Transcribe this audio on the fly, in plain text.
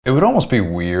It would almost be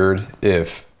weird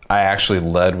if I actually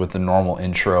led with the normal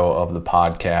intro of the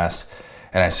podcast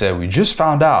and I said, we just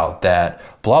found out that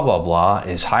blah, blah, blah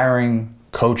is hiring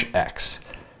Coach X.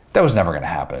 That was never going to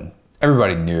happen.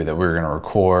 Everybody knew that we were going to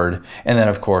record. And then,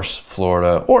 of course,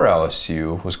 Florida or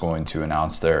LSU was going to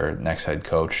announce their next head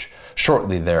coach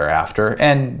shortly thereafter.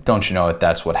 And don't you know it,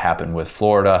 that's what happened with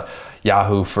Florida.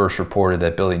 Yahoo first reported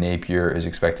that Billy Napier is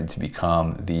expected to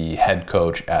become the head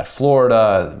coach at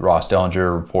Florida. Ross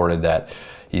Dellinger reported that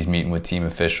he's meeting with team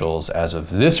officials as of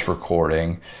this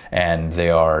recording, and they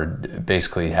are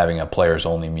basically having a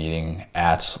players-only meeting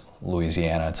at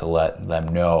Louisiana to let them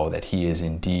know that he is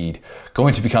indeed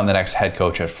going to become the next head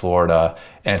coach at Florida.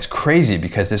 And it's crazy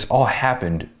because this all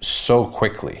happened so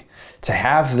quickly. To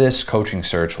have this coaching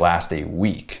search last a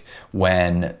week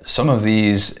when some of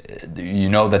these, you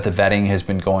know that the vetting has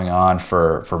been going on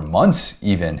for months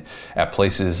even at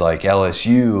places like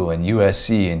LSU and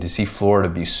USC, and to see Florida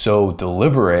be so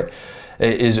deliberate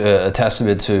is a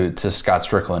testament to Scott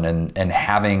Strickland and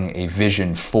having a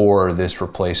vision for this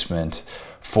replacement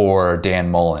for Dan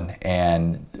Mullen.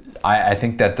 And I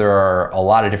think that there are a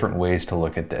lot of different ways to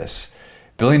look at this.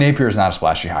 Billy Napier is not a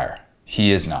splashy hire.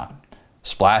 He is not.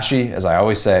 Splashy, as I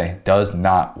always say, does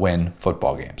not win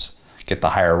football games. Get the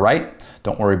hire right.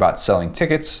 Don't worry about selling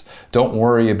tickets. Don't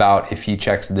worry about if he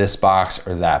checks this box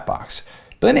or that box.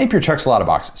 Billy Napier checks a lot of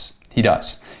boxes. He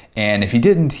does. And if he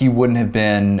didn't, he wouldn't have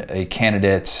been a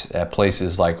candidate at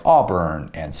places like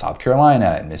Auburn and South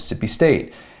Carolina and Mississippi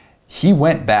State. He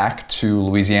went back to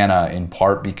Louisiana in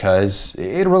part because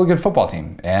it had a really good football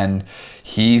team. And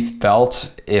he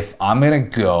felt, if I'm going to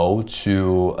go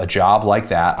to a job like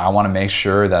that, I want to make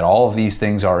sure that all of these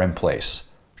things are in place.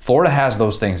 Florida has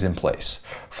those things in place.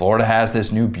 Florida has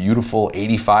this new beautiful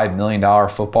 $85 million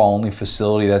football-only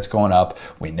facility that's going up.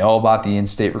 We know about the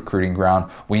in-state recruiting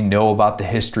ground. We know about the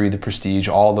history, the prestige,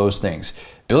 all those things.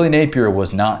 Billy Napier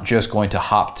was not just going to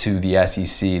hop to the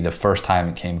SEC the first time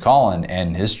it came calling,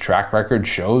 and his track record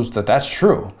shows that that's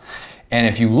true. And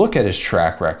if you look at his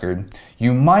track record,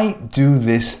 you might do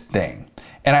this thing.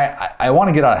 And I want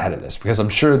to get out ahead of this because I'm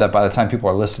sure that by the time people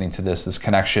are listening to this, this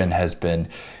connection has been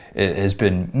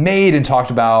made and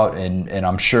talked about, and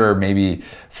I'm sure maybe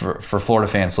for Florida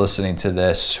fans listening to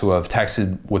this who have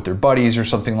texted with their buddies or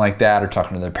something like that, or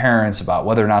talking to their parents about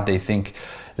whether or not they think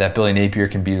that Billy Napier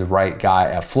can be the right guy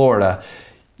at Florida,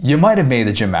 you might have made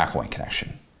the Jim McElwain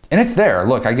connection. And it's there.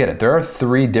 Look, I get it. There are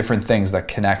three different things that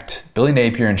connect Billy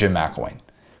Napier and Jim McElwain.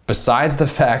 Besides the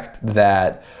fact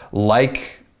that,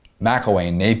 like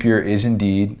McElwain, Napier is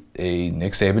indeed a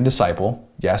Nick Saban disciple.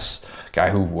 Yes, guy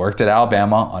who worked at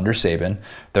Alabama under Saban.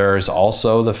 There's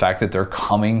also the fact that they're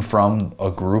coming from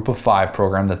a group of five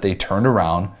program that they turned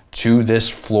around to this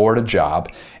Florida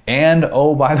job. And,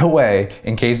 oh, by the way,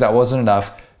 in case that wasn't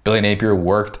enough, Billy Napier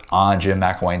worked on Jim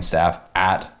McElwain's staff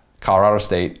at Colorado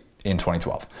State in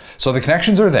 2012. So the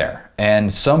connections are there.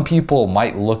 And some people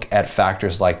might look at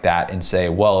factors like that and say,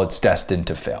 well, it's destined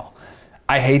to fail.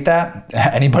 I hate that.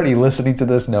 Anybody listening to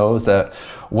this knows that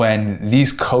when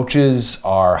these coaches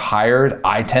are hired,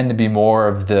 I tend to be more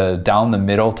of the down the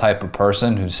middle type of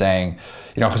person who's saying,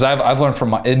 because I've learned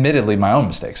from admittedly my own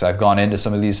mistakes. I've gone into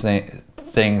some of these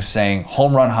things saying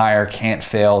home run hire, can't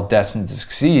fail, destined to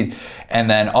succeed. And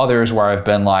then others where I've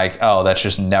been like, oh, that's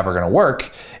just never going to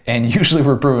work. And usually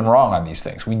we're proven wrong on these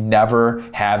things. We never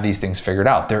have these things figured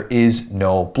out. There is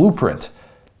no blueprint.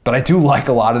 But I do like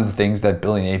a lot of the things that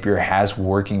Billy Napier has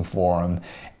working for him.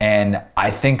 And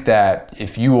I think that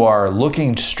if you are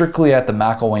looking strictly at the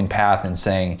McElwain path and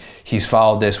saying he's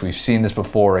followed this, we've seen this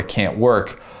before, it can't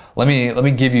work, let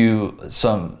me give you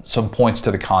some points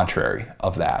to the contrary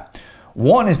of that.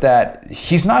 One is that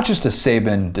he's not just a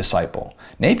Saban disciple.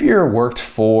 Napier worked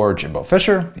for Jimbo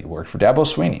Fisher. He worked for Dabo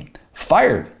Swinney.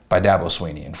 Fired by Dabo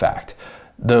Swinney, in fact.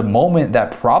 The moment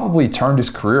that probably turned his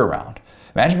career around.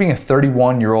 Imagine being a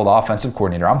 31-year-old offensive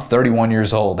coordinator. I'm 31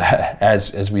 years old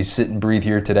as we sit and breathe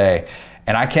here today.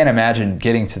 And I can't imagine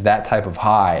getting to that type of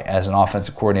high as an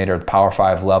offensive coordinator at the Power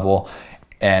 5 level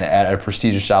and at a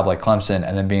prestigious job like Clemson,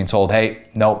 and then being told, hey,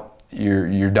 nope,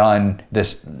 you're done.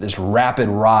 This rapid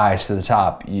rise to the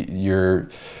top, hey,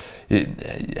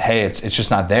 it's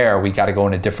just not there. We got to go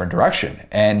in a different direction.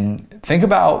 And think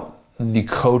about the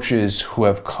coaches who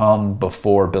have come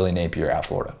before Billy Napier at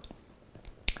Florida.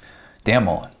 Dan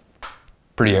Mullen,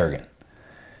 pretty arrogant.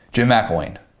 Jim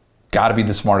McElwain, got to be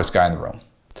the smartest guy in the room.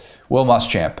 Will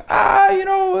Muschamp,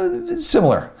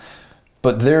 similar.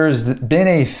 But there's been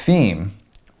a theme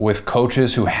with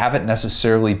coaches who haven't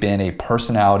necessarily been a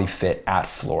personality fit at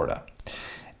Florida.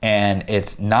 And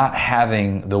it's not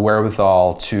having the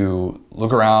wherewithal to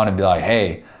look around and be like,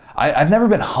 hey, I've never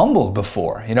been humbled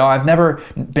before. I've never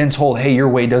been told, hey, your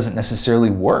way doesn't necessarily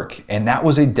work. And that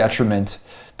was a detriment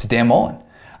to Dan Mullen.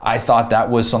 I thought that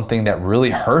was something that really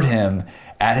hurt him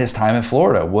at his time in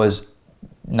Florida, was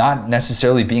not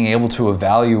necessarily being able to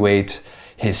evaluate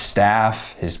his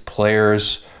staff, his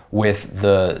players with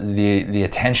the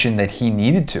attention that he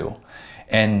needed to.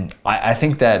 And I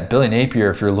think that Billy Napier,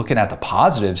 if you're looking at the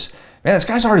positives, man, this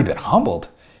guy's already been humbled.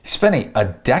 He spent a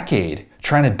decade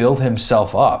trying to build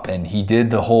himself up, and he did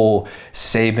the whole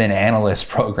Saban analyst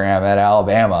program at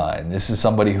Alabama. And this is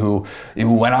somebody who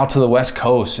went out to the West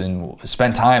Coast and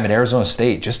spent time at Arizona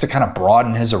State just to kind of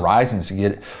broaden his horizons to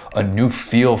get a new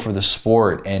feel for the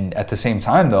sport. And at the same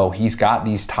time, though, he's got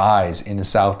these ties in the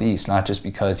Southeast, not just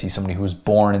because he's somebody who was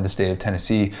born in the state of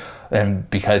Tennessee, and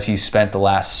because he spent the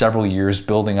last several years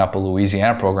building up a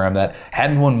Louisiana program that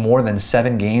hadn't won more than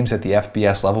 7 games at the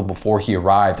FBS level before he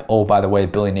arrived. Oh, by the way,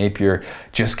 Billy Napier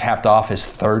just capped off his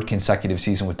 3rd consecutive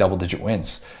season with double-digit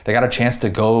wins. They got a chance to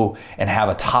go and have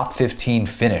a top 15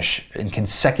 finish in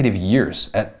consecutive years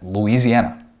at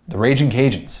Louisiana, the Raging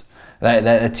Cajuns,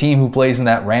 that team who plays in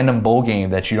that random bowl game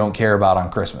that you don't care about on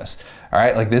Christmas. All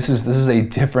right, like this is a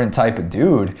different type of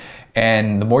dude,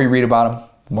 and the more you read about him,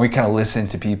 the more you kind of listen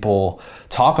to people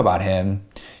talk about him,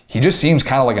 he just seems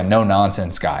kind of like a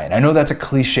no-nonsense guy. And I know that's a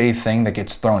cliche thing that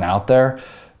gets thrown out there,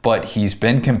 but he's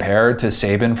been compared to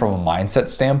Saban from a mindset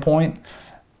standpoint.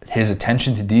 His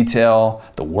attention to detail,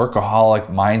 the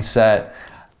workaholic mindset,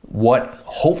 what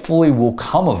hopefully will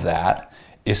come of that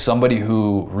is somebody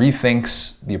who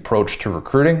rethinks the approach to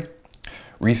recruiting,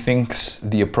 rethinks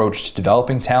the approach to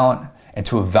developing talent, and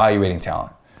to evaluating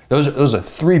talent. Those are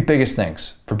 3 biggest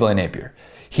things for Billy Napier.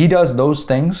 He does those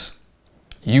things,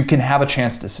 you can have a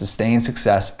chance to sustain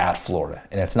success at Florida,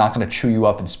 and it's not going to chew you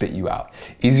up and spit you out.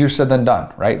 Easier said than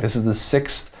done, right? This is the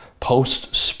 6th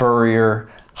post-Spurrier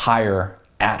hire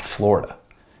at Florida.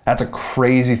 That's a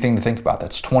crazy thing to think about.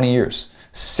 That's 20 years,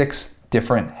 6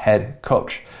 different head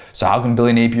coach. So how can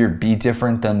Billy Napier be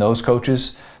different than those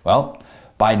coaches? Well,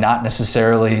 by not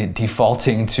necessarily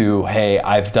defaulting to, hey,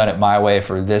 I've done it my way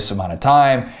for this amount of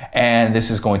time, and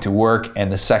this is going to work,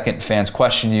 and the second fans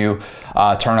question you,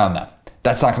 turn on them.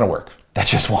 That's not going to work. That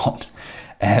just won't.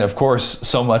 And of course,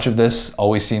 so much of this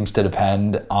always seems to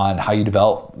depend on how you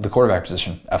develop the quarterback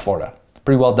position at Florida.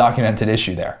 Pretty well documented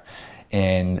issue there.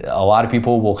 And a lot of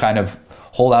people will kind of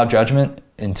hold out judgment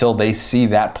until they see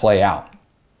that play out.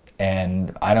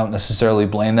 And I don't necessarily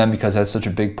blame them because that's such a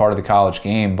big part of the college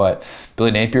game. But Billy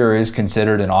Napier is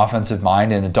considered an offensive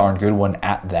mind and a darn good one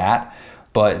at that.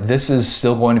 But this is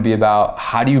still going to be about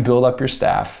how do you build up your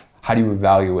staff? How do you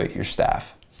evaluate your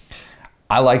staff?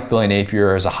 I like Billy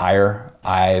Napier as a hire.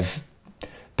 I've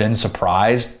been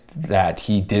surprised that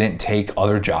he didn't take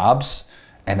other jobs,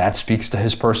 and that speaks to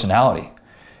his personality.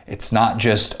 It's not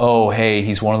just, oh, hey,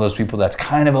 he's one of those people that's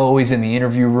kind of always in the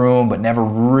interview room, but never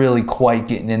really quite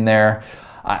getting in there.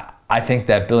 I think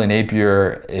that Billy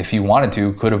Napier, if he wanted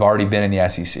to, could have already been in the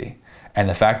SEC. And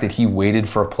the fact that he waited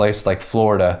for a place like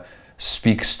Florida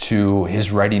speaks to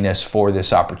his readiness for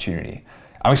this opportunity.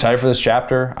 I'm excited for this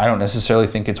chapter. I don't necessarily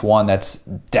think it's one that's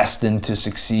destined to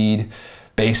succeed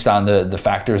based on the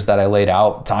factors that I laid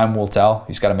out. Time will tell.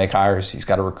 He's got to make hires. He's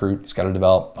got to recruit. He's got to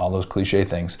develop, all those cliche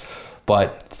things.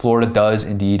 But Florida does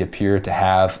indeed appear to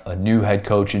have a new head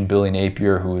coach in Billy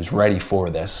Napier who is ready for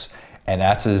this. And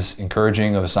that's as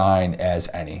encouraging of a sign as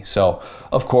any. So,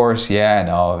 of course, yeah, I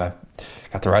know.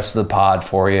 I've got the rest of the pod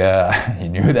for you. You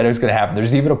knew that it was going to happen.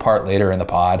 There's even a part later in the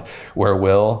pod where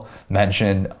Will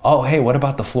mentioned, oh, hey, what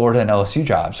about the Florida and LSU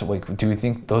jobs? Like, do we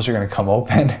think those are going to come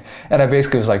open? And I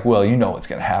basically was like, Will, you know what's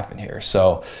going to happen here.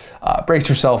 So brace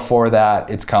yourself for that.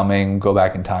 It's coming. Go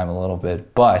back in time a little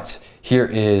bit. But here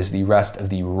is the rest of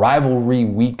the Rivalry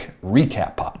Week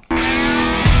recap pod.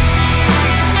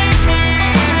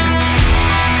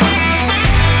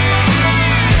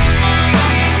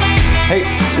 Hey,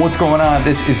 what's going on?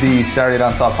 This is the Saturday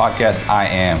Down South podcast. I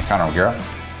am Connor Orgeron.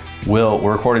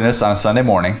 We're recording this on a Sunday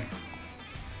morning.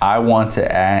 I want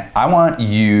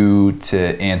you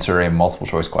to answer a multiple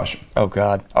choice question. Oh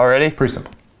God, already? Pretty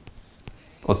simple.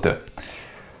 Let's do it.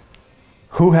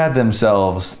 Who had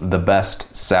themselves the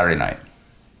best Saturday night?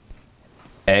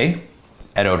 A,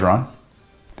 Ed Orgeron.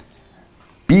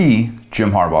 B,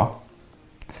 Jim Harbaugh.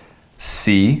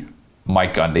 C,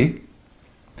 Mike Gundy.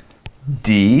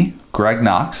 D, Greg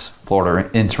Knox, Florida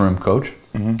interim coach.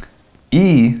 Mm-hmm.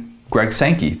 E, Greg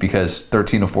Sankey, because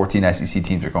 13 of 14 SEC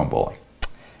teams are going bowling.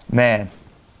 Man,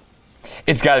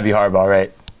 it's got to be Harbaugh,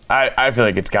 right? I feel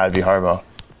like it's got to be Harbaugh.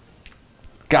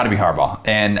 Got to be Harbaugh.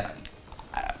 And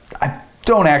I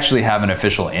don't actually have an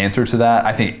official answer to that.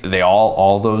 I think they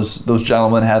all those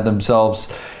gentlemen had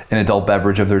themselves an adult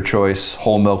beverage of their choice.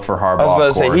 Whole milk for Harbaugh. I was about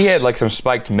to say, course. he had like some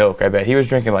spiked milk, I bet. He was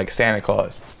drinking like Santa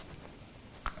Claus.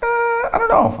 I don't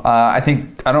know. I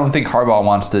don't think Harbaugh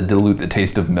wants to dilute the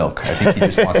taste of milk. I think he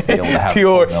just wants to be able to have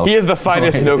pure milk. He is the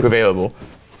finest milk available.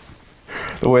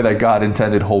 The way that God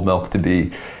intended whole milk to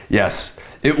be. Yes,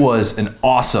 it was an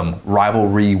awesome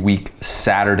rivalry week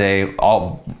Saturday.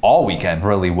 All weekend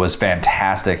really was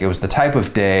fantastic. It was the type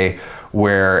of day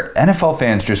where NFL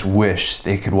fans just wish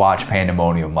they could watch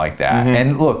pandemonium like that. Mm-hmm.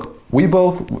 And look,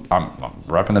 I'm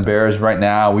repping the Bears right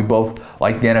now. We both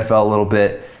like the NFL a little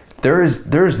bit.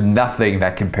 There's nothing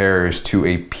that compares to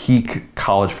a peak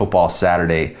college football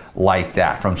Saturday like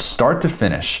that, from start to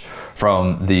finish,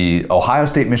 from the Ohio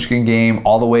State-Michigan game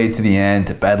all the way to the end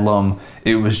to Bedlam.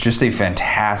 It was just a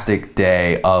fantastic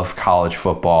day of college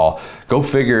football. Go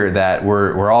figure that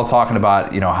we're all talking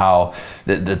about, how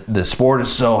the sport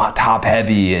is so top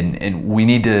heavy and we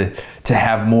need to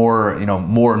have more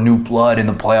new blood in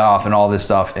the playoff and all this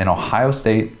stuff. And Ohio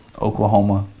State,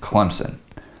 Oklahoma, Clemson,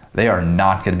 they are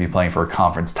not going to be playing for a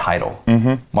conference title,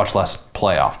 much less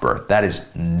playoff berth. That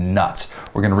is nuts.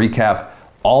 We're going to recap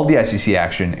all the SEC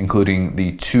action, including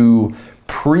the 2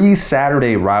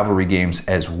 pre-Saturday rivalry games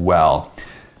as well.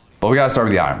 But we got to start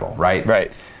with the Iron Bowl, right?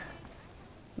 Right.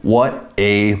 What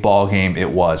a ball game it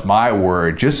was. My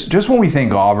word. Just when we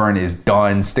think Auburn is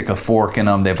done, stick a fork in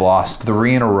them, they've lost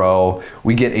 3 in a row,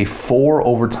 we get a 4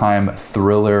 overtime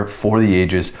thriller for the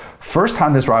ages. First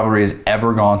time this rivalry has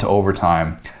ever gone to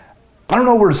overtime. I don't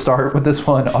know where to start with this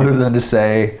one other than to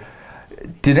say,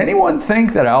 did anyone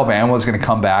think that Alabama was going to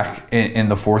come back in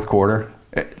the fourth quarter?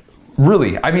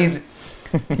 Really? I mean,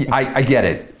 I get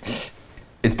it.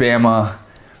 It's Bama.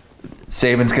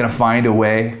 Saban's going to find a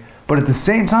way. But at the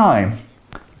same time,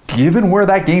 given where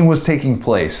that game was taking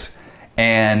place,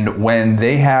 and when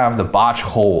they have the botch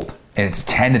hold and it's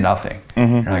 10-0,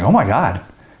 you're like, oh my God,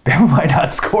 Bama might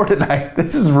not score tonight.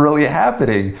 This is really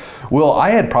happening. Well,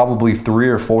 I had probably 3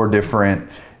 or 4 different,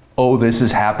 this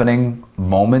is happening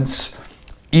moments,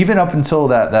 even up until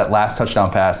that last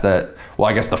touchdown pass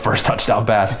I guess the first touchdown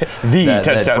pass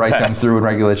that Bryce Young threw in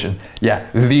regulation. Yeah,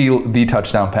 the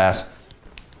touchdown pass.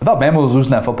 I thought Bama was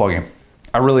losing that football game.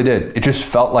 I really did. It just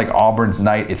felt like Auburn's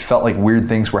night. It felt like weird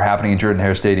things were happening in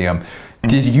Jordan-Hare Stadium.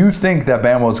 Did you think that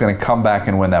Bama was going to come back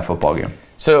and win that football game?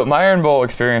 So my Iron Bowl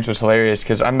experience was hilarious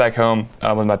because I'm back home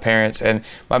with my parents, and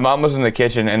my mom was in the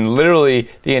kitchen, and literally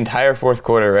the entire fourth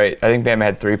quarter, right? I think Bama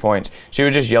had 3 points. She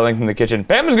was just yelling from the kitchen,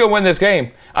 Bama's going to win this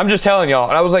game. I'm just telling y'all.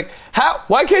 And I was like, how?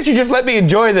 Why can't you just let me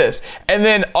enjoy this? And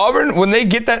then Auburn, when they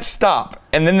get that stop,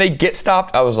 and then they get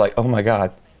stopped, I was like, oh my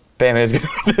God. Bama is going to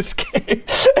win this game.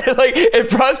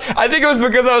 I think it was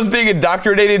because I was being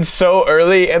indoctrinated so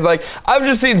early, and I've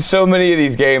just seen so many of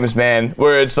these games, man,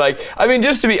 where it's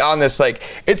just to be honest,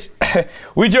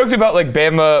 we joked about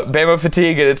Bama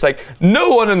fatigue, and it's no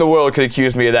one in the world could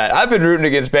accuse me of that. I've been rooting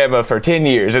against Bama for 10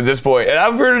 years at this point, and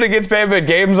I've rooted against Bama in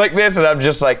games like this, and I'm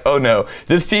just like, oh no,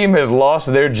 this team has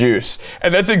lost their juice.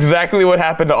 And that's exactly what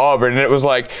happened to Auburn. And it was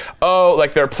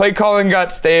their play calling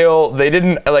got stale. They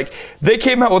didn't they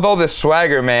came out with all this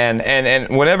swagger, man,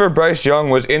 and whenever Bryce Young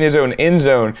was in his own end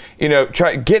zone,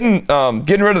 getting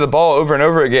rid of the ball over and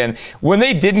over again, when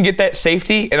they didn't get that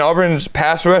safety and Auburn's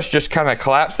pass rush just kind of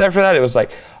collapsed after that, it was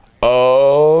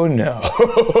oh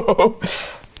no.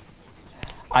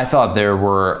 I thought there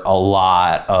were a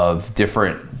lot of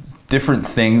different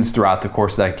things throughout the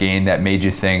course of that game that made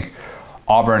you think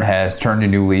Auburn has turned a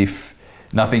new leaf.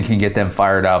 Nothing can get them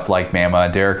fired up like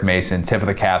Bama. Derek Mason, tip of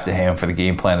the cap to him for the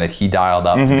game plan that he dialed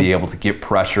up to be able to get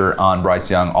pressure on Bryce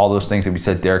Young. All those things that we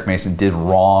said Derek Mason did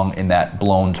wrong in that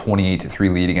blown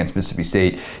 28-3 lead against Mississippi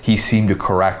State, he seemed to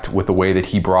correct with the way that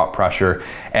he brought pressure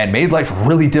and made life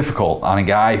really difficult on a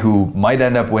guy who might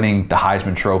end up winning the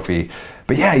Heisman Trophy.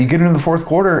 But yeah, you get into the fourth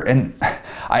quarter, and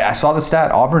I saw the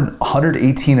stat, Auburn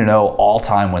 118-0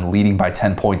 all-time when leading by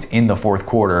 10 points in the fourth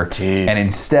quarter. Jeez. And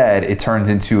instead, it turns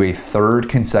into a 3rd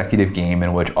consecutive game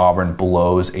in which Auburn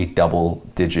blows a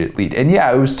double-digit lead. And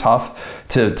yeah, it was tough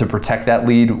to protect that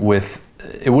lead with...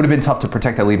 It would have been tough to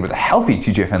protect that lead with a healthy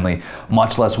TJ Finley,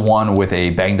 much less one with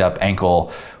a banged-up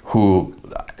ankle who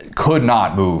could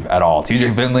not move at all.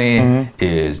 TJ Finley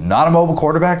is not a mobile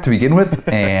quarterback to begin with,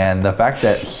 and the fact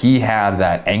that he had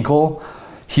that ankle,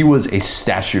 he was a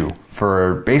statue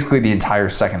for basically the entire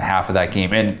second half of that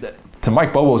game. And to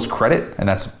Mike Bobo's credit, and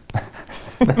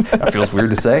that feels weird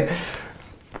to say,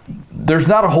 there's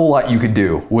not a whole lot you can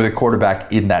do with a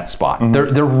quarterback in that spot.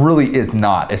 There really is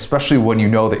not, especially when you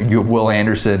know that you have Will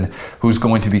Anderson, who's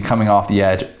going to be coming off the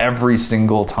edge every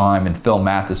single time, and Phil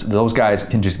Mathis. Those guys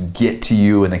can just get to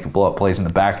you and they can blow up plays in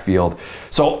the backfield.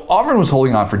 So Auburn was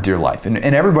holding on for dear life, and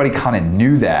everybody kind of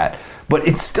knew that, but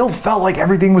it still felt like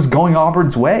everything was going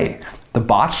Auburn's way. The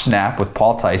botched snap with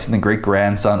Paul Tyson, the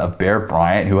great-grandson of Bear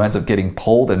Bryant, who ends up getting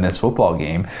pulled in this football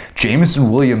game.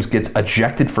 Jameson Williams gets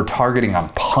ejected for targeting on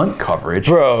punt coverage.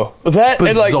 Bro, that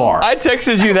bizarre. I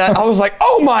texted you that. I was like,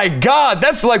 oh my God,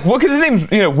 that's like, what? Because his name's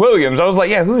Williams. I was like,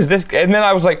 yeah, who is this? And then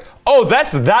I was like, oh,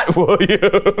 that's that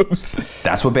Williams.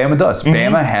 That's what Bama does.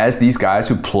 Bama has these guys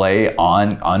who play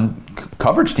on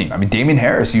coverage team. I mean, Damian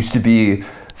Harris used to be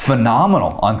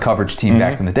phenomenal on coverage team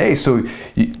back in the day. So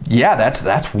yeah,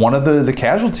 that's one of the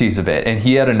casualties of it. And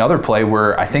he had another play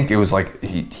where I think it was like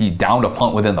he downed a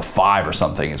punt within the 5 or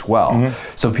something as well.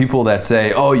 So people that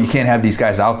say, oh, you can't have these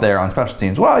guys out there on special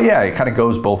teams. Well, yeah, it kind of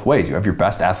goes both ways. You have your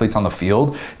best athletes on the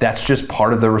field. That's just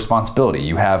part of their responsibility.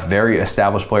 You have very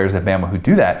established players at Bama who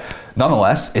do that.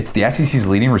 Nonetheless, it's the SEC's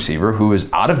leading receiver who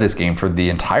is out of this game for the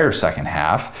entire second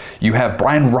half. You have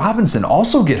Brian Robinson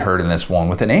also get hurt in this one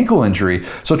with an ankle injury.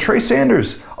 So Trey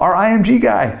Sanders, our IMG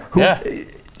guy, who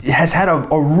has had a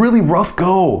really rough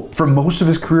go for most of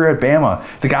his career at Bama.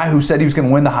 The guy who said he was going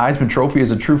to win the Heisman Trophy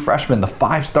as a true freshman, the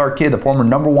 5-star kid, the former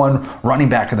 #1 running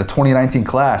back in the 2019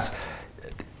 class.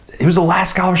 He was the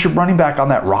last scholarship running back on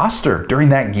that roster during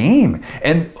that game.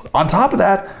 And on top of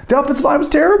that, the offensive line was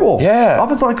terrible. Yeah. The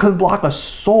offensive line couldn't block a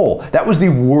soul. That was the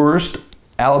worst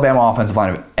Alabama offensive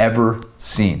line I've ever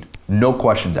seen. No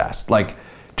questions asked. Like,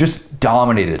 just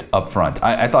dominated up front.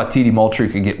 I thought T.D. Moultrie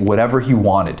could get whatever he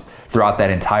wanted throughout that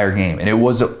entire game. And it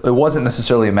wasn't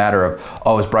necessarily a matter of,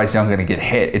 oh, is Bryce Young going to get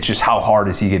hit? It's just how hard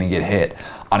is he going to get hit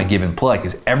on a given play?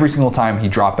 Because every single time he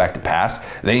dropped back to pass,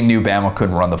 they knew Bama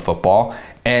couldn't run the football.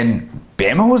 And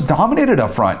Bama was dominated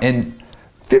up front. And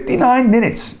 59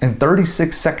 minutes and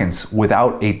 36 seconds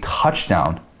without a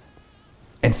touchdown.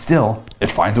 And still, it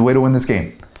finds a way to win this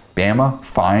game. Bama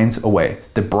finds a way.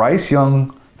 The Bryce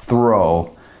Young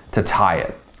throw to tie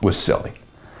it was silly.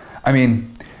 I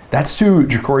mean, that's to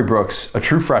Ja'Cory Brooks, a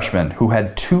true freshman who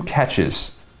had 2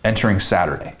 catches entering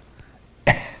Saturday.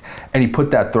 And he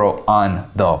put that throw on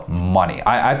the money.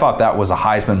 I thought that was a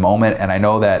Heisman moment, and I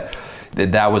know that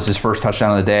was his first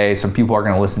touchdown of the day. Some people are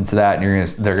going to listen to that, and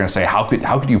they're going to say, how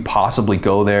could you possibly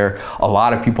go there? A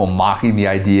lot of people mocking the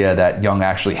idea that Young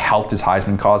actually helped his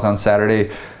Heisman cause on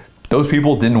Saturday. Those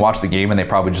people didn't watch the game, and they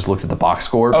probably just looked at the box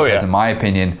score. Because in my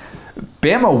opinion,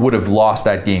 Bama would have lost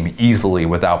that game easily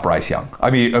without Bryce Young. I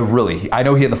mean, really. I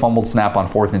know he had the fumbled snap on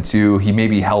 4th and 2. He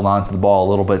maybe held on to the ball a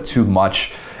little bit too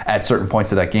much at certain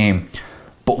points of that game.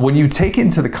 But when you take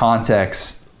into the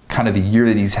context kind of the year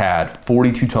that he's had,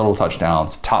 42 total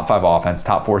touchdowns, top 5 offense,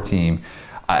 top 4 team,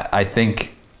 I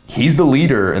think he's the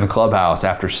leader in the clubhouse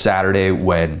after Saturday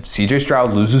when C.J.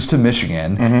 Stroud loses to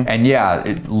Michigan. And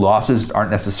yeah, losses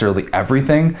aren't necessarily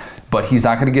everything, but he's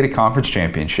not going to get a conference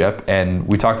championship. And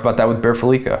we talked about that with Bear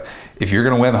Felica. If you're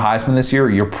going to win the Heisman this year,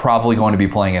 you're probably going to be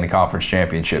playing in a conference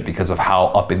championship because of how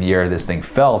up in the air this thing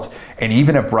felt. And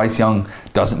even if Bryce Young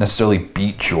doesn't necessarily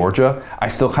beat Georgia, I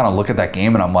still kind of look at that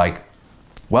game and I'm like,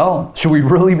 well, should we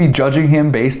really be judging him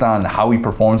based on how he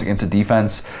performs against a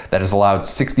defense that has allowed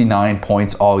 69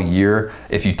 points all year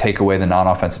if you take away the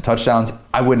non-offensive touchdowns?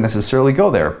 I wouldn't necessarily go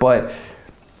there, but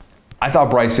I thought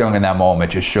Bryce Young in that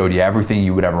moment just showed you everything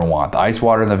you would ever want. The ice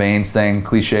water in the veins thing,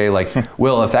 cliche, like,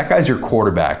 Will, if that guy's your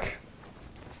quarterback,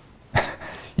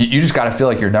 you just got to feel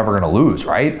like you're never going to lose,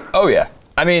 right? Oh, yeah.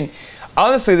 I mean,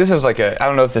 honestly, this is like I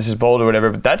don't know if this is bold or whatever,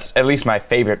 but that's at least my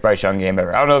favorite Bryce Young game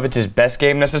ever. I don't know if it's his best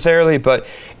game necessarily, but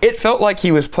it felt like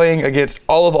he was playing against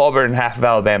all of Auburn and half of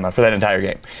Alabama for that entire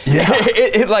game. Yeah.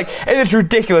 And it's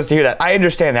ridiculous to hear that. I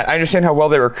understand that. I understand how well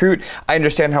they recruit. I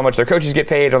understand how much their coaches get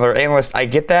paid or their analysts. I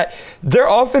get that. Their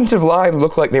offensive line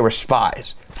looked like they were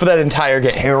spies for that entire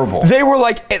game. Terrible. They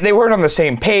weren't on the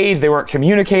same page. They weren't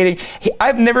communicating.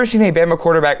 I've never seen a Bama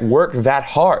quarterback work that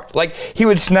hard. Like, he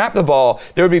would snap the ball.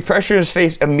 There would be pressure in his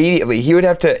face immediately. He would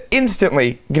have to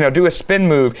instantly, do a spin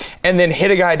move and then hit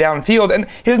a guy downfield. And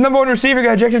his #1 receiver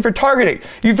got ejected for targeting.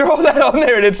 You throw that on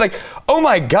there and it's like, oh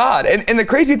my God. And the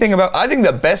crazy thing about, I think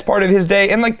the best part of his day,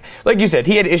 and like you said,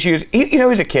 he had issues.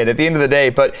 He's a kid at the end of the day,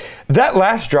 but that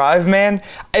last drive, man,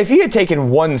 if he had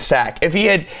taken 1 sack, if he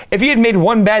had made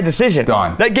one bad decision,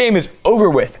 gone. That game is over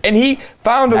with. And he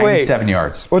found a way. 97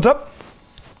 yards. What's up?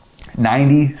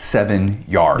 97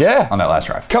 yards on that last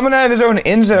drive. Coming out of his own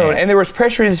end zone, and there was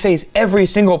pressure in his face every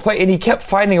single play, and he kept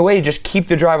finding a way to just keep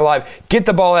the drive alive, get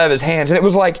the ball out of his hands. And it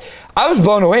was like, I was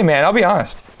blown away, man. I'll be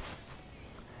honest.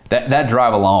 That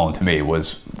drive alone to me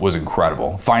was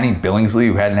incredible. Finding Billingsley,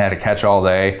 who hadn't had a catch all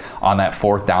day, on that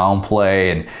 4th down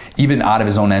play, and even out of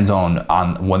his own end zone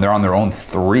when they're on their own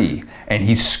 3, and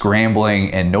he's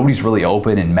scrambling and nobody's really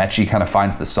open, and Mechie kind of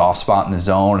finds the soft spot in the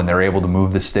zone, and they're able to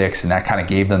move the sticks, and that kind of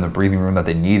gave them the breathing room that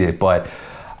they needed. But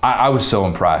I was so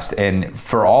impressed. And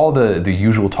for all the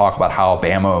usual talk about how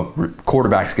Bama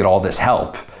quarterbacks get all this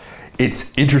help,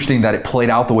 it's interesting that it played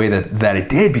out the way that it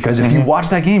did, because if you watch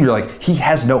that game, you're like, he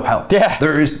has no help. Yeah.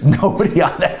 There is nobody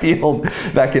on that field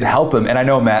that can help him. And I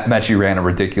know Mechie ran a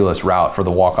ridiculous route for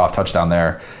the walk-off touchdown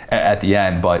there at the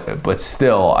end, but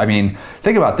still, I mean,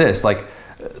 think about this. Like,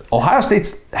 Ohio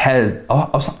State and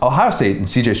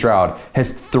CJ Stroud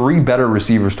has 3 better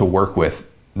receivers to work with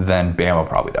than Bama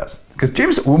probably does.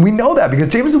 Because we know that because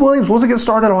Jameson Williams wasn't going to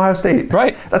start at Ohio State.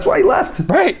 Right. That's why he left.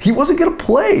 Right. He wasn't going to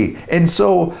play. And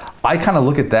so I kind of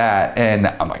look at that and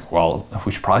I'm like, well,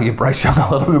 we should probably give Bryce Young a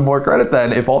little bit more credit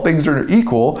then if all things are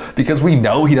equal, because we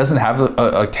know he doesn't have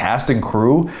a cast and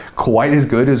crew quite as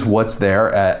good as what's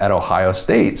there at Ohio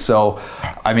State. So,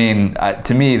 I mean,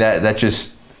 to me,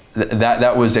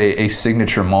 that was a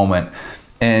signature moment.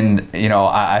 And, you know,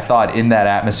 I thought in that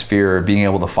atmosphere, being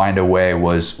able to find a way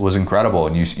was incredible.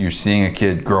 And you're seeing a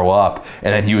kid grow up,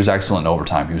 and then he was excellent in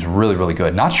overtime. He was really, really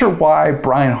good. Not sure why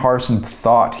Brian Harsin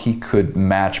thought he could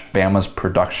match Bama's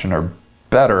production or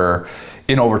better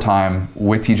in overtime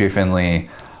with TJ Finley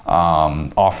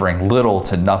offering little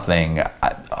to nothing.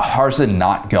 Harsin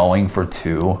not going for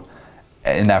 2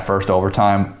 in that first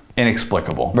overtime,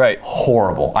 inexplicable. Right.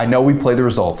 Horrible. I know we play the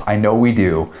results. I know we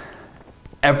do.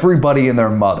 Everybody and their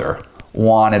mother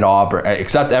wanted Auburn,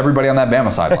 except everybody on that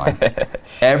Bama sideline.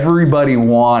 Everybody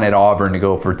wanted Auburn to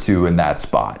go for 2 in that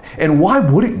spot. And why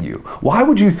wouldn't you? Why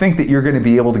would you think that you're going to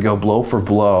be able to go blow for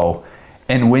blow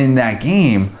and win that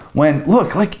game when,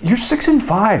 look, like, you're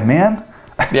 6-5, man.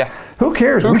 Yeah. Who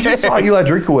cares? We just saw Eli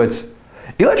Drinkwitz.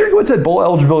 Eli Drinkwitz had bowl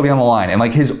eligibility on the line, and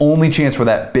like his only chance for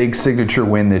that big signature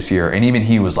win this year, and even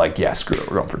he was like, yeah, screw it,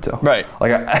 we're going for 2. Right.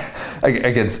 Like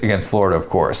against Florida, of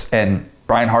course. And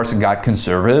Brian Harsin got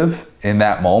conservative in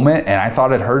that moment, and I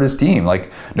thought it hurt his team.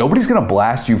 Like, nobody's going to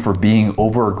blast you for being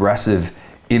over-aggressive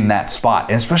in that spot,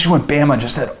 and especially when Bama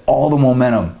just had all the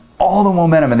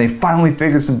momentum, and they finally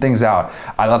figured some things out.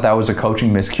 I thought that was a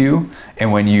coaching miscue,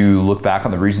 and when you look back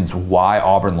on the reasons why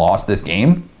Auburn lost this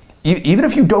game, even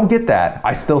if you don't get that,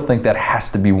 I still think that has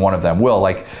to be one of them. Will,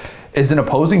 like, as an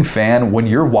opposing fan, when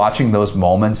you're watching those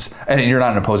moments, and you're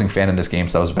not an opposing fan in this game,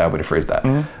 so that was a bad way to phrase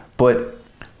that, but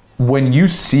when you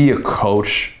see a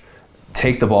coach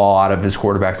take the ball out of his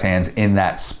quarterback's hands in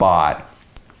that spot,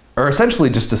 or essentially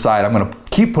just decide, I'm going to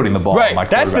keep putting the ball in my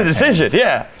quarterback's hands. That's the decision,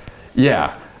 yeah.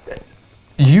 Yeah.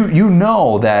 You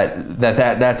know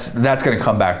that's going to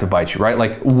come back to bite you, right?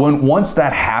 Like, once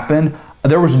that happened,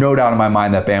 there was no doubt in my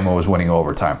mind that Bama was winning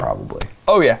overtime probably.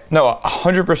 Oh, yeah. No,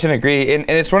 100% agree. And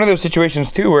it's one of those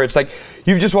situations, too, where it's like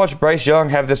you've just watched Bryce Young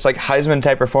have this, like,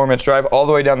 Heisman-type performance, drive all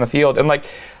the way down the field. And, like,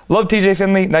 love TJ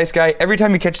Finley, nice guy. Every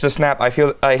time he catches a snap, I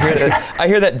hear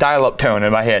that dial-up tone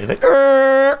in my head. It's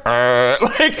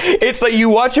like, it's like you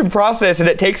watch him process, and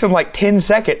it takes him, like, 10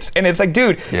 seconds. And it's like,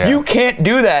 dude, you can't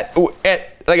do that at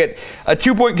like a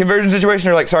 2-point conversion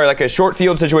situation, or like a short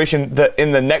field situation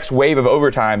in the next wave of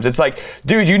overtimes. It's like,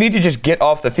 dude, you need to just get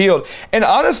off the field. And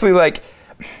honestly, like,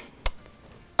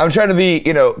 I'm trying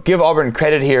to give Auburn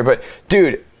credit here, but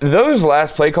dude, those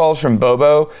last play calls from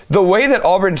Bobo, the way that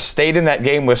Auburn stayed in that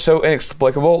game was so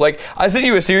inexplicable. Like, I sent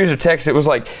you a series of texts. It was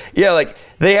like, yeah, like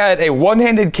they had a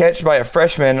one-handed catch by a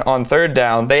freshman on 3rd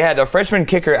down. They had a freshman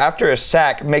kicker after a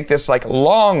sack make this like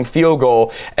long field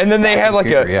goal, and then they had like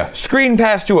a screen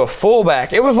pass to a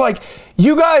fullback. It was like,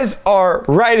 you guys are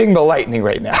riding the lightning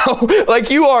right now. Like,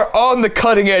 you are on the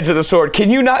cutting edge of the sword. Can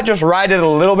you not just ride it a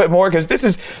little bit more? Because this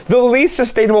is the least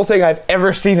sustainable thing I've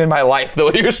ever seen in my life, the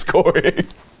way you're scoring.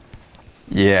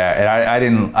 Yeah,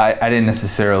 and I didn't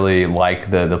necessarily like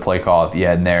the play call at the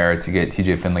end there to get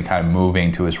TJ Finley kind of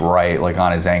moving to his right, like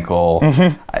on his ankle.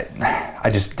 I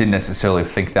just didn't necessarily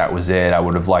think that was it. I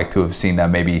would have liked to have seen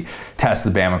them maybe test the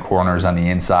Bama corners on the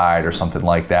inside or something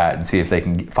like that and see if they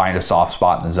can find a soft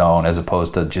spot in the zone, as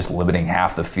opposed to just limiting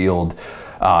half the field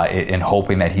and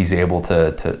hoping that he's able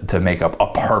to make up a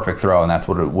perfect throw, and that's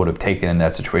what it would have taken in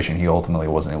that situation. He ultimately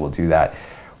wasn't able to do that.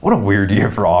 What a weird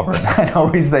year for Auburn. I know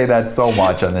we say that so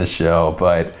much on this show,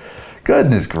 but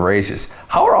goodness gracious.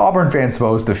 How are Auburn fans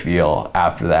supposed to feel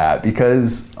after that?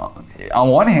 Because on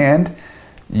one hand,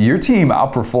 your team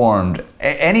outperformed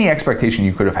any expectation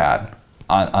you could have had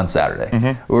on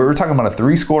Saturday. We were talking about a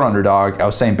 3-score underdog. I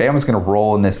was saying Bama's going to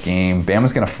roll in this game.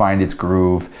 Bama's going to find its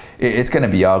groove. It's going to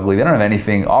be ugly. They don't have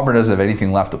anything. Auburn doesn't have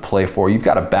anything left to play for. You've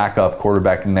got a backup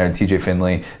quarterback in there, TJ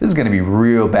Finley. This is going to be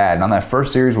real bad. And on that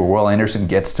first series where Will Anderson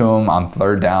gets to him on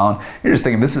 3rd down, you're just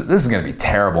thinking this is going to be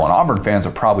terrible. And Auburn fans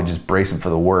are probably just bracing for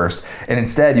the worst. And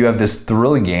instead, you have this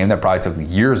thrilling game that probably took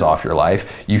years off your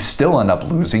life. You still end up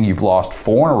losing. You've lost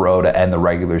 4 in a row to end the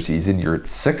regular season. You're at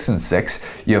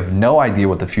 6-6. You have no idea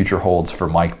what the future holds for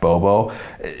Mike Bobo.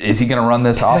 Is he going to run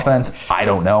this offense? I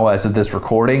don't know. As of this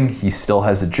recording, he still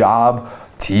has a job.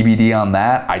 TBD on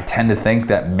that. I tend to think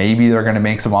that maybe they're going to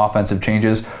make some offensive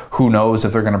changes. Who knows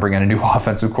if they're going to bring in a new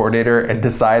offensive coordinator and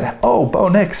decide, oh, Bo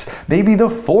Nix, maybe the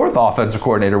 4th offensive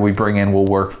coordinator we bring in will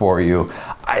work for you.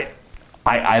 I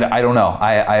don't know.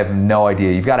 I have no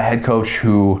idea. You've got a head coach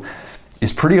who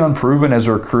is pretty unproven as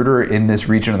a recruiter in this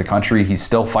region of the country. He's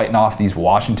still fighting off these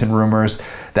Washington rumors.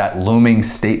 That looming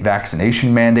state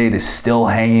vaccination mandate is still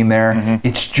hanging there.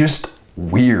 It's just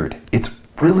weird. It's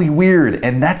really weird.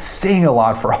 And that's saying a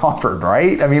lot for Auburn,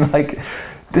 right? I mean, like,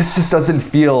 this just doesn't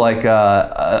feel like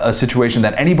a situation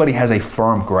that anybody has a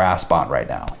firm grasp on right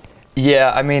now.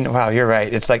 Yeah, I mean, wow, you're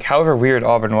right. It's like however weird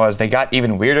Auburn was, they got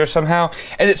even weirder somehow.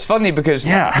 And it's funny because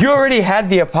you already had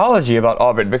the apology about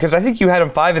Auburn because I think you had them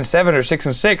 5-7 or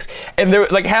 6-6, and they're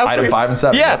like half. I had them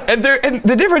 5-7. Yeah, and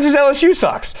the difference is LSU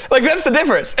sucks. Like that's the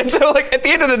difference. And so like at the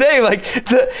end of the day,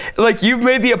 like you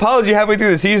made the apology halfway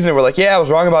through the season, and we're like, yeah, I was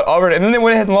wrong about Auburn, and then they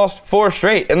went ahead and lost 4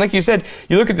 straight. And like you said,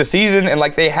 you look at the season, and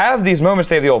like they have these moments.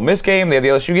 They have the Ole Miss game, they have the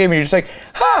LSU game, and you're just like,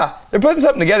 they're putting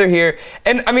something together here.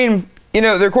 And I mean, you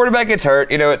know, their quarterback gets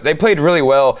hurt. You know, they played really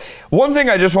well. One thing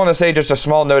I just want to say, just a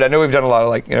small note. I know we've done a lot of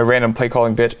like, you know, random play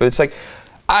calling bits, but it's like,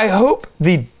 I hope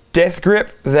the death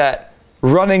grip that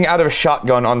running out of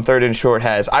shotgun on 3rd and short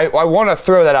has. I want to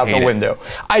throw that out the window.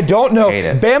 I don't know.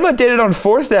 Bama did it on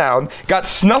 4th down, got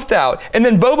snuffed out, and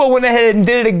then Bobo went ahead and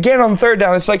did it again on 3rd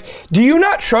down. It's like, do you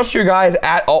not trust your guys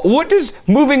at all? What does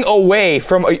moving away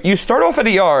from, you start off at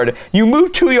a yard, you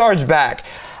move 2 yards back.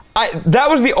 That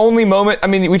was the only moment. I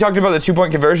mean, we talked about the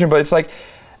 2-point conversion, but it's like,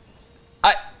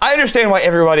 I understand why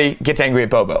everybody gets angry at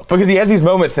Bobo because he has these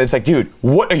moments that it's like, dude,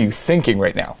 what are you thinking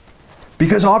right now?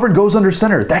 Because Auburn goes under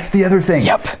center. That's the other thing.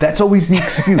 Yep. That's always the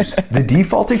excuse. The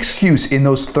default excuse in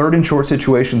those 3rd and short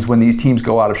situations when these teams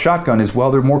go out of shotgun is, well,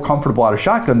 they're more comfortable out of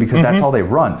shotgun because that's how they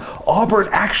run. Auburn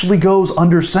actually goes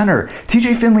under center.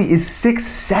 TJ Finley is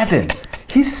 6'7".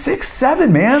 He's 6'7",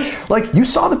 man. Like, you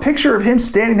saw the picture of him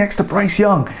standing next to Bryce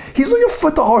Young. He's like a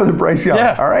foot taller than Bryce Young,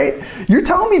 all right? You're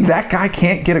telling me that guy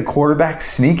can't get a quarterback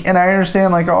sneak? And I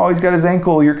understand, like, oh, he's got his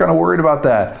ankle. You're kind of worried about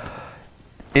that.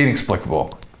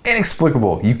 Inexplicable.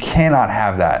 You cannot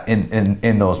have that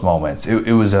in those moments.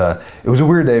 It was a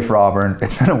weird day for Auburn.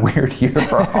 It's been a weird year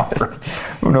for Auburn.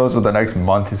 Who knows what the next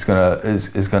month is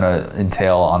gonna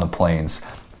entail on the Plains.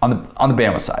 On the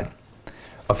Bama side,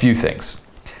 a few things.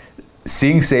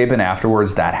 Seeing Saban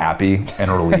afterwards that happy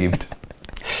and relieved,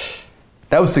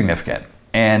 that was significant.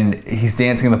 And he's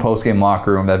dancing in the post-game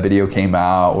locker room. That video came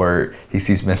out where he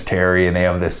sees Miss Terry and they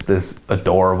have this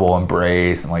adorable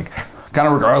embrace. And like, kind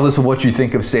of regardless of what you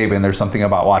think of Saban, there's something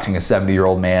about watching a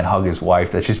 70-year-old man hug his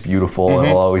wife that's just beautiful.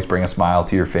 It'll always bring a smile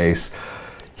to your face.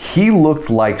 He looked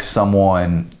like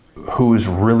someone who was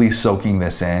really soaking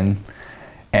this in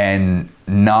and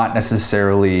not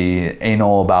necessarily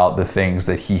anal about the things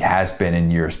that he has been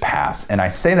in years past. And I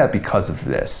say that because of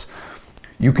this.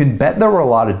 You can bet there were a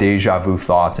lot of deja vu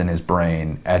thoughts in his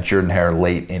brain at Jordan-Hare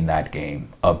late in that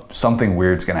game of something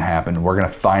weird's going to happen. We're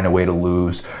going to find a way to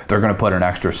lose. They're going to put an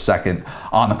extra second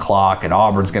on the clock, and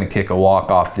Auburn's going to kick a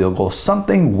walk-off field goal.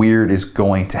 Something weird is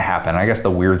going to happen. I guess the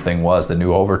weird thing was the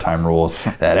new overtime rules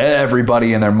that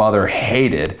everybody and their mother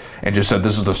hated and just said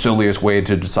this is the silliest way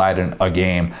to decide a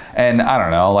game. And I don't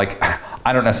know, like,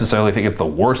 I don't necessarily think it's the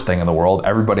worst thing in the world.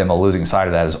 Everybody on the losing side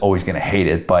of that is always going to hate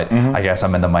it, but I guess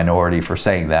I'm in the minority for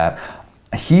saying that.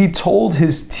 He told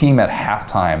his team at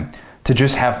halftime to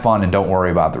just have fun and don't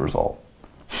worry about the result.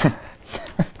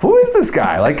 Who is this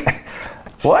guy? Like,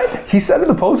 what? He said in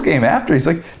the postgame after, he's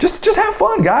like, just have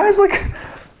fun, guys. Like,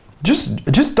 just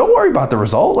don't worry about the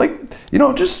result. Like, you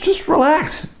know, just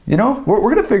relax. You know, we're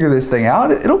going to figure this thing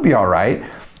out. It'll be all right.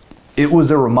 It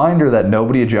was a reminder that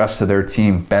nobody adjusts to their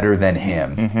team better than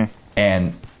him.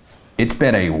 And it's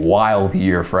been a wild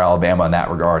year for Alabama in that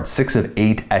regard. 6 of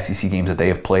 8 SEC games that they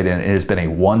have played in, it has been a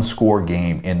one-score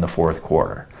game in the fourth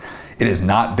quarter. It has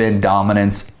not been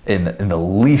dominance in the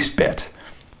least bit.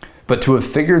 But to have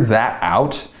figured that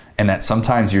out and that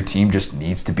sometimes your team just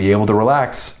needs to be able to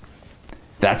relax,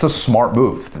 that's a smart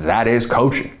move. That is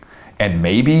coaching. And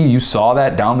maybe you saw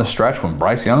that down the stretch when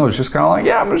Bryce Young was just kind of like,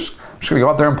 yeah, I'm just just going to go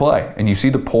out there and play. And you see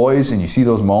the poise and you see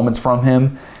those moments from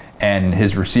him and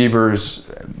his receivers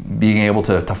being able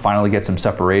to finally get some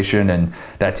separation. And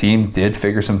that team did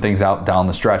figure some things out down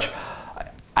the stretch.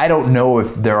 I don't know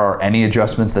if there are any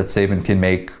adjustments that Saban can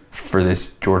make for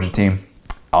this Georgia team.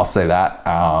 I'll say that.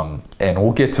 And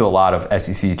we'll get to a lot of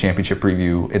SEC championship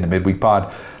preview in the midweek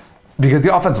pod because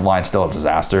the offensive line is still a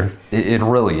disaster. It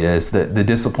really is. The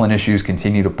discipline issues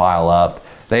continue to pile up.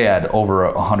 They had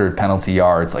over 100 penalty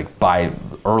yards by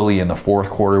early in the fourth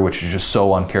quarter, which is just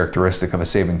so uncharacteristic of a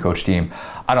Saban coach team.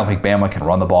 I don't think Bama can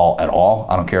run the ball at all.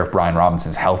 I don't care if Brian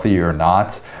Robinson's healthy or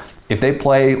not. If they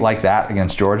play like that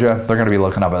against Georgia, they're going to be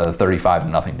looking up at a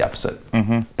 35-0 deficit.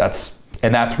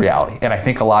 That's reality. And I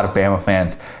think a lot of Bama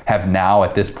fans have now,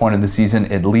 at this point in the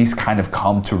season, at least kind of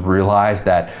come to realize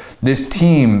that this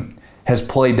team has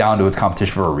played down to its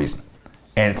competition for a reason.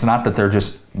 And it's not that they're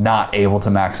just not able to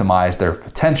maximize their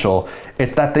potential.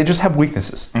 It's that they just have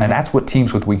weaknesses. And that's what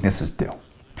teams with weaknesses do.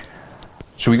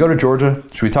 Should we go to Georgia?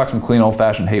 Should we talk some clean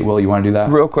old-fashioned hate, Will? You want to do that?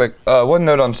 Real quick, one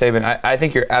note on Saban. I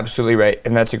think you're absolutely right,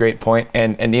 and that's a great point.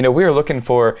 And we were looking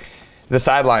for the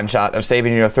sideline shot of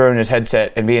Saban, throwing his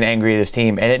headset and being angry at his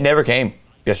team, and it never came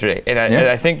yesterday. And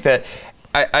I think that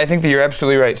you're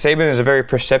absolutely right. Saban is a very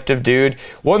perceptive dude.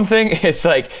 One thing, it's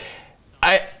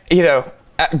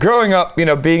growing up,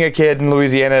 being a kid in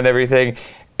Louisiana and everything,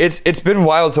 it's been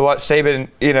wild to watch Saban,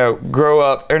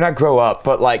 not grow up,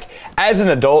 but as an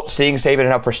adult, seeing Saban and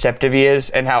how perceptive he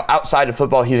is and how outside of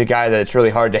football, he's a guy that it's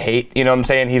really hard to hate. You know what I'm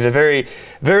saying? He's a very,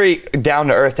 very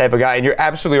down-to-earth type of guy, and you're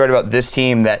absolutely right about this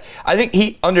team that I think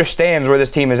he understands where this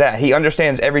team is at. He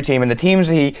understands every team, and the teams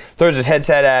that he throws his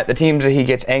headset at, the teams that he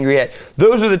gets angry at,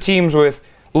 those are the teams with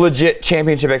legit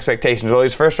championship expectations, all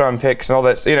these first-round picks and all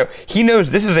that. He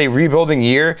knows this is a rebuilding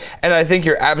year, and I think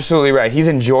you're absolutely right. He's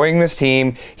enjoying this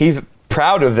team. He's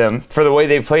proud of them for the way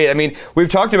they've played. I mean, we've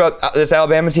talked about this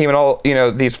Alabama team and all,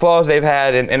 these flaws they've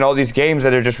had and all these games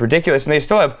that are just ridiculous, and they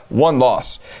still have one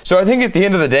loss. So I think at the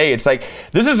end of the day, it's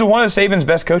this is one of Saban's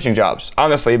best coaching jobs,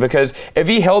 honestly, because if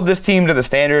he held this team to the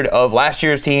standard of last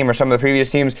year's team or some of the previous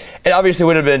teams, it obviously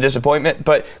would have been a disappointment,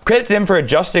 but credit to him for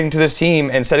adjusting to this team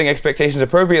and setting expectations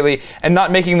appropriately and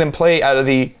not making them play out of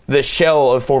the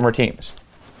shell of former teams.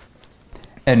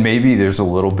 And maybe there's a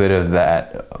little bit of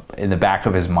that in the back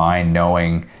of his mind,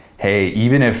 knowing, hey,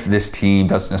 even if this team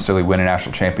doesn't necessarily win a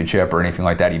national championship or anything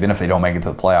like that, even if they don't make it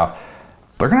to the playoff,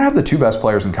 they're going to have the two best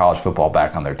players in college football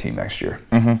back on their team next year.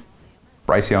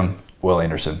 Bryce Young, Will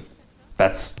Anderson.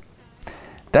 That's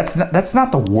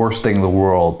not the worst thing in the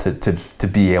world to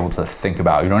be able to think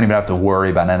about. You don't even have to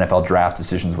worry about NFL draft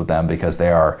decisions with them because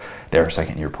they're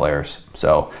second-year players.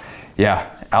 So, yeah,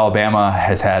 Alabama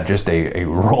has had just a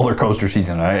roller coaster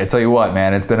season. I tell you what,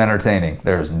 man, it's been entertaining.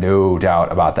 There's no doubt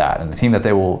about that. And the team that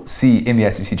they will see in the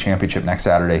SEC Championship next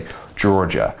Saturday,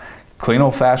 Georgia. Clean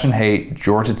old-fashioned hate.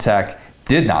 Georgia Tech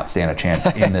did not stand a chance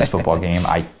in this football game.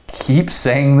 I keep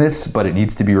saying this, but it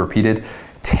needs to be repeated.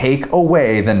 Take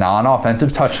away the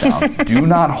non-offensive touchdowns. Do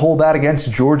not hold that against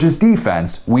Georgia's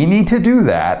defense. We need to do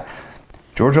that.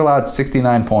 Georgia allowed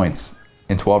 69 points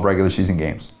in 12 regular season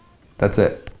games. That's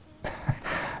it.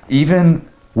 Even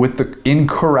with the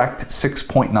incorrect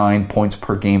 6.9 points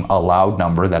per game allowed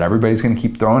number that everybody's going to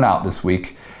keep throwing out this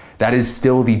week, that is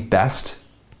still the best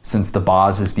since the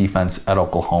Boz's defense at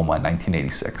Oklahoma in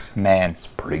 1986. Man, it's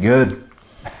pretty good.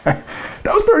 That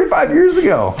was 35 years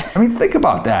ago. I mean, think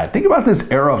about that. Think about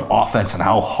this era of offense and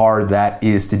how hard that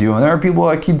is to do. And there are people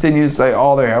that continue to say,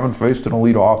 oh, they haven't faced an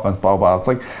elite offense, blah, blah. It's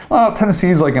well,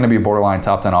 Tennessee's going to be a borderline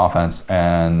top 10 offense.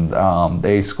 And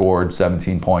they scored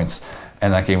 17 points.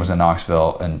 And that game was in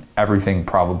Knoxville. And everything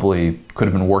probably could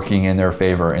have been working in their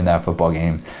favor in that football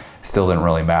game. Still didn't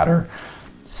really matter.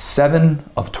 7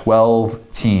 of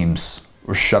 12 teams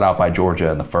were shut out by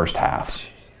Georgia in the first half.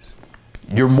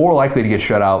 You're more likely to get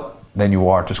shut out than you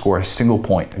are to score a single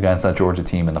point against that Georgia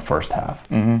team in the first half.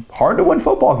 Hard to win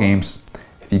football games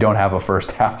if you don't have a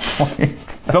first half point.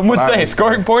 Some would say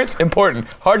scoring points, important.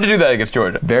 Hard to do that against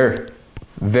Georgia. Very,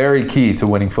 very key to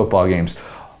winning football games.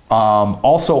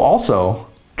 Also,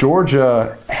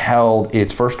 Georgia held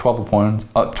its first 12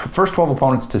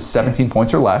 opponents to 17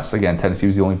 points or less. Again, Tennessee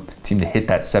was the only team to hit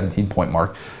that 17-point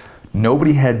mark.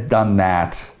 Nobody had done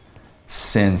that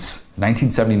since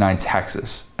 1979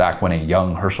 Texas, back when a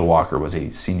young Herschel Walker was a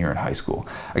senior in high school.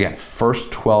 Again,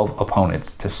 first 12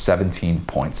 opponents to 17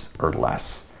 points or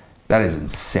less. That is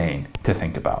insane to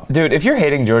think about. Dude, if you're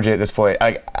hating Georgia at this point,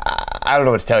 I don't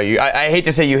know what to tell you. I hate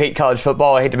to say you hate college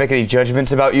football. I hate to make any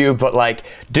judgments about you, but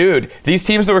dude, these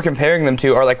teams that we're comparing them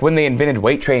to are when they invented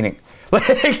weight training.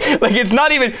 Like it's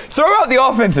not even, throw out the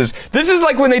offenses. This is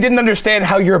like when they didn't understand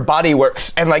how your body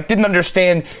works and like didn't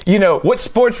understand, what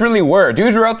sports really were.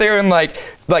 Dudes were out there in like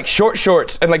short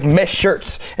shorts and like mesh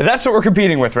shirts. And that's what we're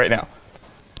competing with right now.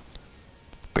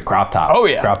 The crop top. Oh,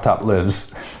 yeah. Crop top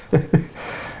lives.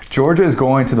 Georgia is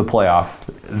going to the playoff.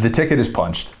 The ticket is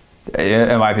punched,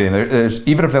 in my opinion. There's,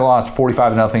 even if they lost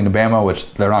 45-0 to Bama, which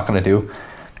they're not going to do,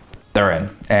 they're in.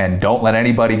 And don't let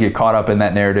anybody get caught up in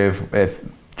that narrative. If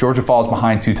Georgia falls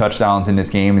behind 2 touchdowns in this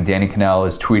game and Danny Cannell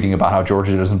is tweeting about how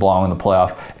Georgia doesn't belong in the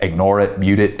playoff, ignore it,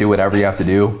 mute it, do whatever you have to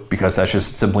do, because that's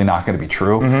just simply not going to be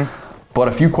true. Mm-hmm. But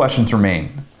a few questions remain.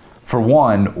 For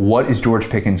one, what is George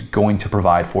Pickens going to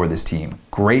provide for this team?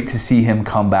 Great to see him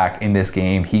come back in this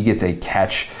game. He gets a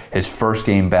catch, his first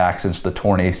game back since the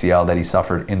torn ACL that he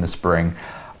suffered in the spring.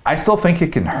 I still think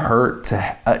it can hurt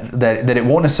to that it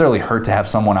won't necessarily hurt to have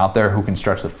someone out there who can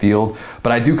stretch the field,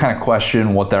 but I do kind of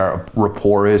question what their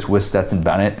rapport is with Stetson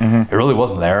Bennett. Mm-hmm. It really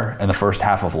wasn't there in the first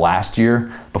half of last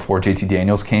year before JT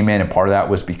Daniels came in, and part of that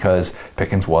was because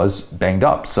Pickens was banged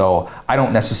up. So I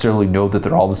don't necessarily know that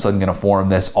they're all of a sudden going to form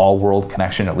this all-world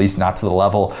connection, at least not to the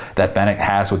level that Bennett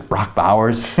has with Brock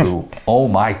Bowers, who, oh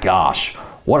my gosh,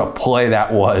 what a play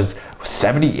that was.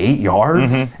 78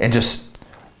 yards and just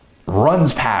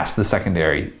runs past the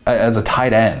secondary as a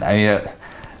tight end. I mean,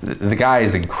 the guy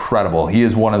is incredible. He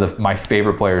is one of my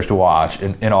favorite players to watch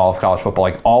in all of college football.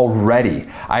 Like already,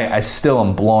 I still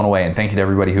am blown away. And thank you to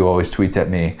everybody who always tweets at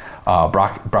me.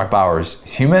 Brock Bowers,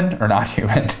 human or not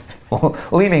human?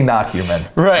 Leaning not human.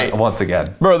 Right. Once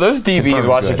again. Bro, those DBs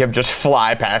watching him just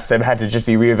fly past them had to just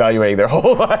be reevaluating their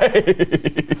whole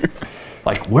life.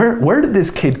 Like, where did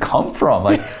this kid come from?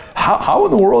 Like, how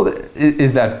in the world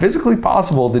is that physically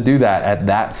possible to do that at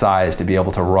that size, to be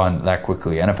able to run that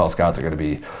quickly? NFL scouts are going to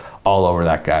be all over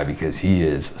that guy because he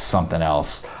is something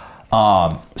else.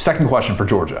 Second question for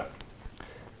Georgia.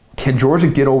 Can Georgia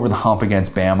get over the hump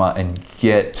against Bama and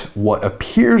get what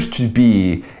appears to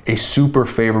be a super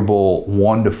favorable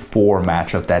 1-4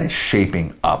 matchup that is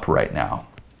shaping up right now?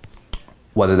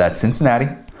 Whether that's Cincinnati,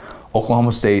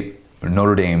 Oklahoma State, or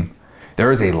Notre Dame, there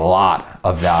is a lot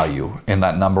of value in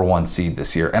that number 1 seed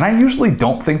this year. And I usually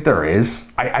don't think there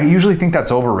is. I usually think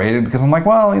that's overrated because I'm like,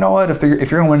 well, you know what? If you're going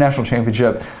to win a national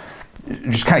championship,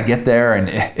 just kind of get there. And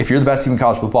if you're the best team in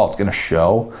college football, it's going to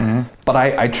show. Mm-hmm. But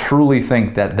I truly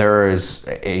think that there is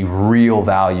a real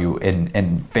value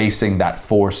in facing that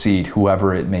 4 seed,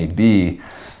 whoever it may be.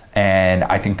 And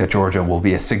I think that Georgia will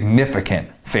be a significant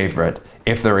favorite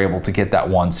if they're able to get that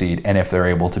 1 seed and if they're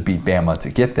able to beat Bama to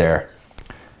get there.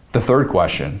 The third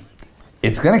question,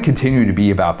 it's going to continue to be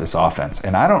about this offense,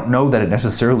 and I don't know that it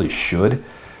necessarily should.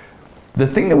 The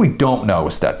thing that we don't know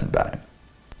with Stetson Bennett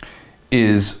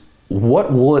is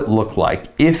what will it look like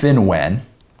if and when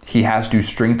he has to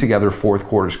string together fourth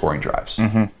quarter scoring drives.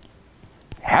 Mm-hmm.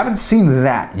 Haven't seen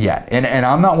that yet. And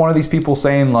I'm not one of these people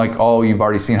saying like, oh, you've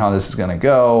already seen how this is going to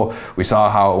go. We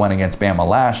saw how it went against Bama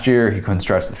last year. He couldn't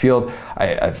stretch the field.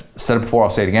 I've said it before,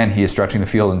 I'll say it again. He is stretching the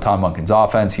field in Tom Munkin's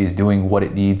offense. He's doing what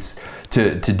it needs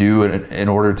to do in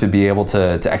order to be able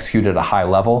to execute at a high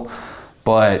level.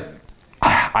 But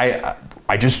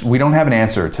we don't have an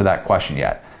answer to that question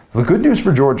yet. The good news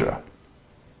for Georgia,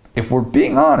 if we're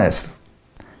being honest,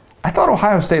 I thought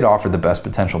Ohio State offered the best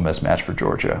potential mismatch for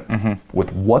Georgia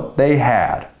with what they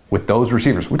had with those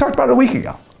receivers. We talked about it a week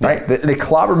ago, right? They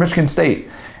clobbered Michigan State.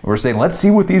 And we're saying, let's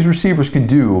see what these receivers can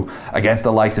do against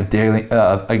the likes of Darian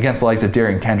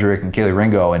Kendrick and Kaylee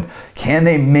Ringo, and can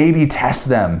they maybe test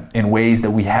them in ways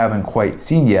that we haven't quite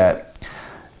seen yet?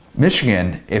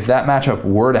 Michigan, if that matchup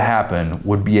were to happen,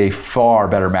 would be a far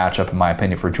better matchup, in my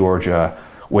opinion, for Georgia,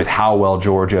 with how well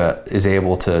Georgia is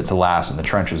able to last in the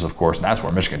trenches, of course. And that's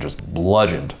where Michigan just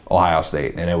bludgeoned Ohio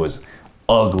State, and it was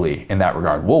ugly in that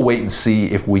regard. We'll wait and see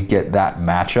if we get that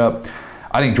matchup.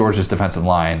 I think Georgia's defensive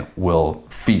line will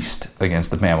feast against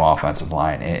the Bama offensive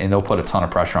line, and they'll put a ton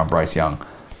of pressure on Bryce Young.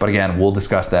 But again, we'll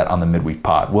discuss that on the midweek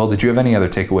pod. Will, did you have any other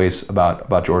takeaways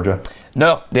about Georgia?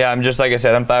 No. Yeah, I'm just, like I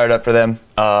said, I'm fired up for them.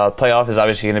 Playoff is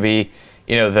obviously going to be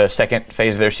the second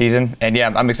phase of their season. And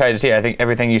yeah, I'm excited to see it. I think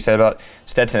everything you said about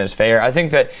Stetson is fair. I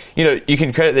think that, you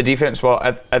can credit the defense while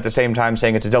at the same time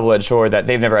saying it's a double-edged sword, that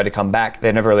they've never had to come back.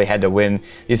 They've never really had to win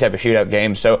these type of shootout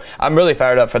games. So I'm really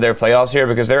fired up for their playoffs here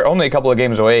because they're only a couple of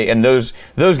games away, and those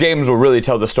games will really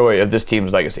tell the story of this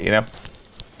team's legacy,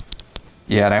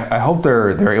 Yeah, and I hope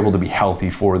they're able to be healthy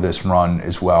for this run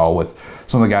as well, with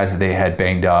some of the guys that they had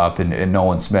banged up, and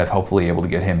Nolan Smith, hopefully able to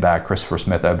get him back. Christopher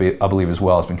Smith, I believe as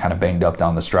well, has been kind of banged up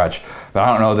down the stretch. But I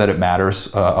don't know that it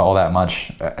matters all that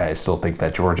much. I still think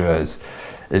that Georgia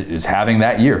is having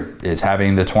that year, is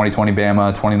having the 2020 Bama,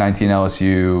 2019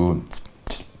 LSU, just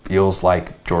feels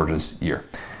like Georgia's year.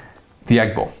 The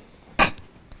Egg Bowl.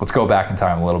 Let's go back in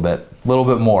time a little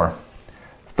bit more.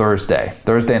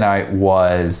 Thursday night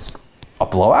was a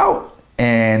blowout,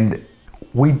 and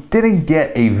we didn't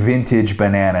get a vintage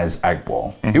bananas Egg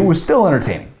Bowl. It was still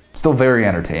entertaining, still very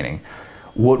entertaining.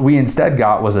 What we instead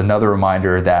got was another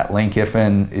reminder that Lane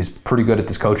Kiffin is pretty good at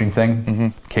this coaching thing,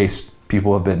 in case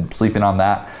people have been sleeping on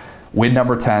that. Win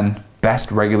number 10, best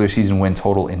regular season win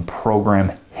total in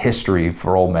program history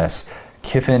for Ole Miss.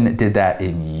 Kiffin did that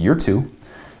in year 2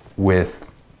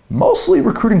 with mostly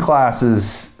recruiting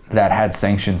classes that had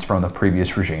sanctions from the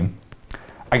previous regime.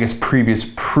 I guess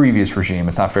previous regime.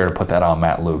 It's not fair to put that on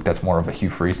Matt Luke. That's more of a Hugh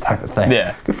Freeze type of thing.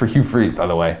 Yeah. Good for Hugh Freeze, by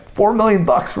the way. $4 million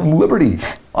from Liberty.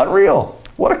 Unreal.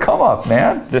 What a come up,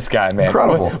 man. This guy, man.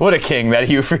 Incredible. What a king, that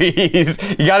Hugh Freeze.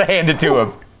 You got to hand it to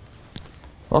him.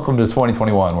 Welcome to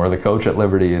 2021, where the coach at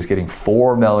Liberty is getting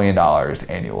 $4 million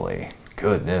annually.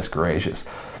 Goodness gracious.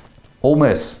 Ole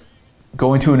Miss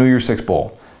going to a New Year's Six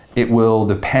Bowl. It will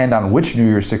depend on which New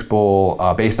Year's Six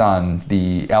Bowl, based on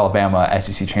the Alabama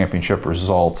SEC championship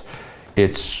result. I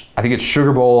think it's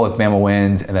Sugar Bowl if Bama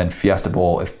wins, and then Fiesta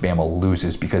Bowl if Bama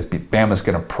loses, because Bama's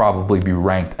going to probably be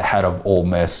ranked ahead of Ole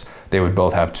Miss. They would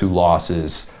both have 2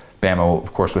 losses. Bama,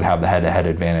 of course, would have the head-to-head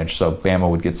advantage, so Bama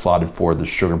would get slotted for the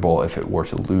Sugar Bowl if it were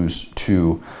to lose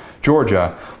to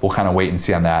Georgia. We'll kind of wait and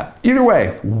see on that. Either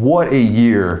way, what a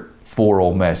year for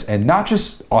Ole Miss, and not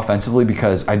just offensively,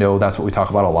 because I know that's what we talk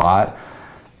about a lot,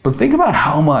 but think about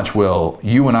how much, Will,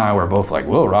 you and I were both like,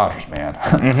 Will Rogers,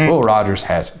 man. Will Rogers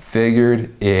has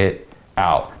figured it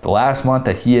out. The last month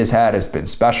that he has had has been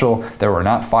special. There were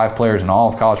not 5 players in all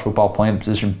of college football playing the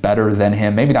position better than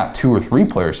him. Maybe not 2 or 3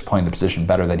 players playing the position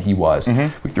better than he was.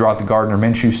 We threw out the Gardner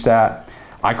Minshew stat.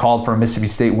 I called for a Mississippi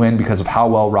State win because of how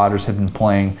well Rogers had been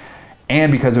playing,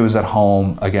 and because it was at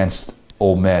home against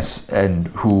Ole Miss, and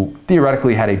who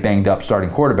theoretically had a banged up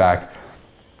starting quarterback.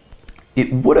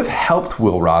 It would have helped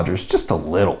Will Rogers just a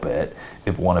little bit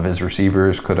if one of his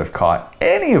receivers could have caught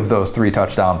any of those 3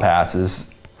 touchdown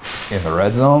passes in the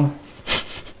red zone.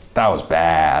 That was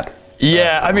bad.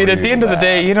 Yeah, I mean, at the end of the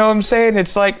day, you know what I'm saying?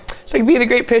 It's like being a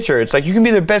great pitcher. It's like you can be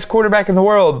the best quarterback in the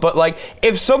world, but like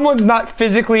if someone's not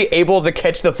physically able to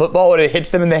catch the football when it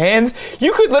hits them in the hands,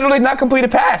 you could literally not complete a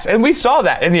pass, and we saw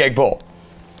that in the Egg Bowl.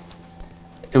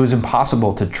 It was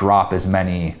impossible to drop as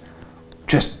many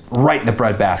just right in the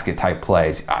breadbasket type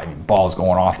plays. I mean, balls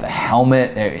going off the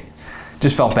helmet. It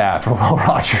just felt bad for Will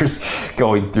Rogers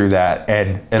going through that.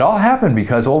 And it all happened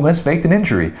because Ole Miss faked an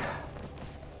injury.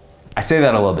 I say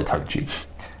that a little bit tongue-in-cheek.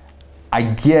 I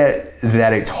get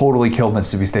that it totally killed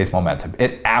Mississippi State's momentum.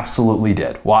 It absolutely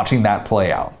did, watching that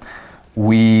play out.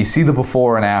 We see the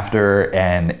before and after,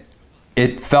 and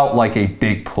it felt like a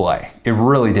big play. It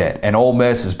really did. And Ole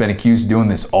Miss has been accused of doing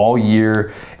this all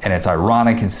year, and it's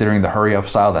ironic considering the hurry-up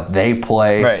style that they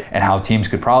play, right, and how teams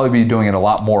could probably be doing it a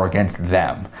lot more against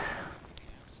them.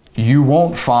 You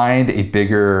won't find a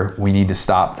bigger "we need to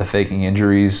stop the faking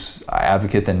injuries"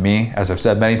 advocate than me, as I've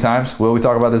said many times. Will, we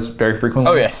talk about this very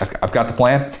frequently? Oh, yes. I've got the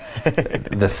plan.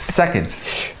 The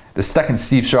second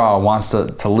Steve Shaw wants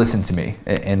to listen to me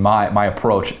in my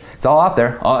approach, it's all out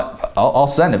there. I'll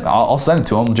send it. I'll send it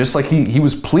to him, just like he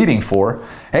was pleading for.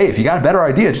 Hey, if you got a better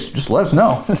idea, just let us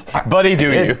know. Buddy, do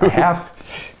you? I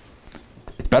have.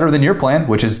 It's better than your plan,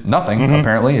 which is nothing,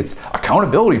 apparently. It's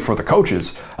accountability for the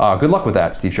coaches. Good luck with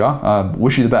that, Steve Shaw.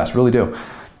 Wish you the best, really do.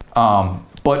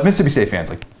 But Mississippi State fans,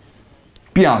 like,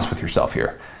 be honest with yourself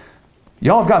here.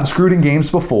 Y'all have gotten screwed in games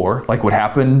before, like what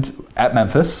happened at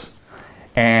Memphis,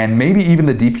 and maybe even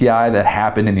the DPI that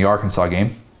happened in the Arkansas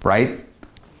game, right?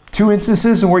 2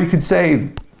 instances where you could say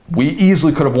we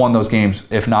easily could have won those games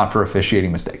if not for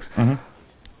officiating mistakes.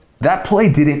 That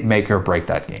play didn't make or break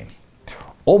that game.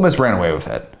 Ole Miss ran away with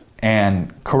it,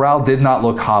 and Corral did not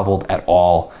look hobbled at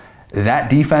all. That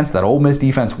defense, that Ole Miss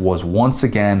defense, was once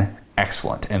again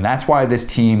excellent, and that's why this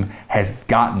team has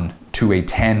gotten to a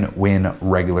 10-win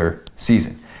regular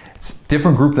season. It's a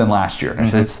different group than last year.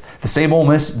 If it's the same Ole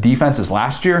Miss defense as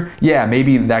last year, yeah,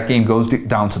 maybe that game goes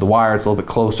down to the wire. It's a little bit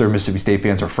closer. Mississippi State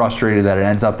fans are frustrated that it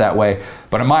ends up that way.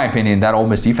 But in my opinion, that Ole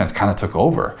Miss defense kind of took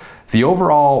over. The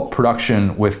overall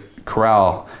production with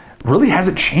Corral really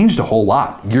hasn't changed a whole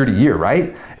lot year to year,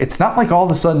 right? It's not like all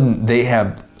of a sudden they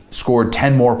have scored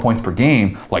 10 more points per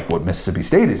game like what Mississippi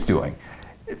State is doing.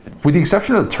 With the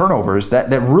exception of the turnovers, that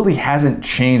really hasn't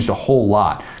changed a whole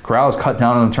lot. Corral has cut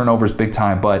down on the turnovers big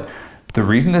time, but the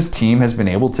reason this team has been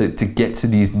able to get to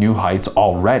these new heights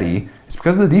already is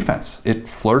because of the defense. It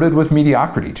flirted with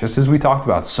mediocrity, just as we talked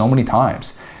about so many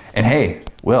times. And hey,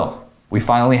 Will, we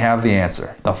finally have the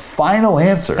answer. The final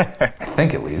answer, I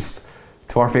think at least,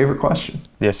 to our favorite question.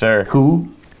 Yes, sir.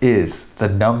 Who is the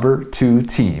number 2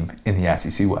 team in the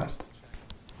SEC West?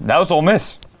 That was Ole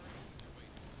Miss.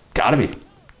 Gotta be.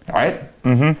 All right?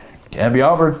 Mm-hmm. Can't be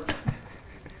Auburn.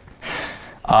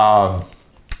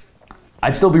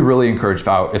 I'd still be really encouraged if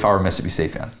I were a Mississippi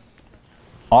State fan.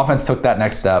 Offense took that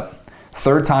next step.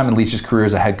 3rd time in Leach's career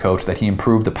as a head coach that he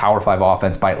improved the Power 5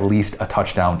 offense by at least a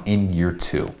touchdown in year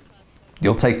 2.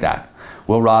 You'll take that.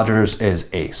 Will Rogers is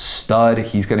a stud.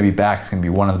 He's going to be back. He's going to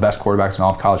be one of the best quarterbacks in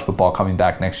all of college football coming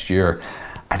back next year.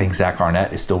 I think Zach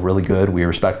Arnett is still really good. We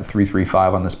respect the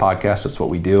 3-3-5 on this podcast. That's what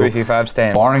we do. 3-3-5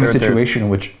 stands. Barring a situation in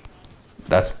which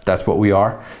that's what we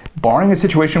are. Barring a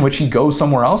situation in which he goes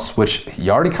somewhere else, which he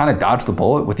already kind of dodged the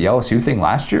bullet with the LSU thing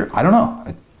last year. I don't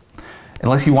know.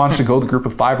 Unless he wants to go the group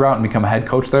of 5 route and become a head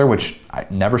coach there, which I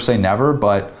never say never,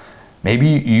 but maybe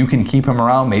you can keep him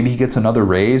around. Maybe he gets another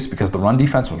raise because the run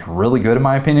defense was really good in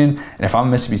my opinion. And if I'm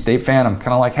a Mississippi State fan, I'm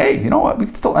kind of like, hey, you know what? We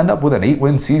could still end up with an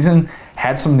 8-win season,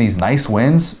 had some of these nice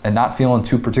wins and not feeling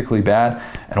too particularly bad.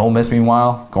 And Ole Miss,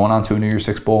 meanwhile, going on to a New Year's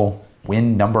Six Bowl,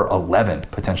 win number 11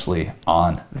 potentially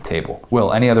on the table.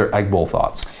 Will, any other Egg Bowl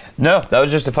thoughts? No, that was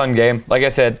just a fun game. Like I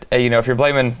said, if you're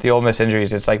blaming the Ole Miss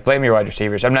injuries, it's like blame your wide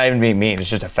receivers. I'm not even being mean. It's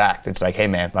just a fact. It's like, hey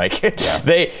man, like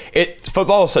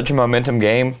football is such a momentum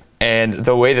game, and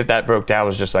the way that broke down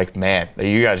was just like, man,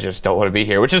 you guys just don't want to be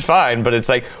here, which is fine. But it's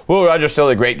like Will Rogers still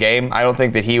a great game. I don't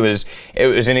think that it was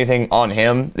anything on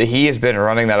him. He has been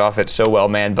running that offense so well,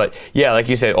 man. But yeah, like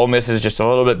you said, Ole Miss is just a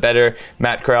little bit better.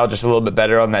 Matt Corral just a little bit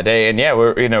better on that day, and yeah,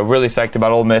 we're really psyched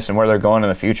about Ole Miss and where they're going in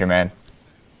the future, man.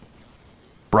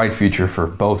 Bright future for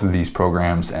both of these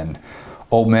programs. And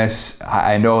Ole Miss,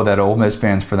 I know that Ole Miss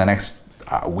fans for the next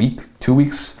week, 2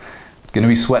 weeks, going to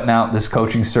be sweating out this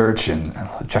coaching search and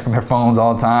checking their phones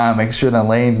all the time, making sure that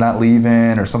Lane's not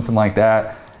leaving or something like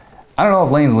that. I don't know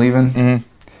if Lane's leaving,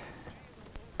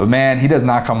 but man, he does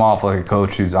not come off like a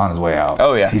coach who's on his way out.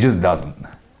 Oh, yeah. He just doesn't.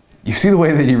 You see the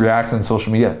way that he reacts on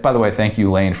social media. By the way, thank you,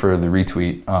 Lane, for the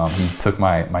retweet. He took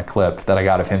my clip that I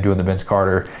got of him doing the Vince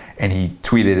Carter, and he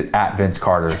tweeted it at Vince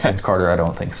Carter. Vince Carter, I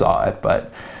don't think, saw it.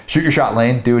 But shoot your shot,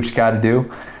 Lane. Do what you got to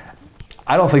do.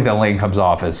 I don't think that Lane comes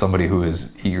off as somebody who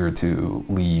is eager to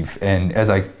leave. And as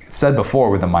I said before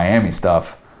with the Miami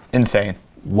stuff. Insane.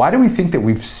 Why do we think that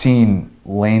we've seen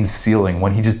Lane's ceiling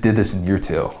when he just did this in year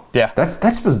 2? Yeah. That's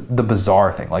the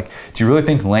bizarre thing. Like, do you really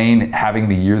think Lane having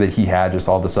the year that he had just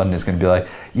all of a sudden is going to be like,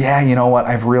 yeah, you know what?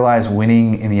 I've realized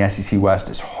winning in the SEC West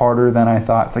is harder than I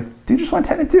thought. It's like, dude just went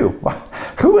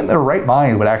 10-2. Who in their right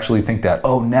mind would actually think that,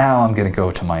 oh, now I'm going to go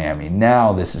to Miami.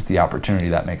 Now this is the opportunity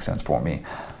that makes sense for me.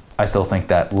 I still think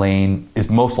that Lane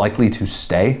is most likely to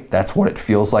stay. That's what it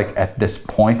feels like at this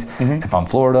point. If I'm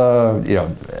Florida,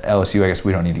 LSU, I guess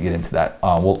we don't need to get into that.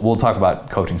 We'll talk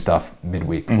about coaching stuff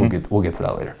midweek. We'll get to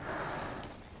that later.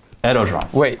 Ed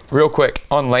Orgeron. Wait, real quick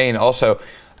on Lane also.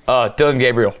 Dylan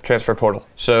Gabriel, transfer portal.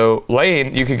 So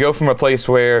Lane, you could go from a place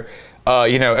where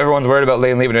everyone's worried about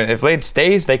Lane leaving. If Lane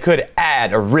stays, they could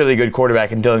add a really good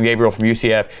quarterback in Dylan Gabriel from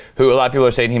UCF, who a lot of people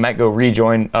are saying he might go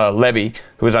rejoin Levy,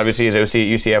 who was obviously his OC at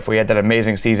UCF. We had that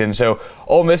amazing season. So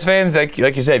Ole Miss fans, like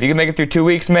you said, if you can make it through 2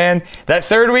 weeks, man, that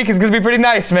 3rd week is going to be pretty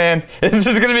nice, man. This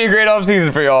is going to be a great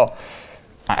offseason for y'all.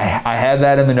 I had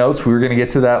that in the notes. We were going to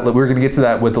get to that. We were going to get to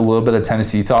that with a little bit of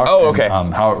Tennessee talk. Oh, okay.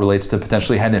 And, how it relates to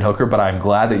potentially Hendon Hooker, but I'm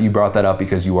glad that you brought that up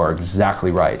because you are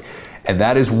exactly right. And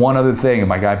that is one other thing, and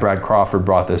my guy Brad Crawford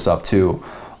brought this up too,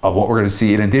 of what we're going to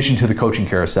see in addition to the coaching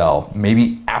carousel,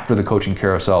 maybe after the coaching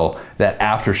carousel, that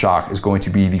aftershock is going to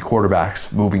be the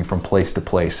quarterbacks moving from place to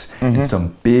place. And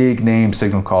some big name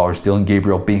signal callers, Dylan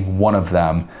Gabriel being one of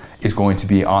them, is going to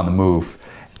be on the move.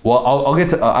 Well, I'll get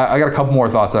to. I got a couple more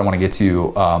thoughts I want to get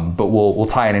to, but we'll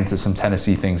tie it into some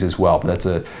Tennessee things as well.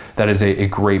 But that is a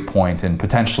great point and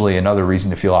potentially another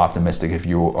reason to feel optimistic if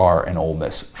you are an Ole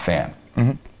Miss fan.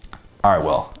 All right,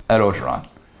 well, Ed Orgeron.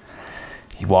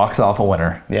 He walks off a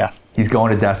winner. Yeah. He's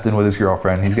going to Destin with his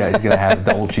girlfriend. He's going to have a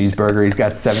double cheeseburger. He's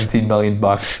got $17 million.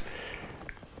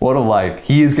 What a life.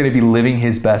 He is going to be living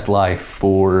his best life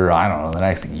for, I don't know, the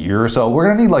next year or so. We're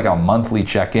going to need like a monthly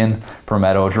check-in from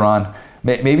Ed Orgeron.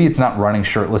 Maybe it's not running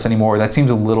shirtless anymore. That seems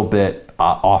a little bit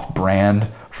off-brand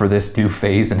for this new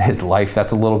phase in his life.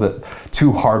 That's a little bit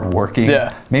too hard-working.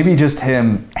 Yeah. Maybe just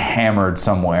him hammered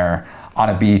somewhere on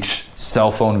a beach,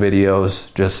 cell phone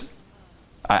videos, just,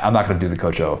 I'm not going to do the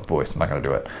Coach O voice. I'm not going to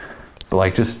do it. But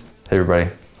like, just, hey everybody,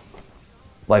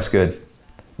 life's good.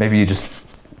 Maybe he just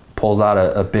pulls out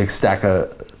a big stack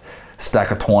of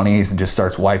 20s and just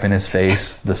starts wiping his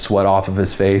face, the sweat off of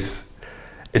his face.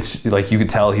 It's like you could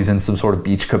tell he's in some sort of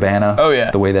beach cabana. Oh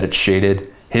yeah. The way that it's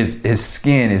shaded. His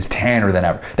skin is tanner than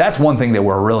ever. That's one thing that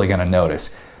we're really going to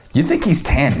notice. You think he's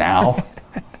tan now?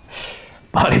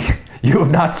 Buddy, You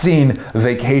have not seen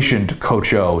vacationed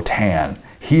Coach O tan.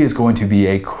 He is going to be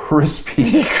a crispy,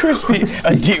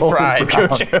 a deep fried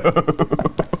Coach O.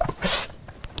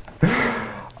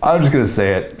 I'm just gonna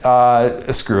say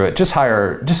it. Screw it. Just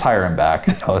hire him back.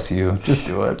 LSU. Just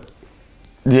do it.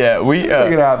 Yeah, make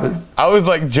it happen. I was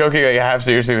like joking like half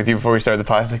seriously with you before we started the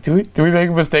podcast. I was like, do we make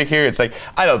a mistake here? It's like,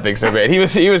 I don't think so, man. He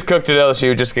was cooked at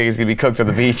LSU just because he's gonna be cooked on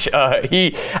the beach.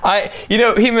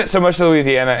 He meant so much to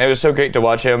Louisiana. It was so great to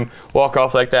watch him walk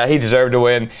off like that. He deserved to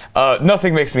win.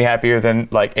 Nothing makes me happier than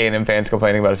like A&M fans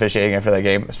complaining about officiating after that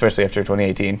game, especially after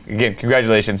 2018. Again,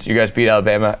 congratulations, you guys beat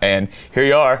Alabama, and here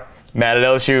you are. Mad at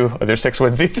LSU, their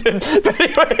 6-win season. But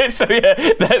anyway, so yeah,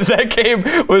 that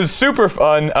game was super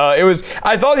fun.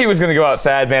 I thought he was going to go out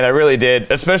sad, man. I really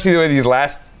did, especially the way these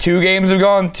last 2 games have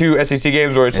gone, 2 SEC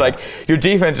games where it's like your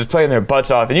defense is playing their butts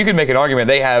off, and you can make an argument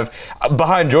they have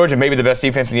behind Georgia maybe the best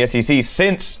defense in the SEC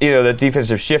since the defense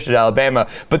have shifted to Alabama,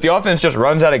 but the offense just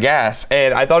runs out of gas,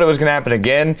 and I thought it was going to happen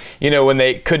again. When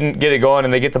they couldn't get it going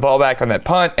and they get the ball back on that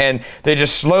punt, and they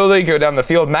just slowly go down the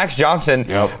field. Max Johnson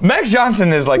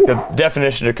is like the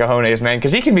definition of cojones, man,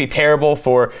 because he can be terrible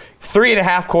for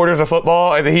 3.5 quarters of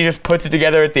football, and then he just puts it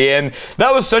together at the end.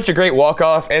 That was such a great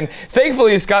walk-off, and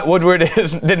thankfully Scott Woodward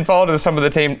didn't fall into some of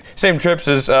the same trips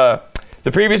as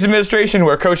the previous administration,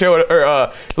 where Coach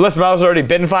O Les Miles had already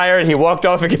been fired. He walked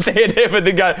off and consecutive and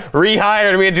then got rehired,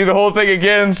 and we had to do the whole thing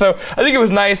again. So I think it was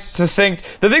nice, succinct.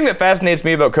 The thing that fascinates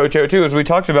me about Coach O, too, is we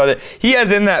talked about it. He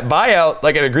has in that buyout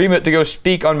like an agreement to go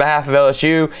speak on behalf of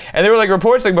LSU. And there were like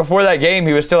reports like before that game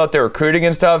he was still out there recruiting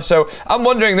and stuff. So I'm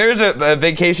wondering, there's a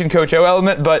vacation Coach O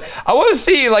element, but I want to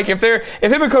see like if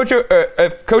him and Coach O,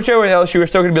 if Coach O and LSU are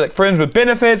still going to be like friends with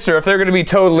benefits, or if they're going to be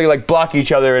totally like block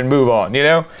each other and move on,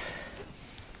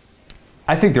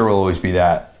 I think there will always be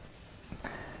that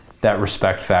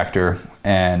respect factor,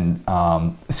 and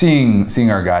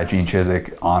seeing our guy Gene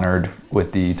Chizik honored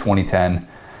with the 2010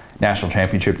 national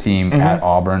championship team at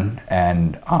Auburn,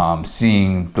 and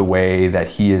seeing the way that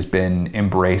he has been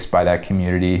embraced by that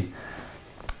community.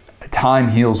 Time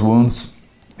heals wounds,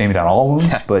 maybe not all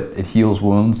wounds, but it heals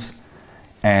wounds.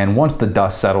 And once the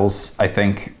dust settles, I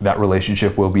think that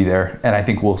relationship will be there, and I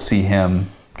think we'll see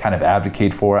him kind of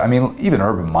advocate for it. I mean, even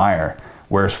Urban Meyer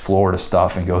wears Florida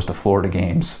stuff and goes to Florida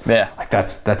games. Yeah, like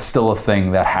that's still a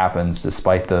thing that happens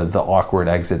despite the awkward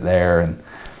exit there, and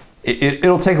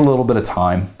it'll take a little bit of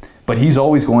time, but he's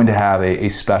always going to have a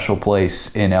special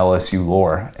place in LSU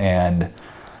lore. And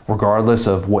regardless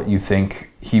of what you think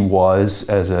he was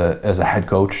as a head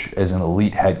coach, as an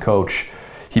elite head coach,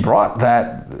 he brought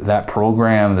that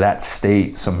program, that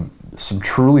state, some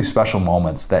truly special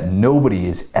moments that nobody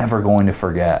is ever going to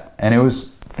forget. And it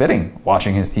was fitting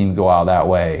watching his team go out that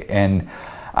way. And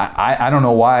I don't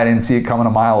know why I didn't see it coming a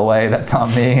mile away. That's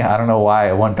on me. I don't know why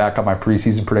I went back on my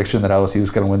preseason prediction that LSU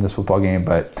was going to win this football game,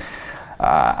 but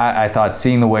I thought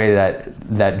seeing the way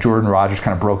that Jordan Rodgers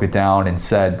kind of broke it down and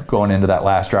said going into that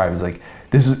last drive, he's like,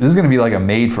 this is going to be like a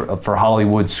made for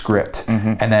Hollywood script.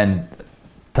 And then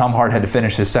Tom Hart had to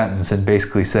finish his sentence and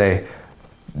basically say,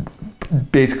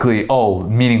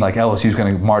 meaning like LSU's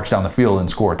going to march down the field and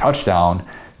score a touchdown,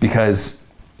 because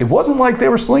it wasn't like they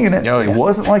were slinging it. It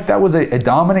wasn't like that was a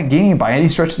dominant game by any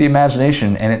stretch of the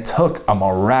imagination, and it took a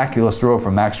miraculous throw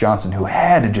from Max Johnson, who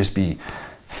had to just be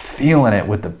feeling it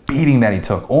with the beating that he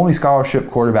took. Only scholarship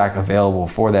quarterback available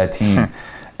for that team.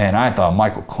 And I thought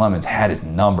Michael Clemens had his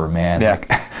number, man. Yeah. Like,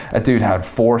 that dude had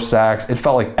 4 sacks. It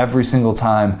felt like every single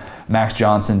time Max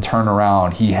Johnson turned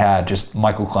around, he had just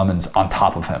Michael Clemens on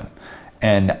top of him.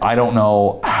 And I don't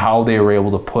know how they were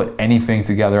able to put anything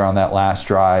together on that last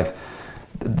drive.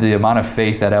 The amount of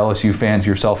faith that LSU fans,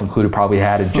 yourself included, probably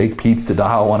had in Jake Peets to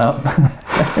dial one up.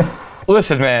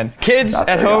 Listen, man, kids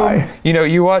at home,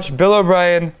 you watch Bill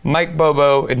O'Brien, Mike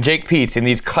Bobo, and Jake Peets in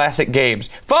these classic games.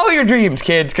 Follow your dreams,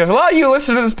 kids, because a lot of you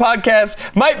listening to this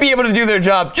podcast might be able to do their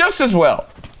job just as well.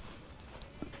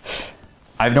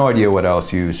 I have no idea what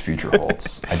LSU's future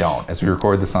holds. I don't. As we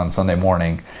record this on Sunday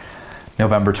morning,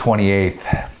 November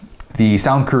 28th, the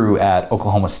sound crew at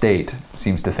Oklahoma State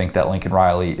seems to think that Lincoln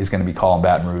Riley is going to be calling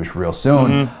Baton Rouge real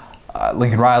soon.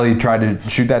 Lincoln Riley tried to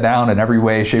shoot that down in every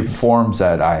way, shape, and form,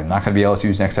 said, I'm not going to be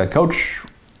LSU's next head coach.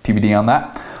 TBD on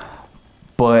that.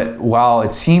 But while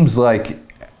it seems like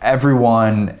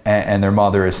everyone and their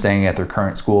mother is staying at their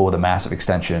current school with a massive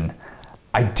extension,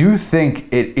 I do think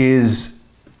it is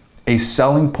a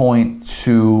selling point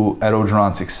to Ed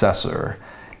Orgeron's successor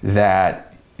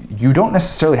that you don't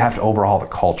necessarily have to overhaul the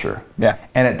culture. Yeah.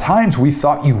 And at times we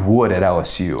thought you would at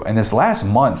LSU. And this last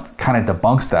month kind of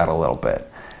debunks that a little bit.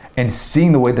 And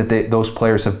seeing the way that those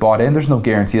players have bought in, there's no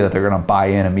guarantee that they're going to buy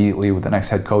in immediately with the next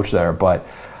head coach there. But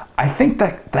I think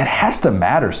that has to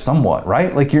matter somewhat,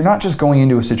 right? Like, you're not just going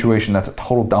into a situation that's a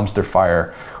total dumpster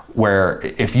fire where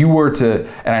if you were to,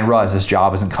 and I realize this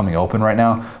job isn't coming open right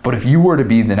now, but if you were to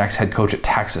be the next head coach at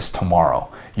Texas tomorrow,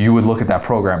 you would look at that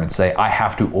program and say, I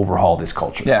have to overhaul this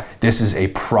culture. Yeah. This is a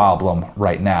problem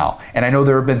right now. And I know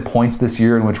there have been points this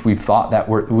year in which we thought that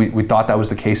was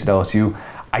the case at LSU.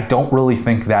 I don't really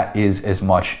think that is as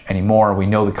much anymore. We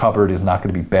know the cupboard is not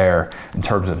going to be bare in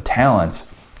terms of talent.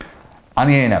 On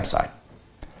the A&M side,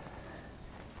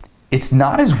 it's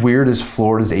not as weird as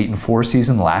Florida's 8-4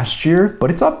 season last year, but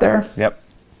it's up there. Yep.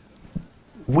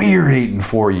 Weird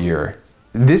 8-4 year.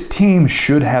 This team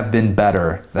should have been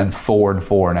better than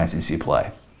 4-4 in SEC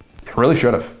play. It really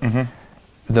should have.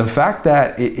 Mm-hmm. The fact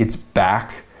that it's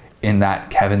back in that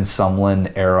Kevin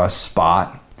Sumlin era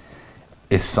spot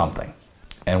is something.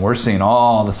 And we're seeing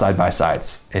all the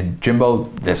side-by-sides. And Jimbo,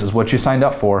 this is what you signed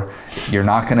up for. You're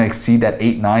not going to exceed that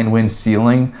 8-9 win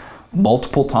ceiling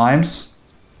multiple times.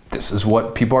 This is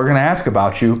what people are going to ask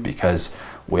about you, because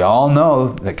we all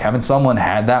know that Kevin Sumlin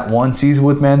had that one season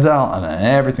with Manziel, and then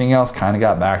everything else kind of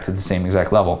got back to the same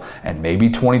exact level. And maybe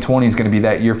 2020 is going to be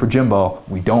that year for Jimbo.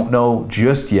 We don't know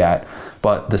just yet.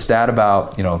 But the stat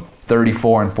about,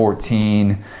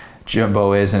 34-14,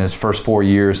 Jimbo is in his first 4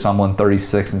 years, Sumlin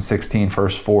 36-16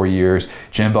 first 4 years.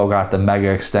 Jimbo got the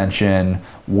mega extension,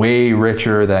 way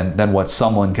richer than what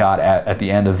Sumlin got at the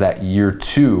end of that year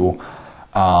too.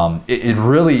 It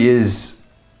really is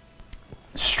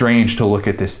strange to look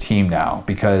at this team now,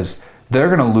 because they're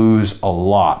going to lose a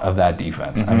lot of that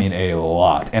defense. Mm-hmm. I mean, a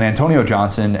lot. And Antonio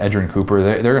Johnson, Edgerrin Cooper,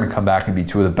 they're going to come back and be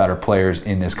two of the better players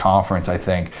in this conference, I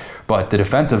think. But the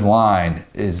defensive line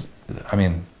is,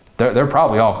 they're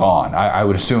probably all gone. I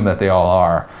would assume that they all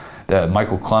are.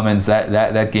 Michael Clemens,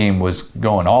 that game was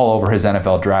going all over his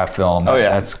NFL draft film. Oh, yeah.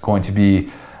 That's going to be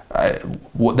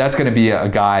a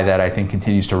guy that I think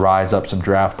continues to rise up some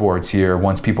draft boards here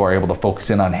once people are able to focus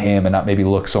in on him and not maybe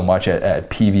look so much at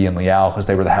Peavy and Leal, because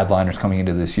they were the headliners coming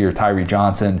into this year. Tyree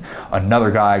Johnson, another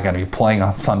guy going to be playing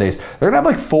on Sundays. They're going to have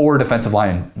like 4 defensive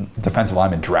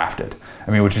linemen drafted.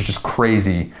 Which is just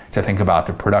crazy to think about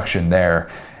the production there.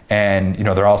 And,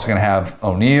 they're also going to have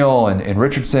O'Neal and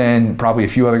Richardson, probably a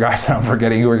few other guys that I'm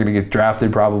forgetting who are going to get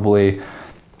drafted probably.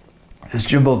 This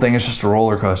Jimbo thing is just a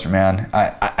roller coaster, man.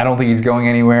 I don't think he's going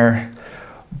anywhere.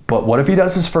 But what if he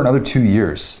does this for another 2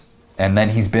 years, and then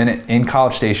he's been in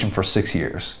College Station for 6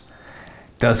 years?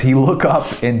 Does he look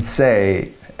up and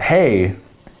say, hey,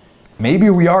 maybe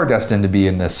we are destined to be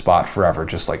in this spot forever,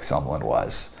 just like Sumlin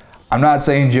was? I'm not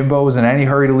saying Jimbo is in any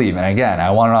hurry to leave. And again,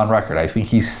 I want it on record. I think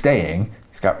he's staying.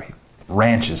 He's got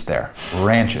ranches there.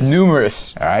 Ranches.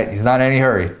 Numerous. All right? He's not in any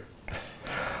hurry.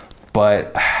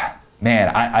 But,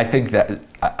 man, I think that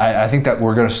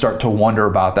we're going to start to wonder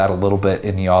about that a little bit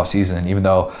in the offseason, even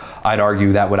though I'd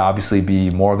argue that would obviously be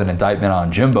more of an indictment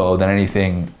on Jimbo than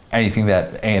anything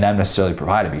that A&M necessarily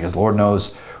provided, because Lord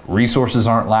knows resources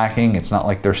aren't lacking. It's not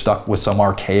like they're stuck with some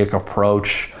archaic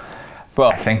approach.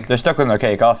 Well, I think they're stuck with an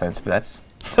archaic offense, but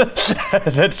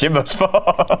that's Jimbo's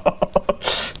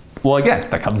fault. Well, again,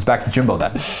 that comes back to Jimbo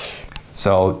then.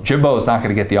 So Jimbo is not going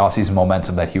to get the offseason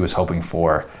momentum that he was hoping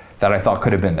for, that I thought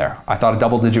could have been there. I thought a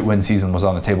double-digit win season was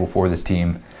on the table for this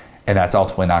team, and that's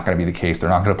ultimately not going to be the case. They're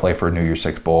not going to play for a New Year's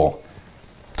Six Bowl.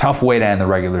 Tough way to end the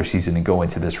regular season and go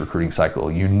into this recruiting cycle.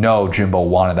 Jimbo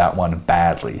wanted that one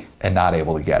badly and not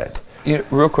able to get it.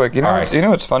 Real quick, you know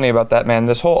what's funny about that, man?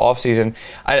 This whole offseason,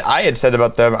 I had said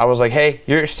about them, I was like, hey,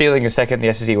 you're stealing a second in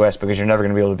the SEC West because you're never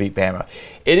going to be able to beat Bama.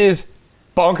 It is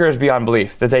bonkers beyond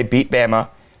belief that they beat Bama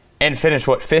and finished,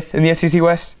 5th in the SEC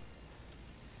West?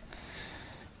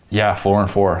 Yeah,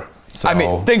 4-4.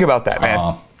 So, think about that,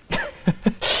 man.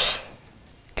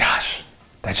 Gosh,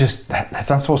 that's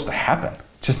not supposed to happen.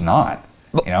 Just not.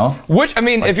 Which,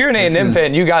 if you're an A&M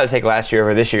fan, you got to take last year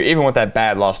over this year, even with that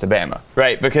bad loss to Bama,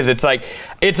 right? Because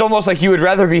it's almost like you would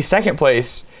rather be second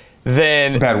place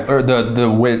than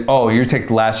the win. Oh, you take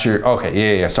last year.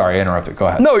 Okay, yeah. Sorry, I interrupted. Go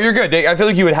ahead. No, you're good. I feel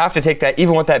like you would have to take that,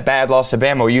 even with that bad loss to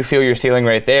Bama, where you feel you're stealing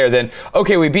right there. Then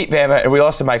okay, we beat Bama and we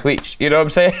lost to Mike Leach. You know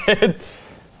what I'm saying?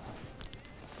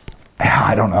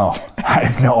 I don't know. I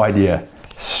have no idea.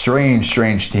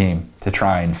 Strange team to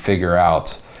try and figure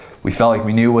out. We felt like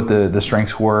we knew what the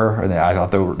strengths were, and I thought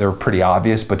they were pretty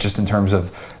obvious, but just in terms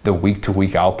of the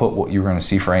week-to-week output, what you were going to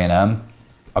see for A&M,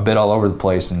 a bit all over the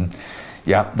place. And,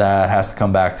 yeah, that has to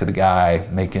come back to the guy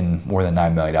making more than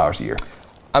 $9 million a year.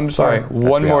 I'm sorry,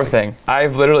 one more thing.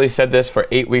 I've literally said this for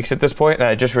 8 weeks at this point, and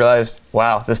I just realized,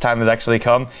 wow, this time has actually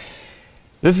come.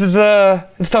 It's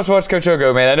tough to watch Coach O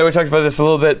go, man. I know we talked about this a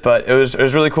little bit, but it was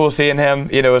really cool seeing him.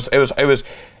 It was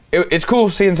it's cool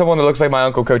seeing someone that looks like my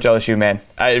uncle coach LSU, man.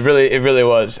 It really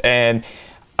was. And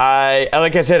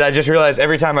like I said, I just realized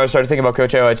every time I would start to think about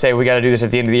Coach O, I'd say, we got to do this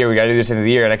at the end of the year. We got to do this at the end of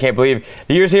the year. And I can't believe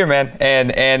the year's here, man.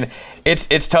 And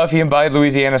it's tough. He embodied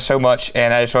Louisiana so much.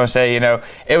 And I just want to say,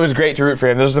 it was great to root for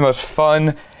him. This was the most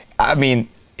fun,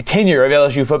 tenure of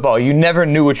LSU football. You never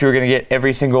knew what you were going to get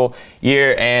every single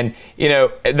year. And,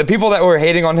 the people that were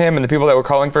hating on him and the people that were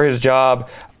calling for his job,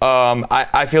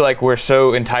 I feel like we're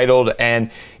so entitled,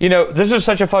 and this was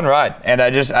such a fun ride. And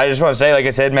I just want to say, like I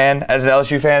said, man, as an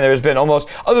LSU fan, there's been almost,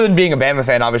 other than being a Bama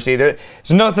fan, obviously, there's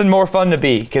nothing more fun to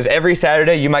be, because every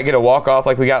Saturday you might get a walk-off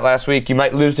like we got last week. You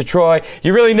might lose to Troy.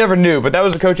 You really never knew, but that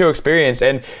was the Coach O experience.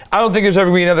 And I don't think there's ever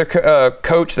going to be another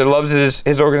coach that loves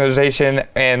his organization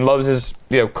and loves his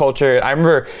culture. I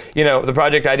remember the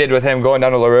project I did with him, going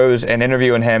down to La Rose and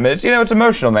interviewing him. It's it's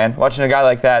emotional, man, watching a guy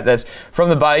like that's from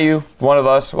the Bayou, one of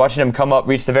us, watching him come up,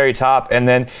 reach the very top, and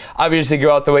then obviously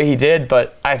go out the way he did.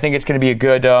 But I think it's going to be a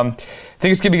good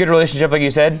relationship, like you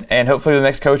said, and hopefully the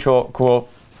next coach will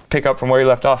pick up from where he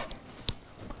left off.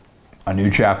 A new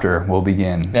chapter will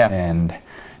begin, and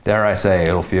dare I say,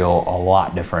 it'll feel a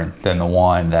lot different than the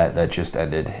one that just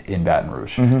ended in Baton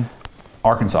Rouge. Mm-hmm.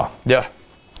 Arkansas. Yeah.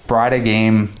 Friday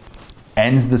game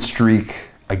ends the streak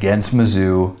against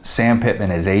Mizzou. Sam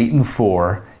Pittman is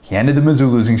 8-4. He ended the Mizzou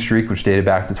losing streak, which dated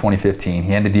back to 2015.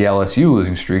 He ended the LSU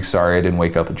losing streak. Sorry, I didn't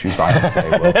wake up and choose violence today.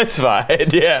 Well, that's fine,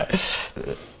 yeah.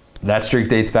 That streak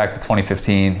dates back to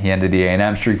 2015. He ended the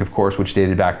A&M streak, of course, which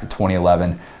dated back to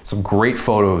 2011. Some great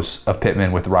photos of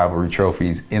Pittman with the rivalry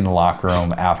trophies in the locker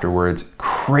room afterwards.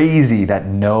 Crazy that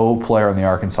no player on the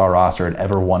Arkansas roster had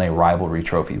ever won a rivalry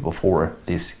trophy before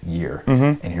this year.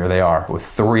 Mm-hmm. And here they are with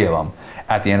 3 of them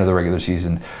at the end of the regular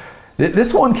season.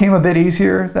 This one came a bit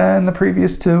easier than the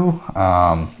previous 2.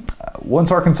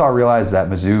 Once Arkansas realized that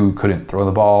Mizzou couldn't throw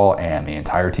the ball and the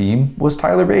entire team was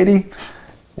Tyler Beatty,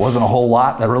 wasn't a whole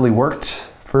lot that really worked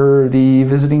for the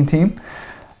visiting team.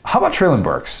 How about Treylon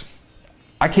Burks?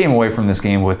 I came away from this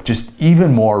game with just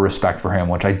even more respect for him,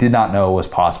 which I did not know was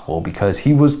possible, because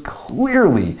he was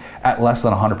clearly at less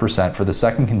than 100% for the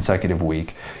second consecutive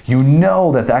week. You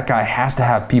know that guy has to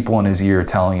have people in his ear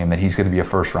telling him that he's going to be a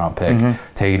first-round pick.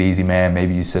 Mm-hmm. Take it easy, man.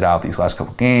 Maybe you sit out these last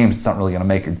couple games. It's not really going to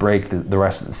make or break the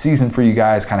rest of the season for you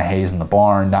guys. Kind of haze in the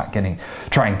barn,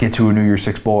 try and get to a New Year's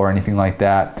Six Bowl or anything like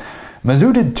that.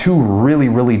 Mizzou did 2 really,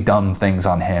 really dumb things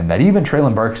on him that even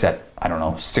Treylon Burks at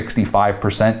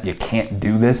 65%, you can't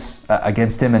do this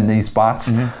against him in these spots.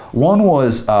 Mm-hmm. One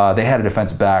was they had a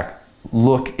defensive back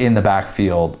look in the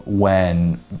backfield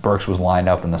when Burks was lined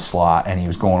up in the slot and he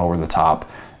was going over the top,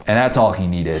 and that's all he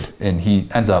needed. And he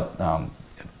ends up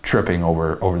tripping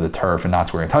over the turf and not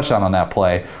scoring a touchdown on that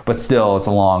play, but still, it's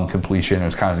a long completion. It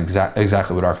was kind of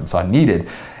exactly what Arkansas needed.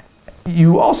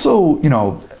 You also,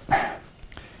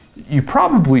 you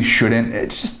probably shouldn't,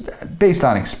 it's just based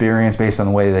on experience, based on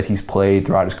the way that he's played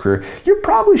throughout his career, you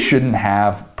probably shouldn't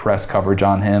have press coverage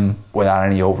on him without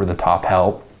any over-the-top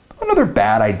help. Another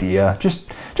bad idea. Just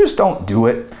don't do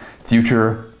it.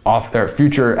 Future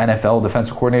NFL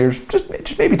defensive coordinators,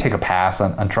 just maybe take a pass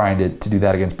on trying to do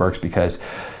that against Burks, because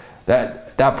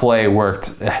that play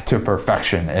worked to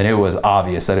perfection, and it was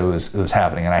obvious that it was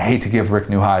happening. And I hate to give Rick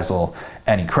Neuheisel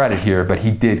any credit here, but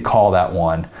he did call that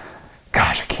one.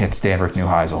 Gosh, I can't stand Rick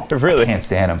Neuheisel. Really? I can't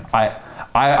stand him.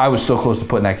 I was so close to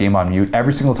putting that game on mute.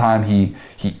 Every single time he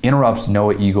interrupts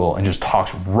Noah Eagle and just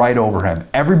talks right over him.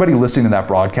 Everybody listening to that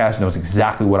broadcast knows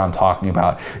exactly what I'm talking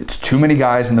about. It's too many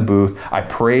guys in the booth. I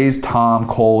praise Tom,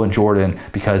 Cole, and Jordan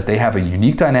because they have a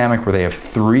unique dynamic where they have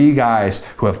 3 guys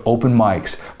who have open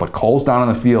mics, but Cole's down on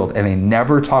the field and they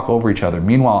never talk over each other.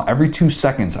 Meanwhile, every 2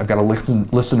 seconds, I've got to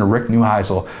listen to Rick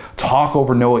Neuheisel talk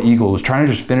over Noah Eagle, who's trying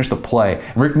to just finish the play.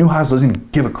 And Rick Neuheisel doesn't even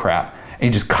give a crap.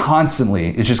 And he just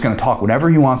constantly is just going to talk whenever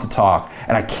he wants to talk,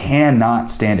 and I cannot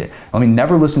stand it. Let me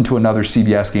never listen to another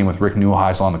CBS game with Rick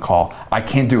Neuheisel on the call. I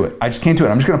can't do it. I just can't do it.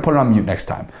 I'm just going to put it on mute next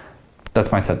time.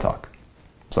 That's my TED Talk.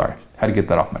 Sorry. Had to get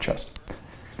that off my chest.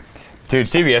 Dude,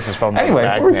 CBS is falling anyway,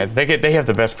 back, man. They have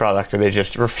the best product, and they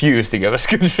just refuse to give us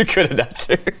good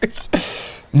announcers.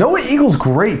 Noah Eagle's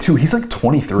great, too. He's like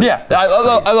 23. Yeah, I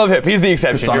love him. He's the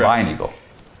exception. Son of Iron Eagle.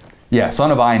 Yeah,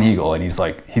 son of Iron Eagle, and he's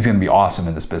going to be awesome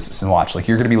in this business. And watch,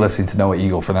 you're going to be listening to Noah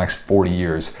Eagle for the next 40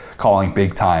 years, calling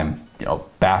big time,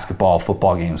 basketball,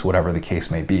 football games, whatever the case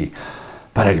may be.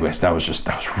 But anyways, that was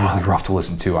really rough to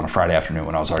listen to on a Friday afternoon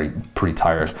when I was already pretty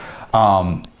tired.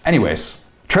 Anyways,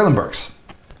 Treylon Burks,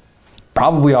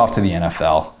 probably off to the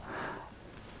NFL.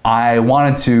 I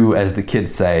wanted to, as the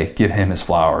kids say, give him his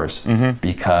flowers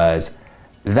because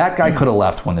that guy could have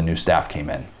left when the new staff came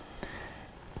in.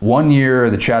 1 year,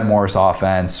 the Chad Morris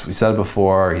offense, we said it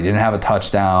before, he didn't have a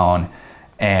touchdown,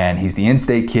 and he's the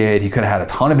in-state kid. He could have had a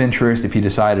ton of interest if he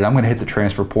decided, I'm going to hit the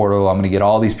transfer portal, I'm going to get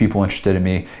all these people interested in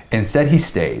me. Instead, he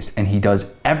stays, and he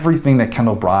does everything that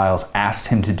Kendall Briles asked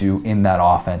him to do in that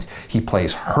offense. He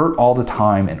plays hurt all the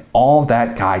time, and all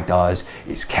that guy does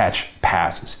is catch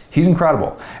passes. He's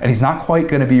incredible, and he's not quite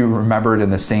going to be remembered in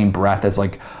the same breath as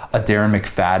like a Darren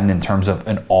McFadden in terms of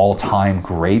an all-time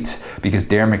great, because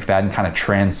Darren McFadden kind of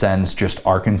transcends just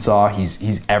Arkansas.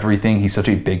 He's everything. He's such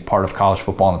a big part of college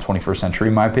football in the 21st century,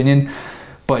 in my opinion.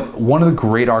 But one of the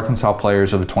great Arkansas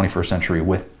players of the 21st century,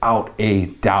 without a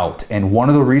doubt. And one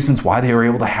of the reasons why they were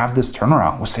able to have this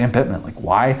turnaround was Sam Pittman. Like,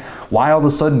 why all of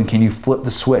a sudden can you flip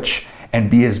the switch and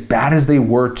be as bad as they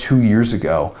were 2 years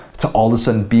ago to all of a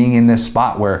sudden being in this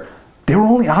spot where they were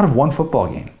only out of one football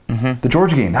game, the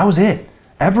Georgia game. That was it.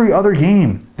 Every other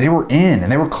game they were in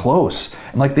and they were close.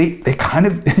 And like they kind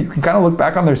of, you can kind of look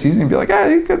back on their season and be like,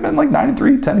 they could have been like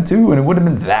 9-3, 10-2, and it wouldn't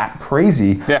have been that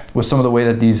crazy with some of the way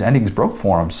that these endings broke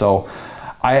for him. So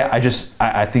I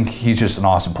think he's just an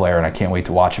awesome player, and I can't wait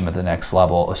to watch him at the next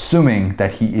level, assuming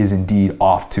that he is indeed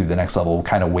off to the next level. We'll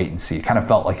kind of wait and see. It kind of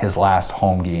felt like his last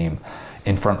home game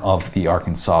in front of the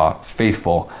Arkansas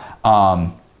faithful.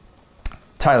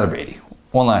 Tyler Beatty,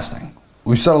 one last thing.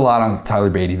 We've said a lot on Tyler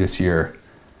Beatty this year.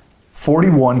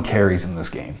 41 carries in this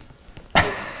game.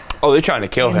 Oh, they're trying to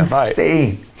kill him.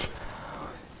 Insane.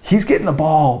 He's getting the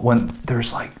ball when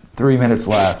there's like 3 minutes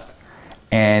left.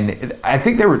 And I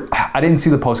think I didn't see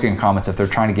the post-game comments if they're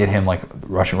trying to get him like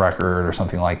rushing record or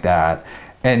something like that.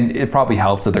 And it probably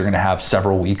helps that they're going to have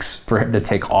several weeks for him to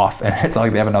take off. And it's not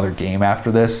like they have another game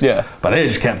after this. Yeah. But they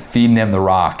just kept feeding him the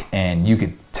rock. And you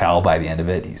could tell by the end of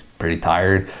it, he's pretty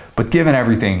tired. But given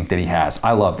everything that he has,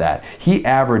 I love that. He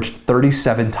averaged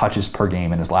 37 touches per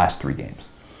game in his last 3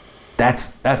 games.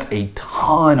 That's a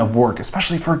ton of work,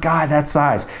 especially for a guy that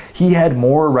size. He had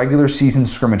more regular season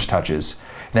scrimmage touches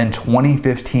than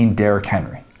 2015 Derrick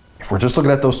Henry. If we're just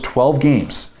looking at those 12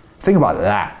 games, think about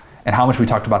that. And how much we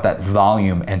talked about that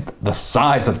volume and the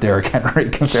size of Derrick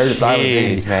Henry compared to Tyler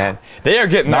Beatty. Man. They are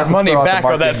getting their money back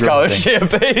on that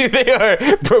scholarship. They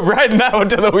are riding that one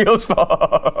till the wheels fall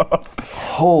off.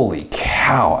 Holy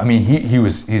cow. I mean,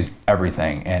 he's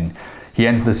everything. And he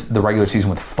ends the regular season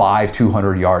with 5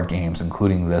 200-yard games,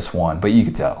 including this one. But you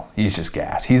could tell, he's just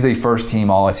gas. He's a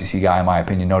first-team All-SEC guy, in my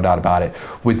opinion, no doubt about it.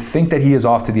 Would think that he is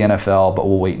off to the NFL, but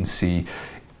we'll wait and see.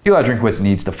 Eli Drinkwitz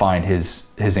needs to find his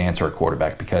answer at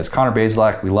quarterback, because Connor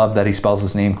Bazelak, we love that he spells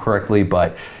his name correctly,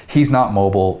 but he's not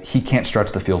mobile. He can't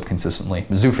stretch the field consistently.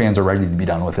 Mizzou fans are ready to be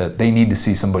done with it. They need to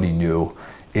see somebody new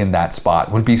in that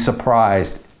spot. Would be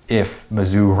surprised if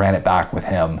Mizzou ran it back with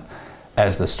him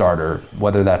as the starter,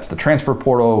 whether that's the transfer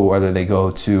portal, whether they go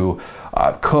to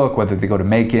Cook, whether they go to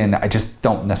Macon. I just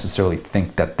don't necessarily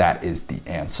think that is the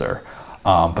answer.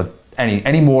 But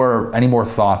any more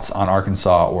thoughts on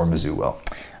Arkansas or Mizzou, Will?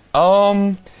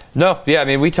 No. Yeah, I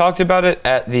mean, we talked about it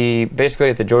basically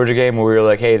at the Georgia game, where we were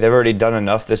like, hey, they've already done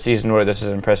enough this season where this is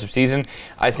an impressive season.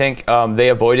 I think they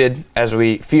avoided, as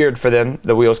we feared for them,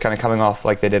 the wheels kind of coming off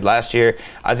like they did last year.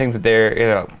 I think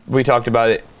that we talked about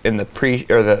it in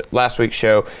the last week's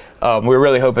show. We were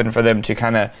really hoping for them to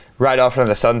kind of ride off into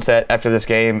the sunset after this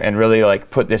game and really like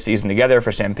put this season together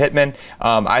for Sam Pittman.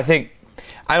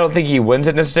 I don't think he wins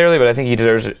it necessarily, but I think he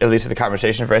deserves at least the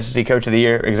conversation for SEC Coach of the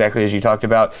Year, exactly as you talked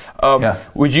about.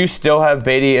 Would you still have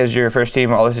Beatty as your first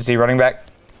team All-SEC running back?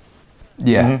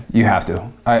 Yeah, You have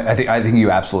to. I think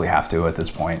you absolutely have to at this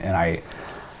point, and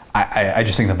I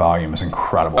just think the volume is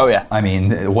incredible. Oh yeah. I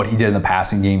mean, what he did in the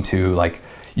passing game too, like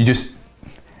it's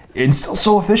still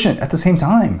so efficient at the same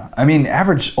time. I mean,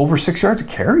 average over 6 yards a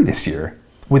carry this year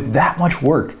with that much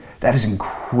work. That is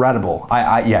incredible.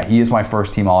 He is my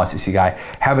first team All-SEC guy.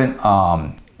 Haven't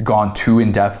gone too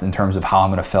in depth in terms of how I'm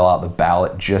going to fill out the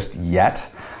ballot just yet,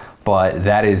 but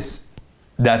that's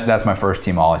my first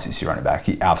team All-SEC running back.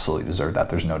 He absolutely deserved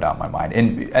that. There's no doubt in my mind.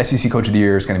 And SEC Coach of the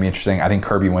Year is going to be interesting. I think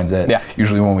Kirby wins it. Yeah.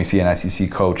 Usually when we see an SEC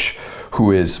coach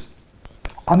who is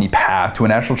on the path to a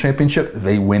national championship,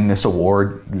 they win this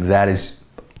award. That is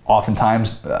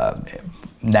oftentimes,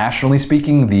 nationally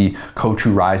speaking, the coach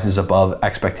who rises above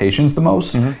expectations the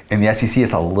most. In the SEC,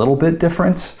 it's a little bit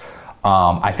different.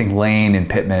 I think Lane and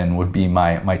Pittman would be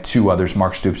my two others.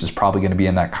 Mark Stoops is probably going to be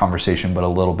in that conversation, but a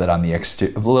little bit on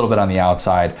the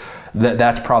outside.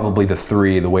 That's probably the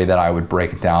three, the way that I would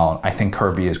break it down. I think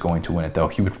Kirby is going to win it, though.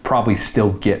 He would probably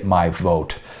still get my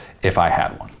vote if I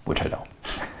had one, which I don't.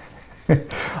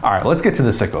 All right, let's get to the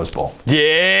Sickos Bowl.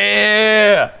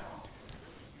 Yeah!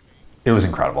 It was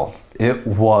incredible. It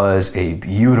was a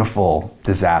beautiful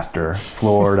disaster.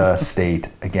 Florida State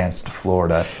against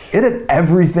Florida. It had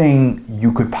everything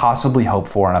you could possibly hope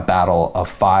for in a battle of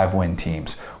 5-win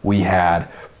teams. We had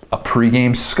a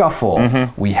pregame scuffle.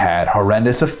 We had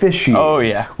horrendous officiating. Oh,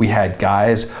 yeah. We had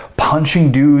guys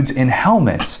punching dudes in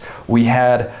helmets. We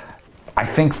had, I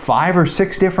think, 5 or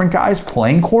 6 different guys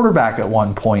playing quarterback at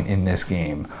one point in this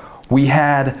game. We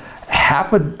had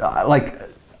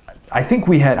I think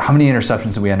we had, how many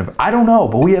interceptions did we end up? I don't know,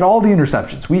 but we had all the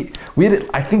interceptions. We had,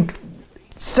 I think,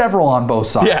 several on both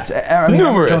sides. Yeah, I mean,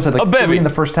 numerous, had like a bevy 3 in the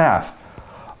first half.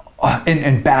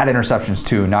 And bad interceptions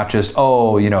too, not just,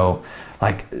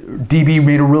 like DB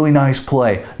made a really nice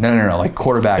play. No, like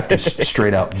quarterback just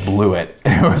straight up blew it.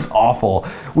 It was awful.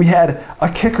 We had a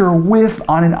kicker whiff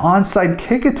on an onside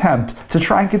kick attempt to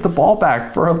try and get the ball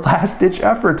back for a last-ditch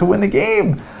effort to win the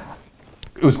game.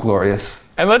 It was glorious.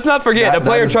 And let's not forget, a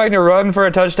player trying to run for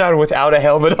a touchdown without a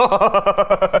helmet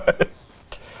on.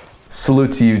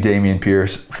 Salute to you, Damian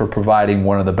Pierce, for providing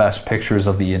one of the best pictures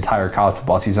of the entire college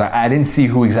football season. I didn't see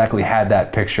who exactly had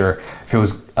that picture, if it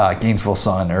was Gainesville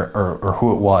Sun or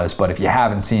who it was, but if you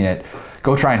haven't seen it,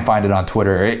 go try and find it on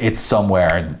Twitter. It's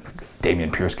somewhere, and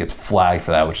Damian Pierce gets flagged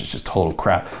for that, which is just total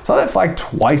crap. Saw that flag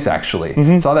twice,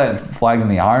 actually. Saw that flag in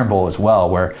the Iron Bowl as well,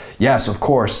 where, yes, of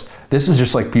course, this is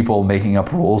just like people making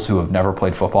up rules who have never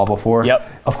played football before. Yep.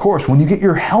 Of course, when you get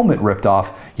your helmet ripped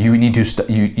off, you need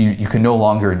to you can no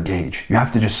longer engage. You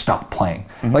have to just stop playing.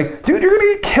 Like, dude, you're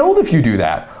gonna get killed if you do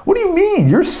that. What do you mean?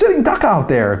 You're sitting duck out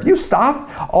there. If you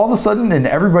stop all of a sudden and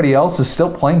everybody else is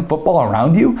still playing football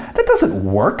around you, that doesn't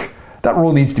work. That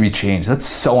rule needs to be changed. That's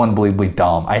so unbelievably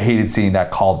dumb. I hated seeing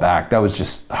that called back. That was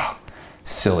just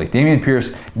silly. Damian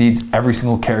Pierce needs every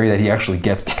single carry that he actually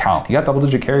gets to count. He got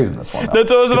double-digit carries in this one, though.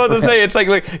 That's what I was about to say. It's like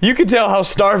you could tell how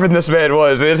starving this man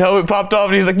was. His helmet popped off,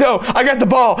 and he's like, no, I got the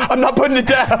ball. I'm not putting it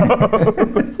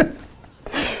down.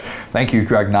 Thank you,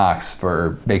 Greg Knox,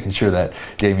 for making sure that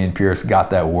Damian Pierce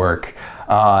got that work.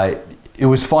 It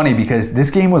was funny because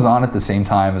this game was on at the same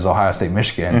time as Ohio State,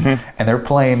 Michigan, and they're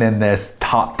playing in this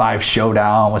top 5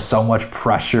 showdown with so much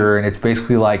pressure, and it's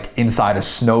basically like inside a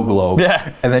snow globe.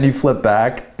 Yeah. And then you flip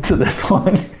back to this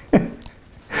one,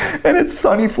 and it's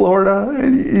sunny Florida,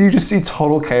 and you just see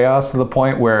total chaos to the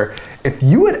point where if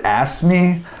you had asked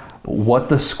me what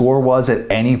the score was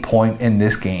at any point in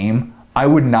this game, I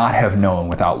would not have known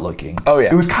without looking. Oh,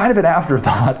 yeah. It was kind of an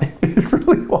afterthought. It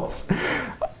really was.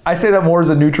 I say that more as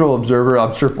a neutral observer.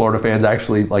 I'm sure Florida fans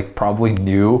actually probably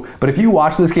knew. But if you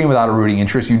watch this game without a rooting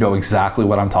interest, you know exactly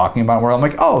what I'm talking about. Where I'm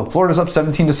like, oh, Florida's up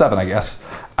 17-7, I guess.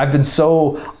 I've been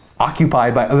so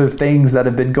occupied by other things that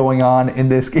have been going on in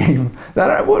this game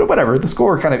that whatever. The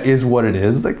score kind of is what it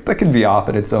is. That can be off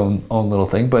at its own little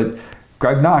thing. But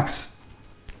Greg Knox,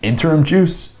 interim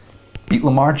juice, beat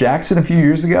Lamar Jackson a few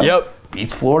years ago. Yep.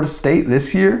 Beats Florida State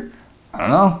this year. I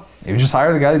don't know. Maybe just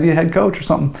hire the guy to be a head coach or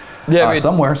something. Yeah, I mean,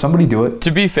 somewhere, somebody do it.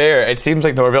 To be fair, it seems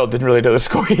like Norvell didn't really know the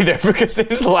score either because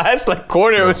his last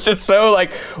quarter was just so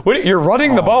what, you're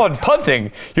running the ball and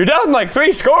punting. You're down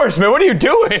 3 scores, man. What are you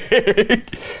doing?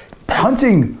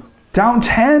 Punting down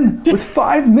 10 with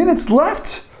 5 minutes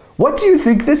left. What do you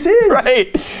think this is?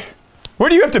 Right. Where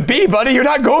do you have to be, buddy? You're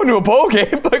not going to a bowl game.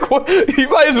 What? You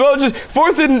might as well just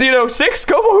 4th and 6.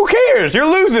 Go. Who cares?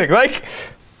 You're losing.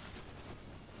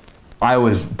 I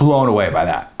was blown away by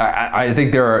that. I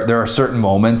think there are certain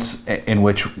moments in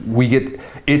which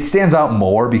it stands out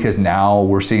more because now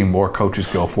we're seeing more coaches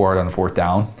go for it on 4th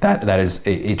down. That is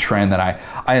a trend that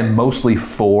I am mostly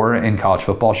for in college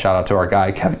football. Shout out to our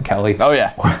guy, Kevin Kelly. Oh,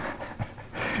 yeah.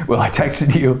 Well, I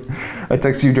texted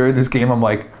you during this game. I'm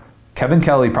like, Kevin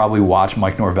Kelly probably watched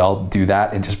Mike Norvell do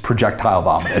that and just projectile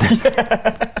vomited.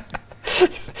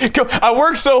 I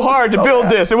worked so hard to build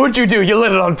this, and what'd you do? You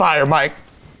lit it on fire, Mike.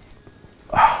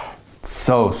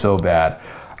 So bad.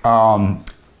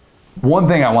 One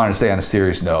thing I wanted to say on a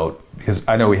serious note, because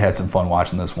I know we had some fun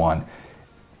watching this one.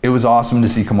 It was awesome to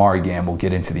see Kamari Gamble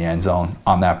get into the end zone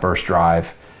on that first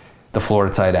drive. The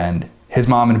Florida tight end. His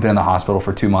mom had been in the hospital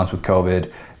for 2 months with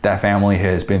COVID. That family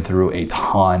has been through a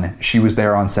ton. She was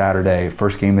there on Saturday,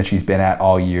 first game that she's been at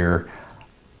all year.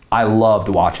 I loved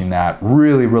watching that.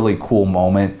 Really, really cool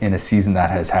moment in a season that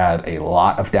has had a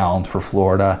lot of downs for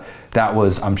Florida. That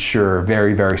was, I'm sure,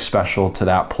 very, very special to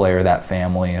that player, that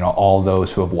family, and all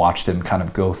those who have watched him kind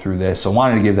of go through this. So I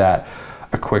wanted to give that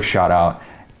a quick shout out.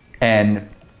 And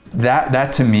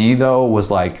that to me, though,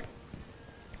 was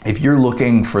if you're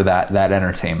looking for that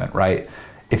entertainment, right?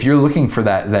 If you're looking for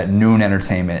that noon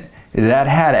entertainment, that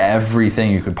had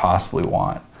everything you could possibly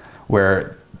want.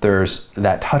 Where there's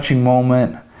that touching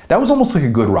moment, that was almost like a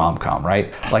good rom-com,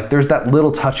 right? Like there's that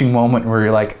little touching moment where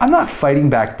you're like, I'm not fighting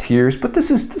back tears, but this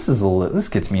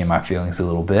gets me in my feelings a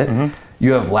little bit.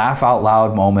 You have laugh out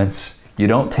loud moments. You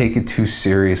don't take it too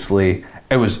seriously.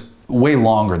 It was way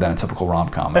longer than a typical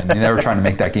rom-com. I mean, they were trying to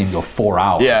make that game go 4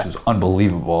 hours. Yeah. It was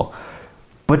unbelievable.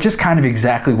 But just kind of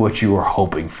exactly what you were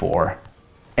hoping for.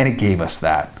 And it gave us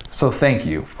that. So thank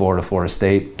you, Florida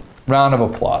State. Round of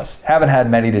applause. Haven't had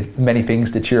many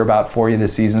things to cheer about for you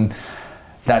this season.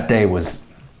 That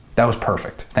was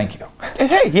perfect. Thank you. And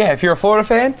hey, yeah, if you're a Florida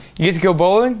fan, you get to go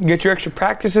bowling, you get your extra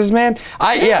practices, man.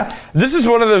 This is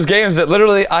one of those games that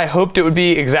literally I hoped it would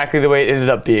be exactly the way it ended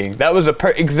up being. That was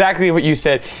exactly what you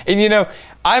said. And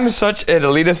I'm such an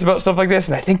elitist about stuff like this,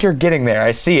 and I think you're getting there.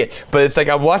 I see it. But it's like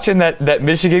I'm watching that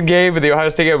Michigan game and the Ohio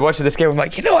State game, I'm watching this game, I'm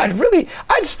like,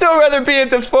 I'd still rather be at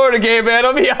this Florida game, man.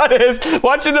 I'll be honest.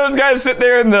 Watching those guys sit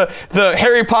there in the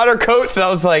Harry Potter coats, and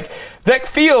I was like, that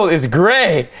field is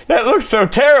gray. That looks so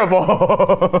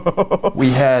terrible. We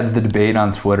had the debate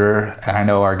on Twitter, and I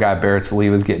know our guy Barrett Lee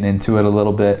was getting into it a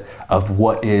little bit, of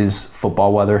what is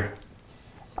football weather.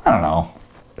 I don't know.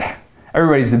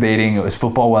 Everybody's debating it was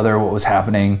football weather, what was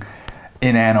happening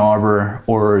in Ann Arbor,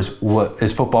 or is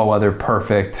football weather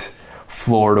perfect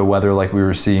Florida weather like we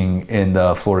were seeing in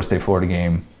the Florida State-Florida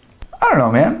game. I don't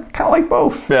know, man. Kind of like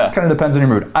both. Yeah. It just kind of depends on your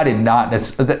mood. I did not.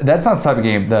 That's not the type of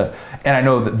game and I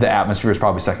know that the atmosphere is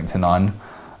probably second to none.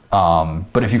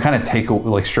 But if you kind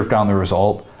of strip down the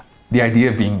result, the idea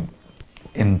of being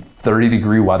in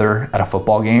 30-degree weather at a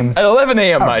football game at 11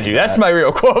 a.m., mind you, that's my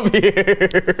real quote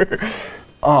here.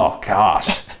 Oh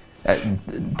gosh.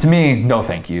 To me, no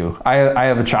thank you. I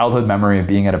have a childhood memory of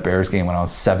being at a Bears game when I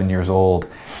was 7 years old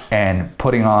and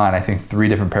putting on, I think, 3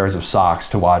 different pairs of socks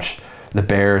to watch the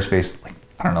Bears face, it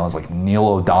was like Neil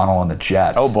O'Donnell and the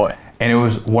Jets. Oh boy. And it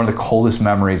was one of the coldest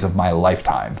memories of my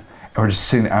lifetime. And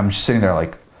I'm just sitting there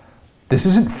like, this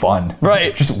isn't fun.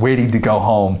 Right. Just waiting to go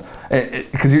home.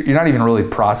 Because you're not even really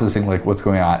processing like what's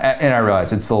going on. And I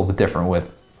realize it's a little bit different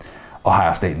with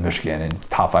Ohio State and Michigan and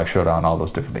top 5 showdown and all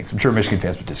those different things. I'm sure Michigan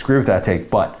fans would disagree with that take,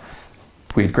 but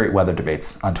we had great weather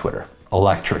debates on Twitter.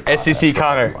 Electric. SEC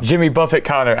Connor, Jimmy Buffett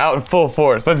Connor, out in full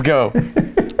force. Let's go.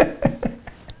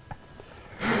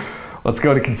 Let's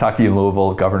go to Kentucky and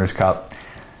Louisville, Governor's Cup.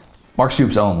 Mark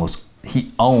Stoops owns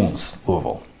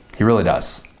Louisville. He really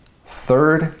does.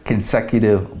 3rd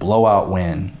consecutive blowout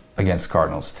win against the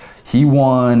Cardinals. He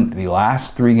won the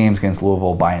last 3 games against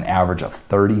Louisville by an average of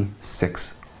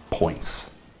 36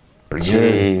 points. Pretty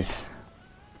good.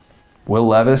 Will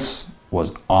Levis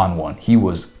was on one. He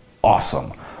was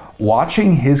awesome.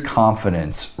 Watching his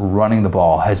confidence running the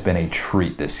ball has been a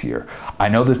treat this year. I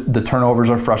know that the turnovers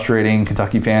are frustrating.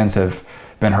 Kentucky fans have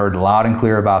been heard loud and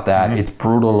clear about that. It's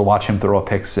brutal to watch him throw a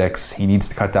pick 6. He needs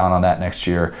to cut down on that next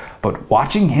year. But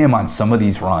watching him on some of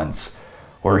these runs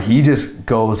where he just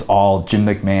goes all Jim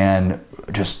McMahon,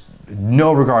 just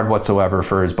no regard whatsoever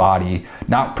for his body,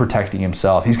 not protecting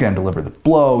himself. He's going to deliver the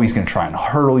blow. He's going to try and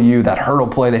hurdle you. That hurdle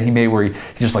play that he made where he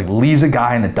just leaves a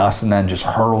guy in the dust and then just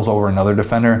hurdles over another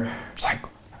defender. It's like,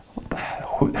 what the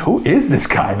hell? Who is this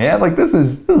guy, man? This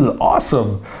is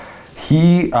awesome.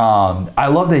 I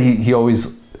love that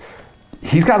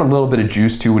he's got a little bit of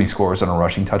juice too when he scores on a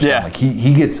rushing touchdown. Yeah.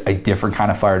 He gets a different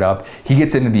kind of fired up. He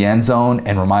gets into the end zone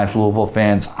and reminds Louisville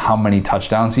fans how many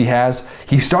touchdowns he has.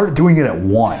 He started doing it at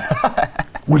 1,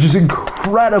 which is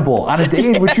incredible on a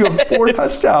day in which you have 4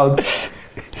 touchdowns.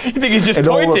 You think he's just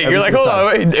pointing. You're like, hold on,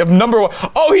 wait, number 1.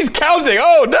 Oh, he's counting.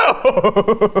 Oh,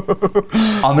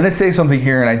 no. I'm going to say something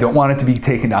here, and I don't want it to be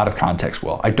taken out of context,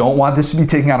 Will. I don't want this to be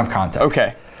taken out of context.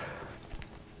 Okay.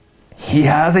 He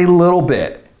has a little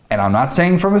bit, and I'm not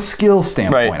saying from a skill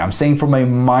standpoint. Right. I'm saying from a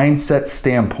mindset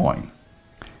standpoint.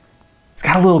 He's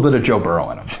got a little bit of Joe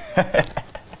Burrow in him.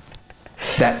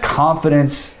 That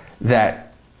confidence,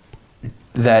 that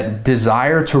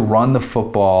desire to run the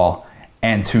football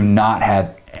and to not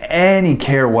have any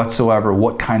care whatsoever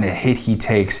what kind of hit he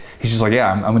takes. He's just like,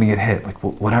 yeah, I'm going to get hit.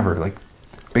 Whatever.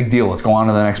 Big deal. Let's go on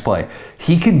to the next play.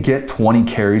 He can get 20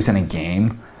 carries in a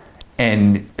game,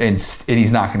 and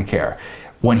he's not going to care.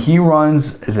 When he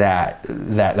runs that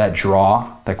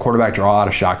draw, that quarterback draw out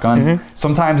of shotgun,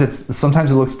 sometimes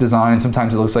it looks designed,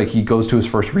 sometimes it looks like he goes to his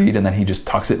first read and then he just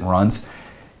tucks it and runs.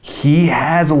 He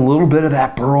has a little bit of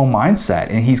that Burrow mindset,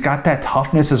 and he's got that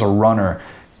toughness as a runner.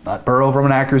 Not Burrow from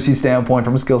an accuracy standpoint,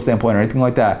 from a skill standpoint, or anything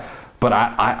like that. But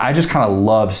I just kind of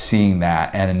love seeing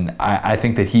that, and I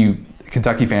think that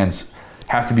Kentucky fans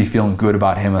have to be feeling good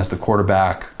about him as the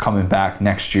quarterback coming back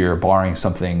next year, barring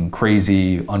something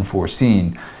crazy,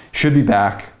 unforeseen. Should be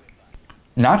back.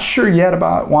 Not sure yet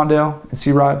about Wandale and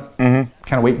C-Rod. Kind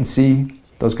of wait and see.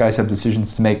 Those guys have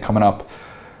decisions to make coming up.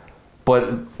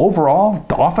 But overall,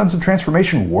 the offensive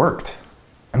transformation worked.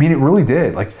 I mean, it really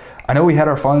did. Like, I know we had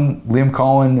our fun. Liam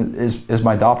Cohen is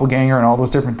my doppelganger and all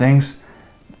those different things.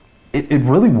 It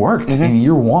really worked in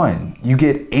year one. You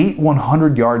get 8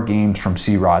 100-yard games from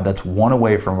C-Rod. That's one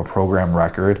away from a program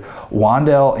record.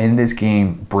 Wandale in this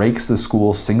game breaks the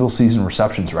school's single-season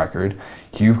receptions record.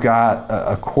 You've got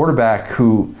a quarterback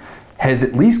who has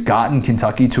at least gotten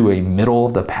Kentucky to a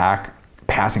middle-of-the-pack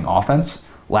passing offense.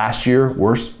 Last year,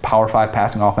 worst Power 5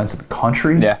 passing offense in the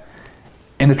country. Yeah.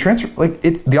 And the transfer, like,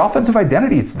 it's the offensive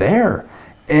identity, it's there.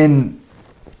 And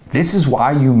this is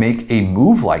why you make a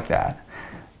move like that.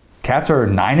 Cats are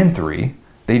 9-3.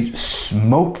 They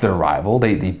smoked their rival.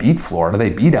 They beat Florida. They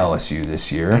beat LSU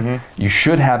this year. You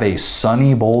should have a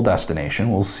sunny bowl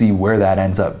destination. We'll see where that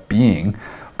ends up being.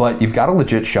 But you've got a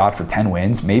legit shot for 10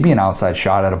 wins, maybe an outside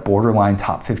shot at a borderline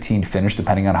top 15 finish,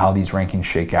 depending on how these rankings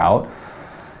shake out.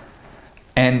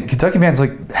 And Kentucky fans,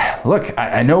 like, look,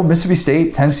 I know Mississippi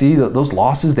State, Tennessee, those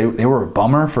losses, they were a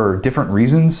bummer for different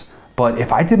reasons. But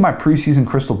if I did my preseason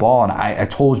crystal ball and I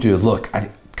told you, look,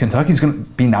 Kentucky's going to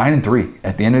be 9-3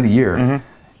 at the end of the year,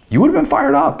 you would have been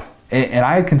fired up. And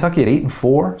I had Kentucky at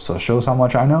 8-4, so it shows how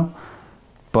much I know.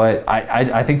 But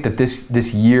I think that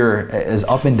this year, as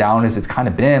up and down as it's kind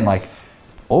of been, like,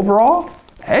 overall,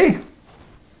 hey,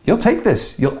 you'll take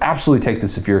this. You'll absolutely take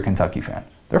this if you're a Kentucky fan.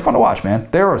 They're fun to watch, man.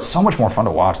 They are so much more fun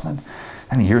to watch than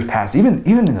the years past, even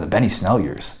in the Benny Snell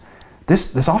years.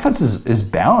 This offense is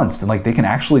balanced, and like they can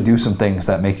actually do some things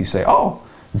that make you say, oh,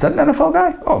 is that an NFL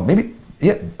guy? Oh, maybe,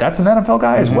 yeah, that's an NFL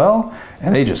guy as well.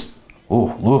 And they just,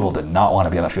 Louisville did not want to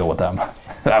be on the field with them.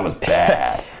 That was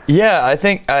bad. Yeah, I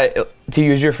think, to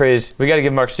use your phrase, we got to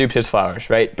give Mark Stoops his flowers,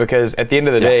 right? Because at the end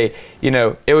of the day, you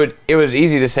know, it was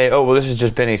easy to say, oh, well, this is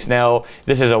just Benny Snell.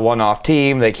 This is a one-off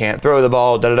team. They can't throw the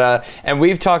ball, da-da-da. And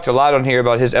we've talked a lot on here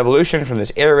about his evolution from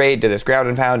this air raid to this ground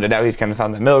and pound, and now he's kind of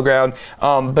found the middle ground.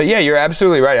 But yeah, you're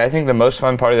absolutely right. I think the most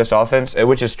fun part of this offense,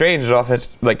 which is strange, is offense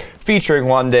like featuring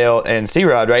Wandale and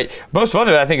C-Rod, right? Most fun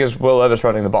of it, I think, is Will Levis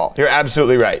running the ball. You're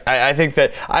absolutely right. I think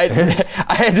that I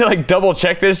had to like double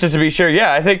check this just to be sure.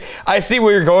 Yeah, I think I see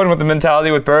where you're going with the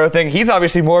mentality with Burrow thing. He's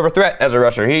obviously more of a threat as a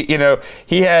rusher.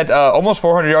 He had almost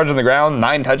 400 yards on the ground,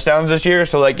 9 touchdowns this year.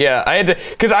 So like, yeah, I had to,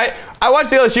 because I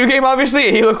watched the LSU game obviously,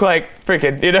 and he looked like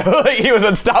freaking, like he was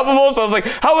unstoppable. So I was like,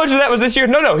 how much of that was this year?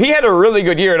 No, he had a really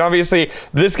good year, and obviously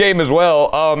this game as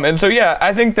well. And so yeah,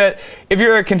 I think that if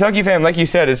you're a Kentucky fan, like you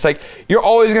said, it's like you're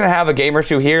always going to have a game or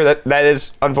two here. That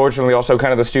is unfortunately also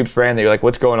kind of the Stoops brand that you're like,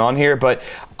 what's going on here? But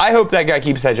I hope that guy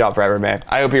keeps that job forever, man.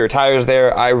 I hope he retires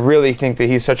there. I really think that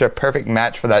he's such a perfect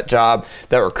match for that job,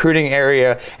 that recruiting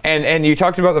area. And you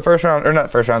talked about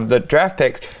the draft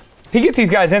picks. He gets these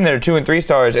guys in there 2 and 3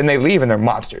 stars, and they leave, and they're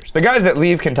monsters. The guys that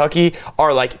leave Kentucky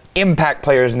are like impact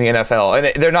players in the NFL,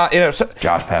 and they're not,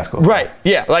 Josh Paschal. Right?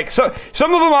 Yeah. Like some of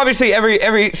them, obviously,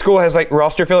 every school has like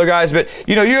roster filler guys, but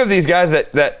you have these guys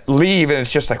that leave, and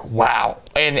it's just like wow.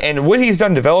 And what he's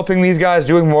done developing these guys,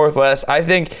 doing more with less, I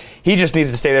think he just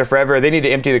needs to stay there forever. They need to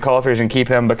empty the coffers and keep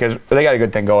him because they got a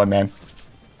good thing going, man.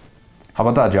 How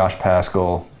about that Josh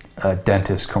Paschal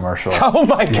dentist commercial? Oh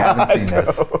my God! You haven't seen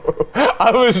this.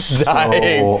 I was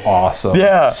dying. So awesome.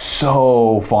 Yeah.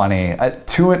 So funny. I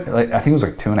think it was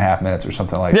like 2.5 minutes or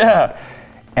something like that.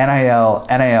 NIL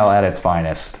at its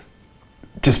finest.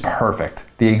 Just perfect.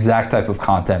 The exact type of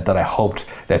content that I hoped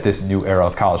that this new era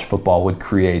of college football would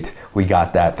create. We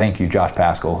got that. Thank you, Josh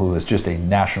Paschal, who is just a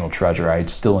national treasure. I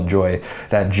still enjoy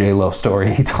that J-Lo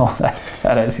story he told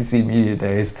at SEC Media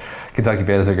Days. Kentucky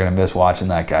fans are going to miss watching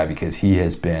that guy because he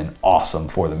has been awesome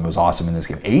for them. He was awesome in this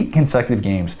game. 8 consecutive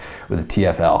games with a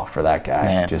TFL for that guy.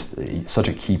 Man. Just such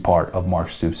a key part of Mark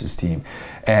Stoops' team.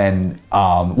 And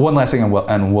one last thing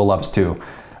on Will Levis too.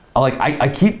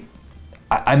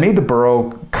 I made the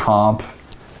Burrow comp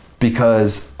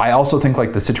because I also think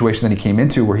like the situation that he came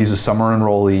into where he's a summer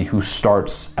enrollee who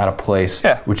starts at a place,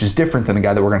 which is different than the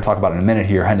guy that we're going to talk about in a minute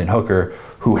here, Hendon Hooker,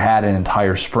 who had an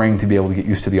entire spring to be able to get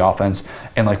used to the offense.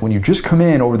 And like when you just come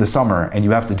in over the summer and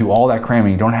you have to do all that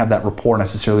cramming, you don't have that rapport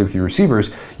necessarily with your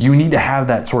receivers, you need to have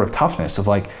that sort of toughness of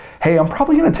like, hey, I'm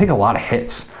probably going to take a lot of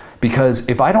hits. Because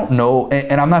if I don't know,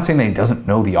 and I'm not saying that he doesn't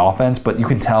know the offense, but you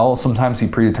can tell sometimes he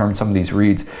predetermines some of these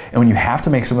reads. And when you have to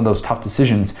make some of those tough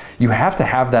decisions, you have to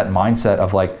have that mindset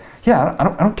of like, yeah, I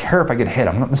don't care if I get hit.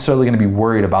 I'm not necessarily going to be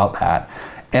worried about that.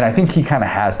 And I think he kind of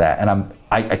has that. And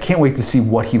I can't wait to see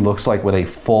what he looks like with a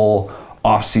full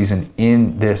offseason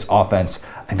in this offense.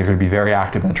 I think they're going to be very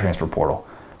active in the transfer portal.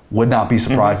 Would not be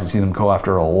surprised to see them go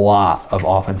after a lot of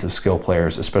offensive skill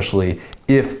players, especially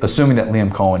assuming that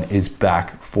Liam Cohen is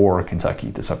back for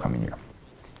Kentucky this upcoming year.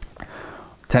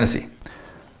 Tennessee.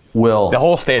 Will. The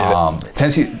whole state of it.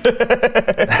 Tennessee,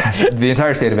 the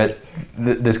entire state of it,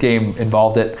 this game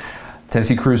involved it.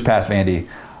 Tennessee cruised past Vandy.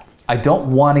 I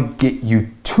don't want to get you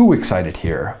too excited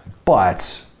here,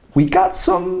 but we got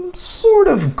some sort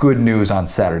of good news on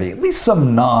Saturday, at least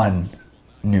some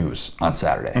non-news on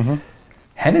Saturday. Mm-hmm.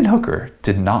 Hendon Hooker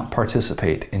did not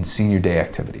participate in senior day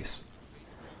activities.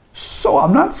 So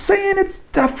I'm not saying it's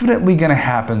definitely going to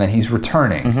happen that he's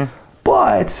returning,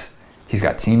 but he's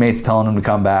got teammates telling him to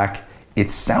come back. It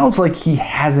sounds like he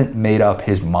hasn't made up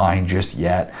his mind just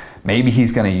yet. Maybe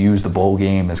he's going to use the bowl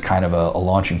game as kind of a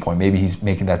launching point. Maybe he's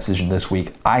making that decision this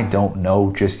week. I don't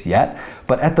know just yet.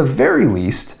 But at the very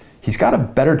least, he's got a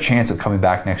better chance of coming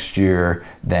back next year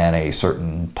than a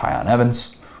certain Tyon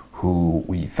Evans, who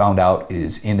we found out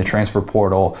is in the transfer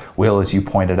portal. Will, as you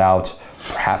pointed out,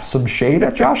 perhaps some shade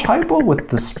at Josh Heupel with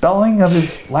the spelling of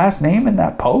his last name in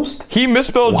that post. He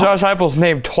misspelled Josh Heupel's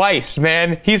name twice,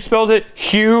 man. He spelled it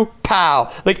Hugh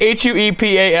Powell, like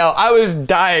Huepal. I was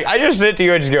dying. I just sit to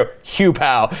you and just go, Hugh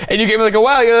Powell. And you gave me like, oh,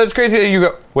 wow, yeah, that's crazy. And you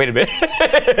go, wait a minute.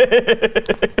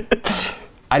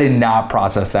 I did not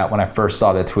process that when I first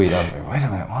saw the tweet. I was like, wait a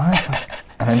minute, what?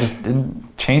 And I just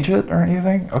didn't change it or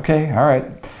anything? Okay, all right.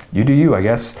 You do you, I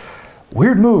guess.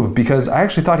 Weird move, because I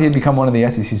actually thought he had become one of the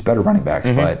SEC's better running backs,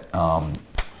 but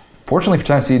fortunately for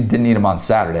Tennessee, didn't need him on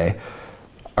Saturday.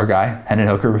 Our guy, Hendon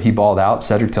Hooker, he balled out.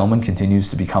 Cedric Tillman continues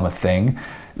to become a thing.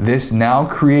 This now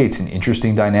creates an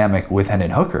interesting dynamic with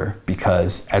Hendon Hooker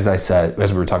because, as I said,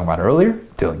 as we were talking about earlier,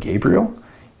 Dylan Gabriel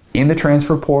in the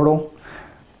transfer portal.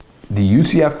 The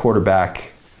UCF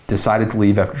quarterback decided to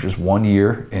leave after just 1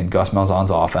 year in Gus Malzahn's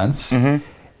offense.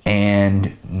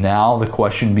 And now the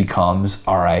question becomes,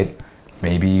 all right,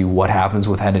 maybe what happens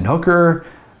with Hendon Hooker?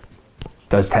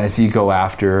 Does Tennessee go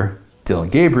after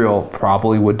Dylan Gabriel?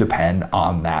 Probably would depend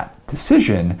on that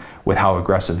decision with how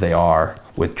aggressive they are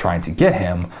with trying to get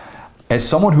him. As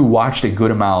someone who watched a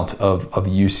good amount of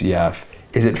UCF,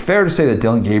 is it fair to say that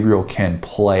Dylan Gabriel can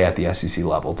play at the SEC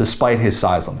level despite his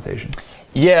size limitation?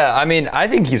 Yeah, I mean, I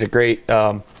think he's a great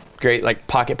like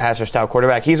pocket passer style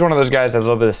quarterback. He's one of those guys that has a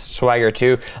little bit of swagger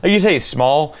too. Like you say, he's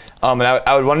small. And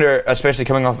I would wonder, especially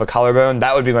coming off a collarbone,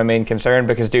 that would be my main concern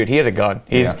because, dude, he has a gun.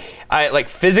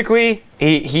 Physically,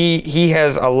 he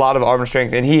has a lot of arm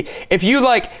strength, and if you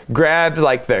like grabbed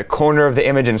like the corner of the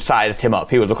image and sized him up,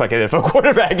 he would look like an NFL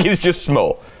quarterback. He's just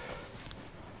small.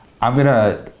 I'm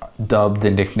gonna dub the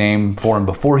nickname for him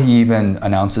before he even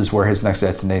announces where his next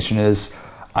destination is.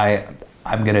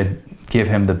 I'm gonna give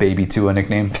him the Baby Tua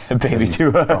nickname. Baby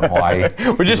Tua. From Hawaii.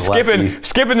 We're just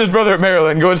skipping his brother at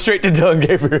Maryland, going straight to Dylan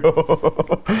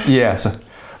Gabriel. Yeah. So,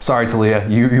 sorry, Talia.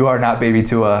 You are not Baby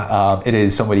Tua. It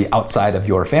is somebody outside of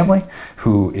your family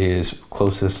who is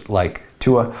closest like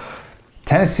Tua.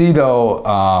 Tennessee, though,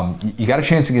 you got a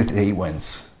chance to get to 8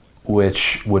 wins,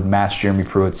 which would match Jeremy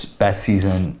Pruitt's best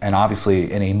season, and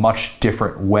obviously in a much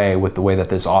different way with the way that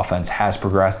this offense has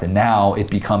progressed, and now it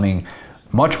becoming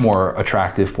much more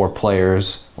attractive for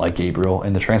players like Gabriel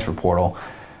in the transfer portal.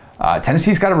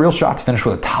 Tennessee's got a real shot to finish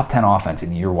with a top 10 offense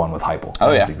in year 1 with Heupel.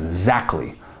 That's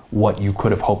exactly what you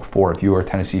could have hoped for if you were a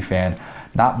Tennessee fan.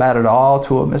 Not bad at all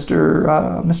to a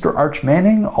Mr. Arch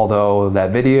Manning, although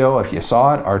that video, if you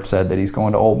saw it, Arch said that he's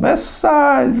going to Ole Miss.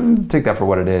 Take that for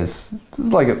what it is.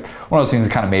 It's like one of those things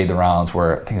that kind of made the rounds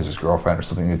where I think it was his girlfriend or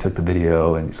something who took the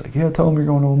video and he's like, yeah, tell him you're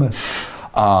going to Ole Miss.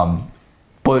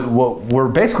 But what we're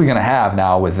basically going to have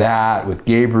now with that, with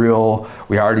Gabriel,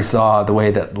 we already saw the way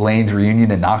that Lane's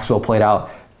reunion in Knoxville played out.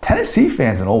 Tennessee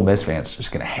fans and Ole Miss fans are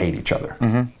just going to hate each other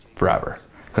forever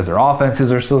because their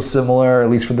offenses are so similar, at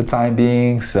least for the time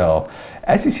being. So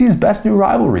SEC's best new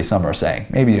rivalry, some are saying.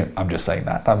 Maybe I'm just saying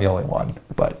that. I'm the only one.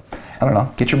 But I don't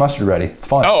know. Get your mustard ready. It's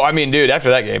fun. Oh, I mean, dude,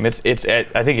 after that game,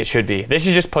 I think it should be. They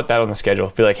should just put that on the schedule.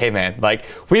 Be like, hey, man, like,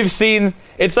 we've seen,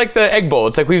 it's like the Egg Bowl.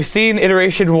 It's like, we've seen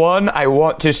iteration 1. I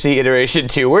want to see iteration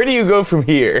 2. Where do you go from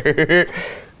here?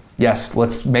 Yes,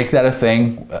 let's make that a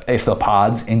thing. If the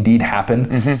pods indeed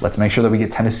happen, let's make sure that we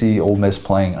get Tennessee, Ole Miss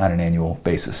playing on an annual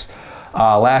basis.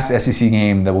 Last SEC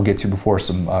game that we'll get to before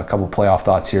a couple playoff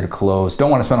thoughts here to close. Don't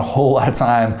want to spend a whole lot of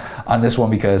time on this one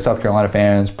because South Carolina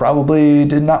fans probably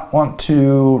did not want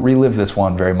to relive this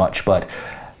one very much, but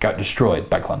got destroyed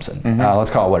by Clemson.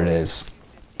 Let's call it what it is.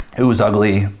 It was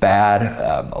ugly, bad.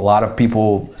 A lot of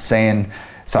people saying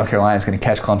South Carolina is going to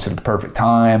catch Clemson at the perfect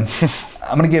time.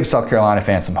 I'm going to give South Carolina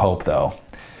fans some hope, though.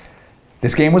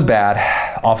 This game was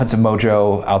bad. Offensive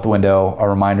mojo out the window. A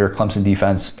reminder, Clemson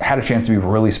defense had a chance to be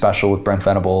really special with Brent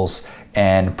Venables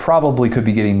and probably could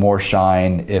be getting more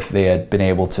shine if they had been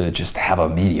able to just have a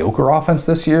mediocre offense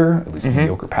this year, at least a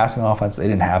mediocre passing offense. They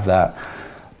didn't have that.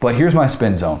 But here's my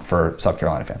spin zone for South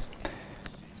Carolina fans.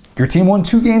 Your team won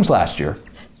 2 games last year.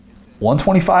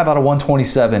 125 out of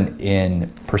 127 in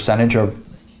percentage of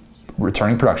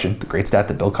returning production, the great stat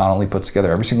that Bill Connolly puts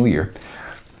together every single year.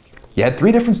 You had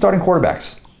 3 different starting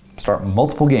quarterbacks start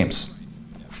multiple games.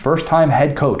 First-time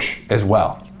head coach as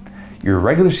well. Your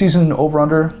regular season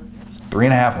over-under,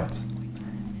 3.5 wins.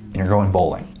 And you're going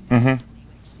bowling. Mm-hmm.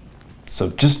 So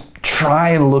just try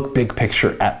and look big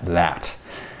picture at that.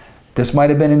 This might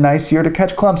have been a nice year to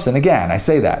catch Clemson. Again, I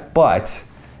say that. But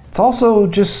it's also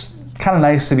just kind of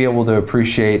nice to be able to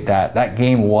appreciate that that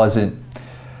game wasn't,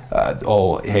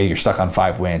 hey, you're stuck on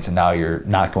 5 wins and now you're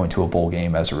not going to a bowl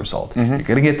game as a result. Mm-hmm. You're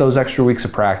going to get those extra weeks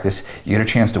of practice. You get a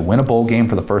chance to win a bowl game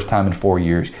for the first time in 4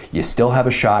 years. You still have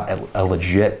a shot at a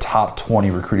legit top 20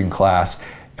 recruiting class.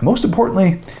 And most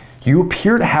importantly, you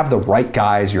appear to have the right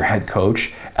guy as your head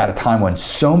coach at a time when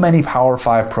so many Power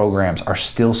 5 programs are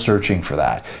still searching for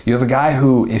that. You have a guy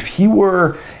who, if he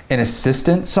were an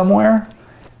assistant somewhere,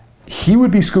 he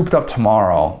would be scooped up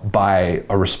tomorrow by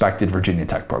a respected Virginia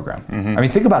Tech program. Mm-hmm. I mean,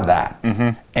 think about that.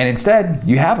 Mm-hmm. And instead,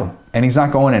 you have him, and he's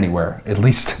not going anywhere, at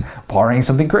least barring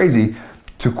something crazy.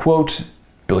 To quote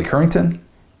Billy Currington,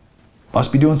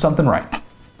 must be doing something right.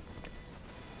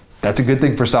 That's a good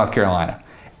thing for South Carolina.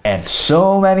 And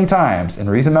so many times in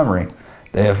recent memory,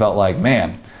 they have felt like,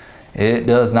 man, it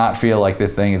does not feel like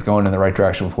this thing is going in the right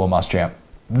direction with Will Muschamp.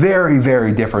 Very,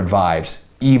 very different vibes,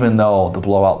 even though the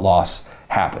blowout loss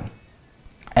happened.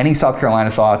 Any South Carolina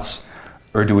thoughts,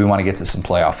 or do we want to get to some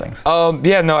playoff things?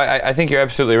 I think you're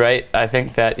absolutely right. I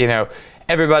think that,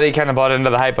 everybody kind of bought into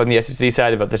the hype on the SEC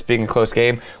side about this being a close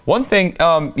game. One thing,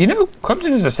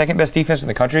 Clemson is the second best defense in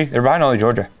the country. They're behind only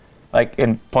Georgia, like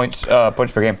in points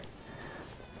per game.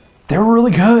 They were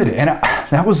really good, and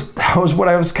that was what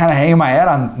I was kind of hanging my head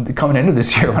on coming into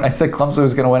this year when I said Clemson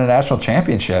was going to win a national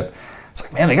championship. It's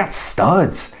like, man, they got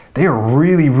studs. They are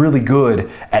really, really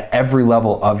good at every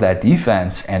level of that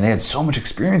defense, and they had so much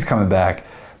experience coming back,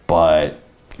 but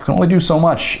you can only do so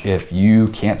much if you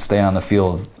can't stay on the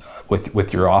field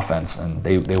with your offense, and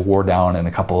they wore down in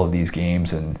a couple of these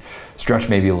games and stretched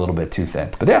maybe a little bit too thin.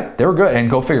 But yeah, they were good, and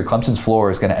go figure, Clemson's floor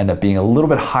is going to end up being a little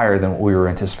bit higher than what we were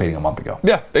anticipating a month ago.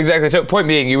 Yeah, exactly. So point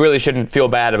being, you really shouldn't feel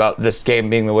bad about this game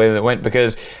being the way that it went,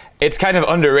 because it's kind of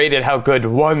underrated how good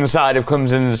one side of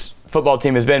Clemson's football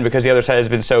team has been because the other side has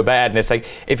been so bad. And it's like,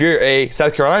 if you're a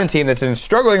South Carolina team that's been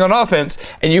struggling on offense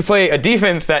and you play a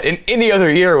defense that in any other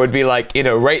year would be like,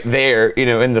 right there,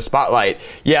 in the spotlight.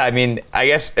 Yeah, I mean, I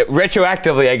guess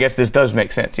retroactively, this does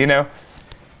make sense,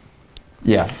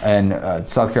 Yeah, and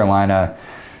South Carolina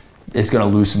is going to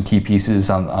lose some key pieces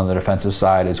on the defensive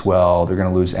side as well. They're going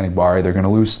to lose Enigbari. They're going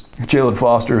to lose Jalen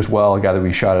Foster as well, a guy that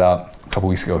we shouted out a couple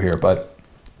weeks ago here. But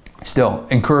still,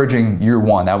 encouraging year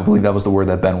one. I believe that was the word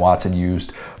that Ben Watson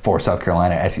used for South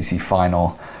Carolina SEC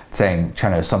final, trying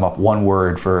to sum up one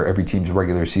word for every team's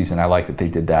regular season. I like that they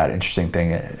did that. Interesting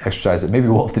thing, exercise that maybe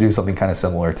we'll have to do something kind of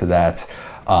similar to that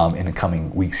in the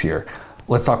coming weeks here.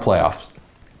 Let's talk playoffs.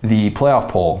 The playoff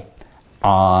poll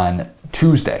on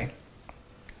Tuesday.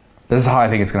 This is how I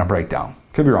think it's going to break down.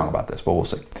 Could be wrong about this, but we'll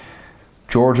see.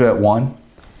 Georgia at 1.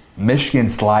 Michigan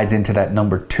slides into that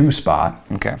number 2 spot.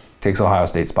 Okay. Takes Ohio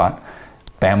State spot.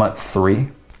 Bama at 3.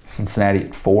 Cincinnati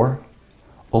at 4.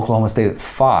 Oklahoma State at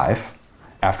 5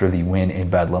 after the win in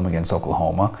Bedlam against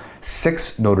Oklahoma.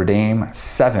 6 Notre Dame.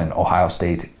 7 Ohio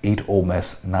State. 8 Ole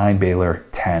Miss. 9 Baylor.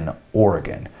 10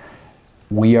 Oregon.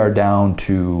 We are down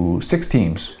to 6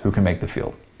 teams who can make the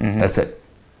field. Mm-hmm. That's it.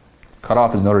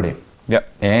 Cutoff is Notre Dame. Yep.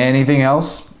 Anything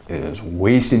else is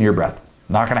wasting your breath.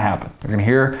 Not going to happen. You're going to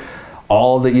hear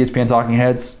all the ESPN talking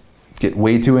heads get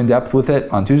way too in-depth with it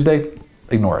on Tuesday.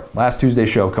 Ignore it. Last Tuesday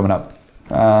show coming up.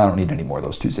 I don't need any more of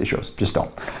those Tuesday shows. Just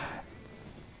don't.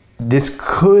 This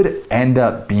could end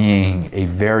up being a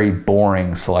very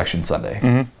boring Selection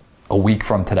Sunday a week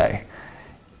from today.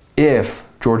 If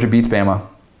Georgia beats Bama,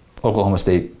 Oklahoma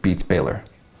State beats Baylor.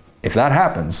 If that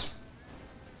happens,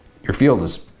 your field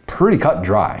is pretty cut and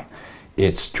dry.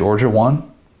 It's Georgia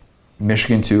 1,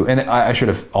 Michigan 2, and I should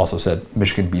have also said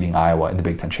Michigan beating Iowa in the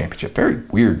Big Ten Championship. Very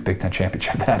weird Big Ten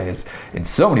Championship that is. In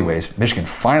so many ways, Michigan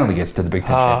finally gets to the Big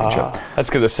Ten Championship. That's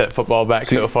going to set football back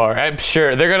so far. I'm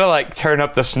sure they're going to turn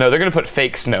up the snow. They're going to put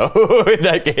fake snow in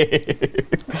that game.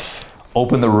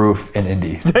 Open the roof in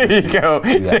Indy. There you go.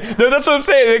 That. No, that's what I'm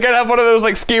saying. They got to have one of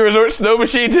those ski resort snow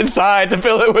machines inside to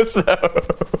fill it with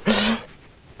snow.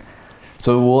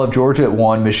 So we'll have Georgia at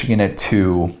 1, Michigan at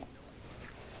 2.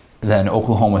 Then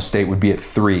Oklahoma State would be at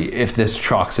 3 if this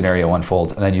chalk scenario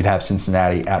unfolds. And then you'd have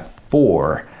Cincinnati at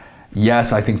 4.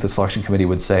 Yes, I think the selection committee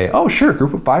would say, oh, sure,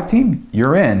 group of 5 team,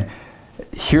 you're in.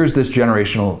 Here's this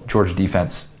generational Georgia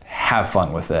defense. Have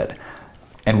fun with it.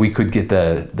 and we could get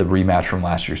the rematch from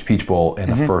last year's Peach Bowl in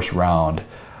the first round.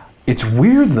 It's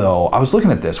weird, though. I was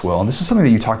looking at this, Will, and this is something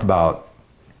that you talked about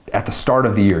at the start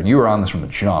of the year, and you were on this from the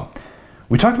jump.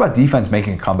 We talked about defense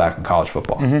making a comeback in college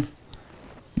football.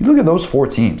 You look at those 4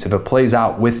 teams, if it plays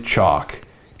out with chalk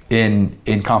in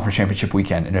Conference Championship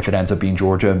weekend, and if it ends up being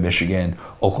Georgia, Michigan,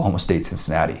 Oklahoma State,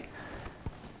 Cincinnati,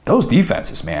 those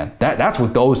defenses, man, that's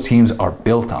what those teams are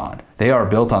built on. They are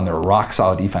built on their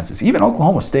rock-solid defenses. Even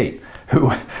Oklahoma State,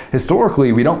 who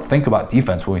historically we don't think about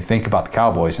defense when we think about the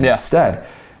Cowboys. And instead,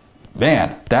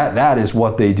 man, that is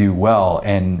what they do well.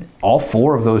 And all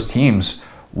 4 of those teams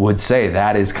would say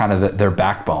that is kind of their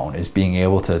backbone, is being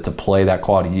able to play that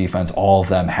quality defense. All of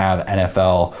them have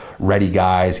NFL-ready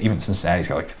guys. Even Cincinnati's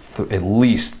got like at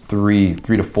least 3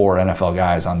 to 4 NFL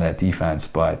guys on that defense.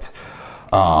 But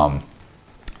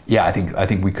yeah, I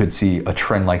think we could see a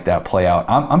trend like that play out.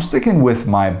 I'm sticking with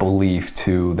my belief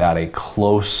too that a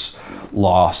close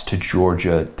loss to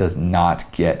Georgia does not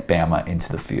get Bama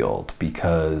into the field,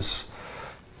 because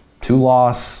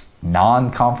 2-loss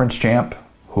non-conference champ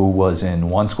who was in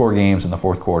 1-score games in the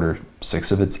fourth quarter,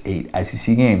 6 of its 8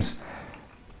 SEC games,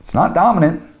 it's not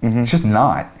dominant. It's just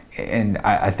not. And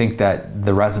I think that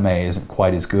the resume isn't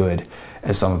quite as good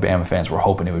as some of Bama fans were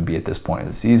hoping it would be at this point of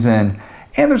the season.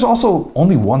 And there's also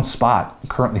only 1 spot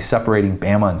currently separating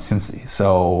Bama and Cincy.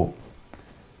 So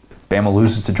if Bama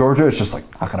loses to Georgia, it's just like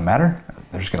not going to matter.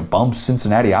 They're just going to bump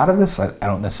Cincinnati out of this. I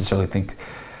don't necessarily think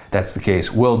that's the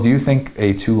case. Will, do you think a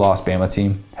 2-loss Bama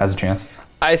team has a chance?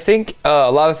 I think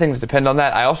a lot of things depend on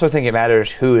that. I also think it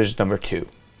matters who is number 2.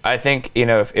 I think,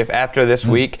 if after this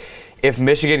week, if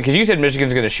Michigan, because you said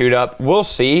Michigan's going to shoot up, we'll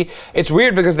see. It's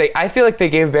weird because I feel like they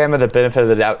gave Bama the benefit of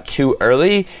the doubt too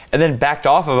early and then backed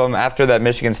off of them after that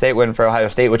Michigan State win for Ohio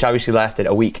State, which obviously lasted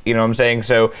a week. You know what I'm saying?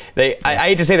 So I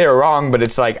hate to say they were wrong, but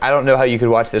it's like I don't know how you could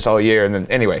watch this all year. And then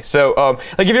anyway, so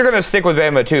if you're going to stick with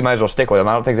Bama too, you might as well stick with them.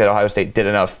 I don't think that Ohio State did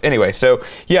enough anyway. So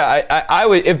yeah, I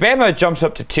would, if Bama jumps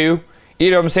up to 2. You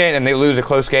know what I'm saying? And they lose a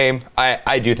close game,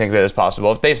 I do think that is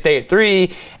possible. If they stay at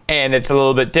 3 and it's a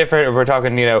little bit different, if we're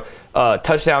talking,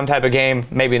 touchdown type of game,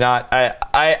 maybe not.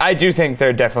 I do think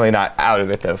they're definitely not out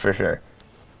of it, though, for sure.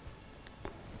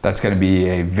 That's going to be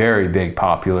a very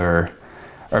popular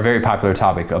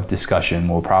topic of discussion.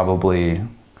 We'll probably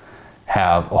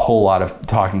have a whole lot of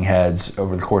talking heads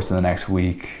over the course of the next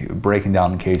week, breaking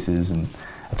down the cases, and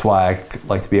that's why I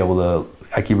like to be able to.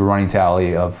 I keep a running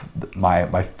tally of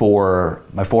my four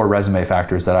resume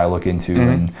factors that I look into,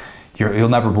 and you'll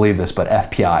never believe this, but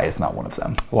FPI is not one of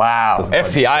them. Wow,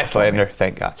 FPI slander!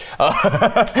 Thank God.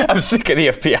 I'm sick of the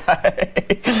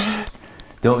FPI.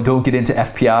 Don't get into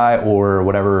FPI or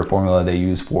whatever formula they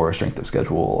use for strength of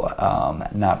schedule.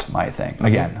 Not my thing.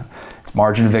 Again, it's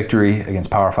margin of victory against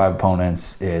Power 5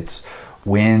 opponents. It's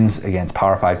wins against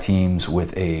Power 5 teams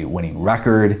with a winning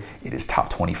record. It is top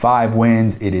 25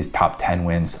 wins. It is top 10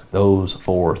 wins. Those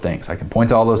 4 things. I can point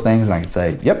to all those things and I can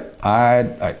say, yep,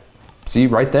 I see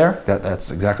right there. That's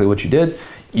exactly what you did.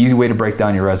 Easy way to break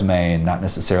down your resume, and not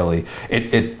necessarily,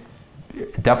 it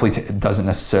definitely doesn't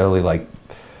necessarily like,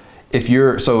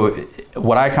 so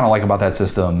what I kind of like about that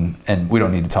system, and we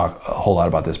don't need to talk a whole lot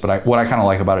about this, but what I kind of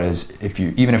like about it is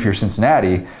even if you're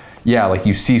Cincinnati, yeah, like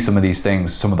you see some of these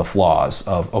things, some of the flaws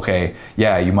of, okay,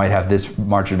 yeah, you might have this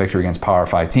margin of victory against Power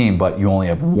 5 team, but you only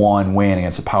have 1 win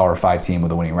against a Power 5 team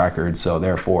with a winning record, so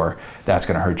therefore that's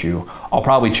going to hurt you. I'll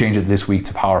probably change it this week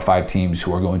to Power 5 teams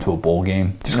who are going to a bowl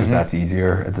game, just because that's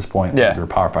easier at this point. Yeah. Like you're a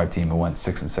Power 5 team who went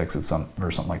 6-6 or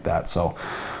something like that. So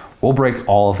we'll break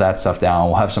all of that stuff down.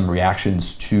 We'll have some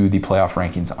reactions to the playoff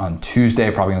rankings on Tuesday.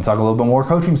 Probably going to talk a little bit more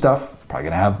coaching stuff. Probably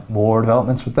going to have more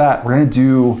developments with that. We're going to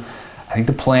do, I think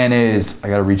the plan is, I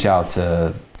got to reach out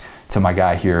to my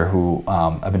guy here who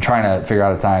I've been trying to figure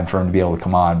out a time for him to be able to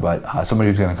come on, but somebody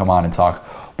who's going to come on and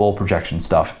talk bowl projection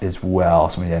stuff as well.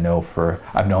 Somebody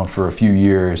I've known for a few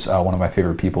years, one of my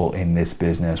favorite people in this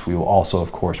business. We will also,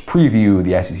 of course, preview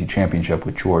the SEC championship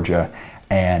with Georgia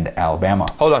and Alabama.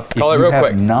 Hold on, call it real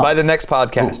quick. By the next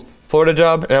podcast, Florida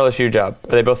job and LSU job,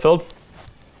 are they both filled?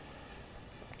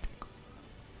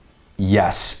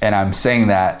 Yes, and I'm saying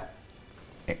that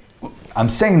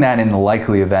in the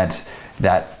likely event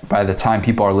that by the time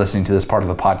people are listening to this part of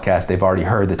the podcast, they've already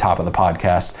heard the top of the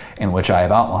podcast in which I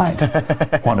have outlined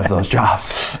one of those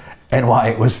jobs and why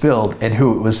it was filled and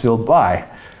who it was filled by.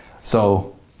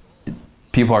 So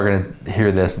people are going to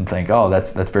hear this and think, oh,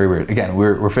 that's very weird. Again,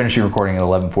 we're finishing recording at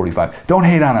 11:45. Don't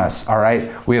hate on us, all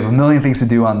right? We have a million things to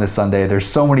do on this Sunday. There's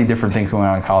so many different things going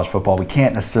on in college football. We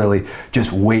can't necessarily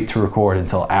just wait to record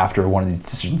until after one of these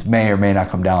decisions may or may not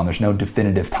come down. There's no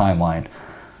definitive timeline.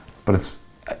 But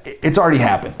it's already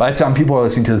happened. By the time people are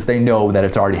listening to this, they know that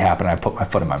it's already happened. I put my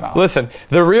foot in my mouth. Listen,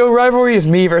 the real rivalry is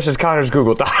me versus Connor's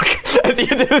Google Doc. At the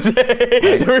end of the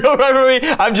day, right. The real rivalry,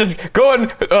 I'm just going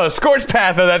scorched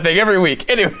path of that thing every week.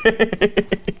 Anyway.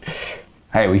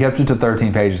 Hey, we kept it to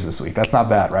 13 pages this week. That's not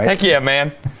bad, right? Heck yeah,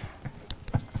 man.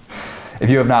 If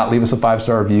you have not, leave us a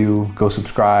 5-star review. Go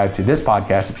subscribe to this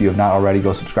podcast. If you have not already,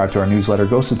 go subscribe to our newsletter.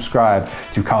 Go subscribe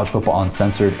to College Football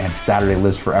Uncensored and Saturday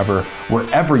Lives Forever.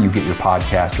 Wherever you get your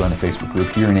podcast, join the Facebook group.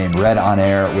 Hear your name read on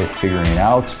air with Figuring It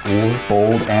Out or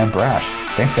Bold and Brash.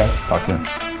 Thanks, guys. Talk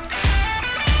soon.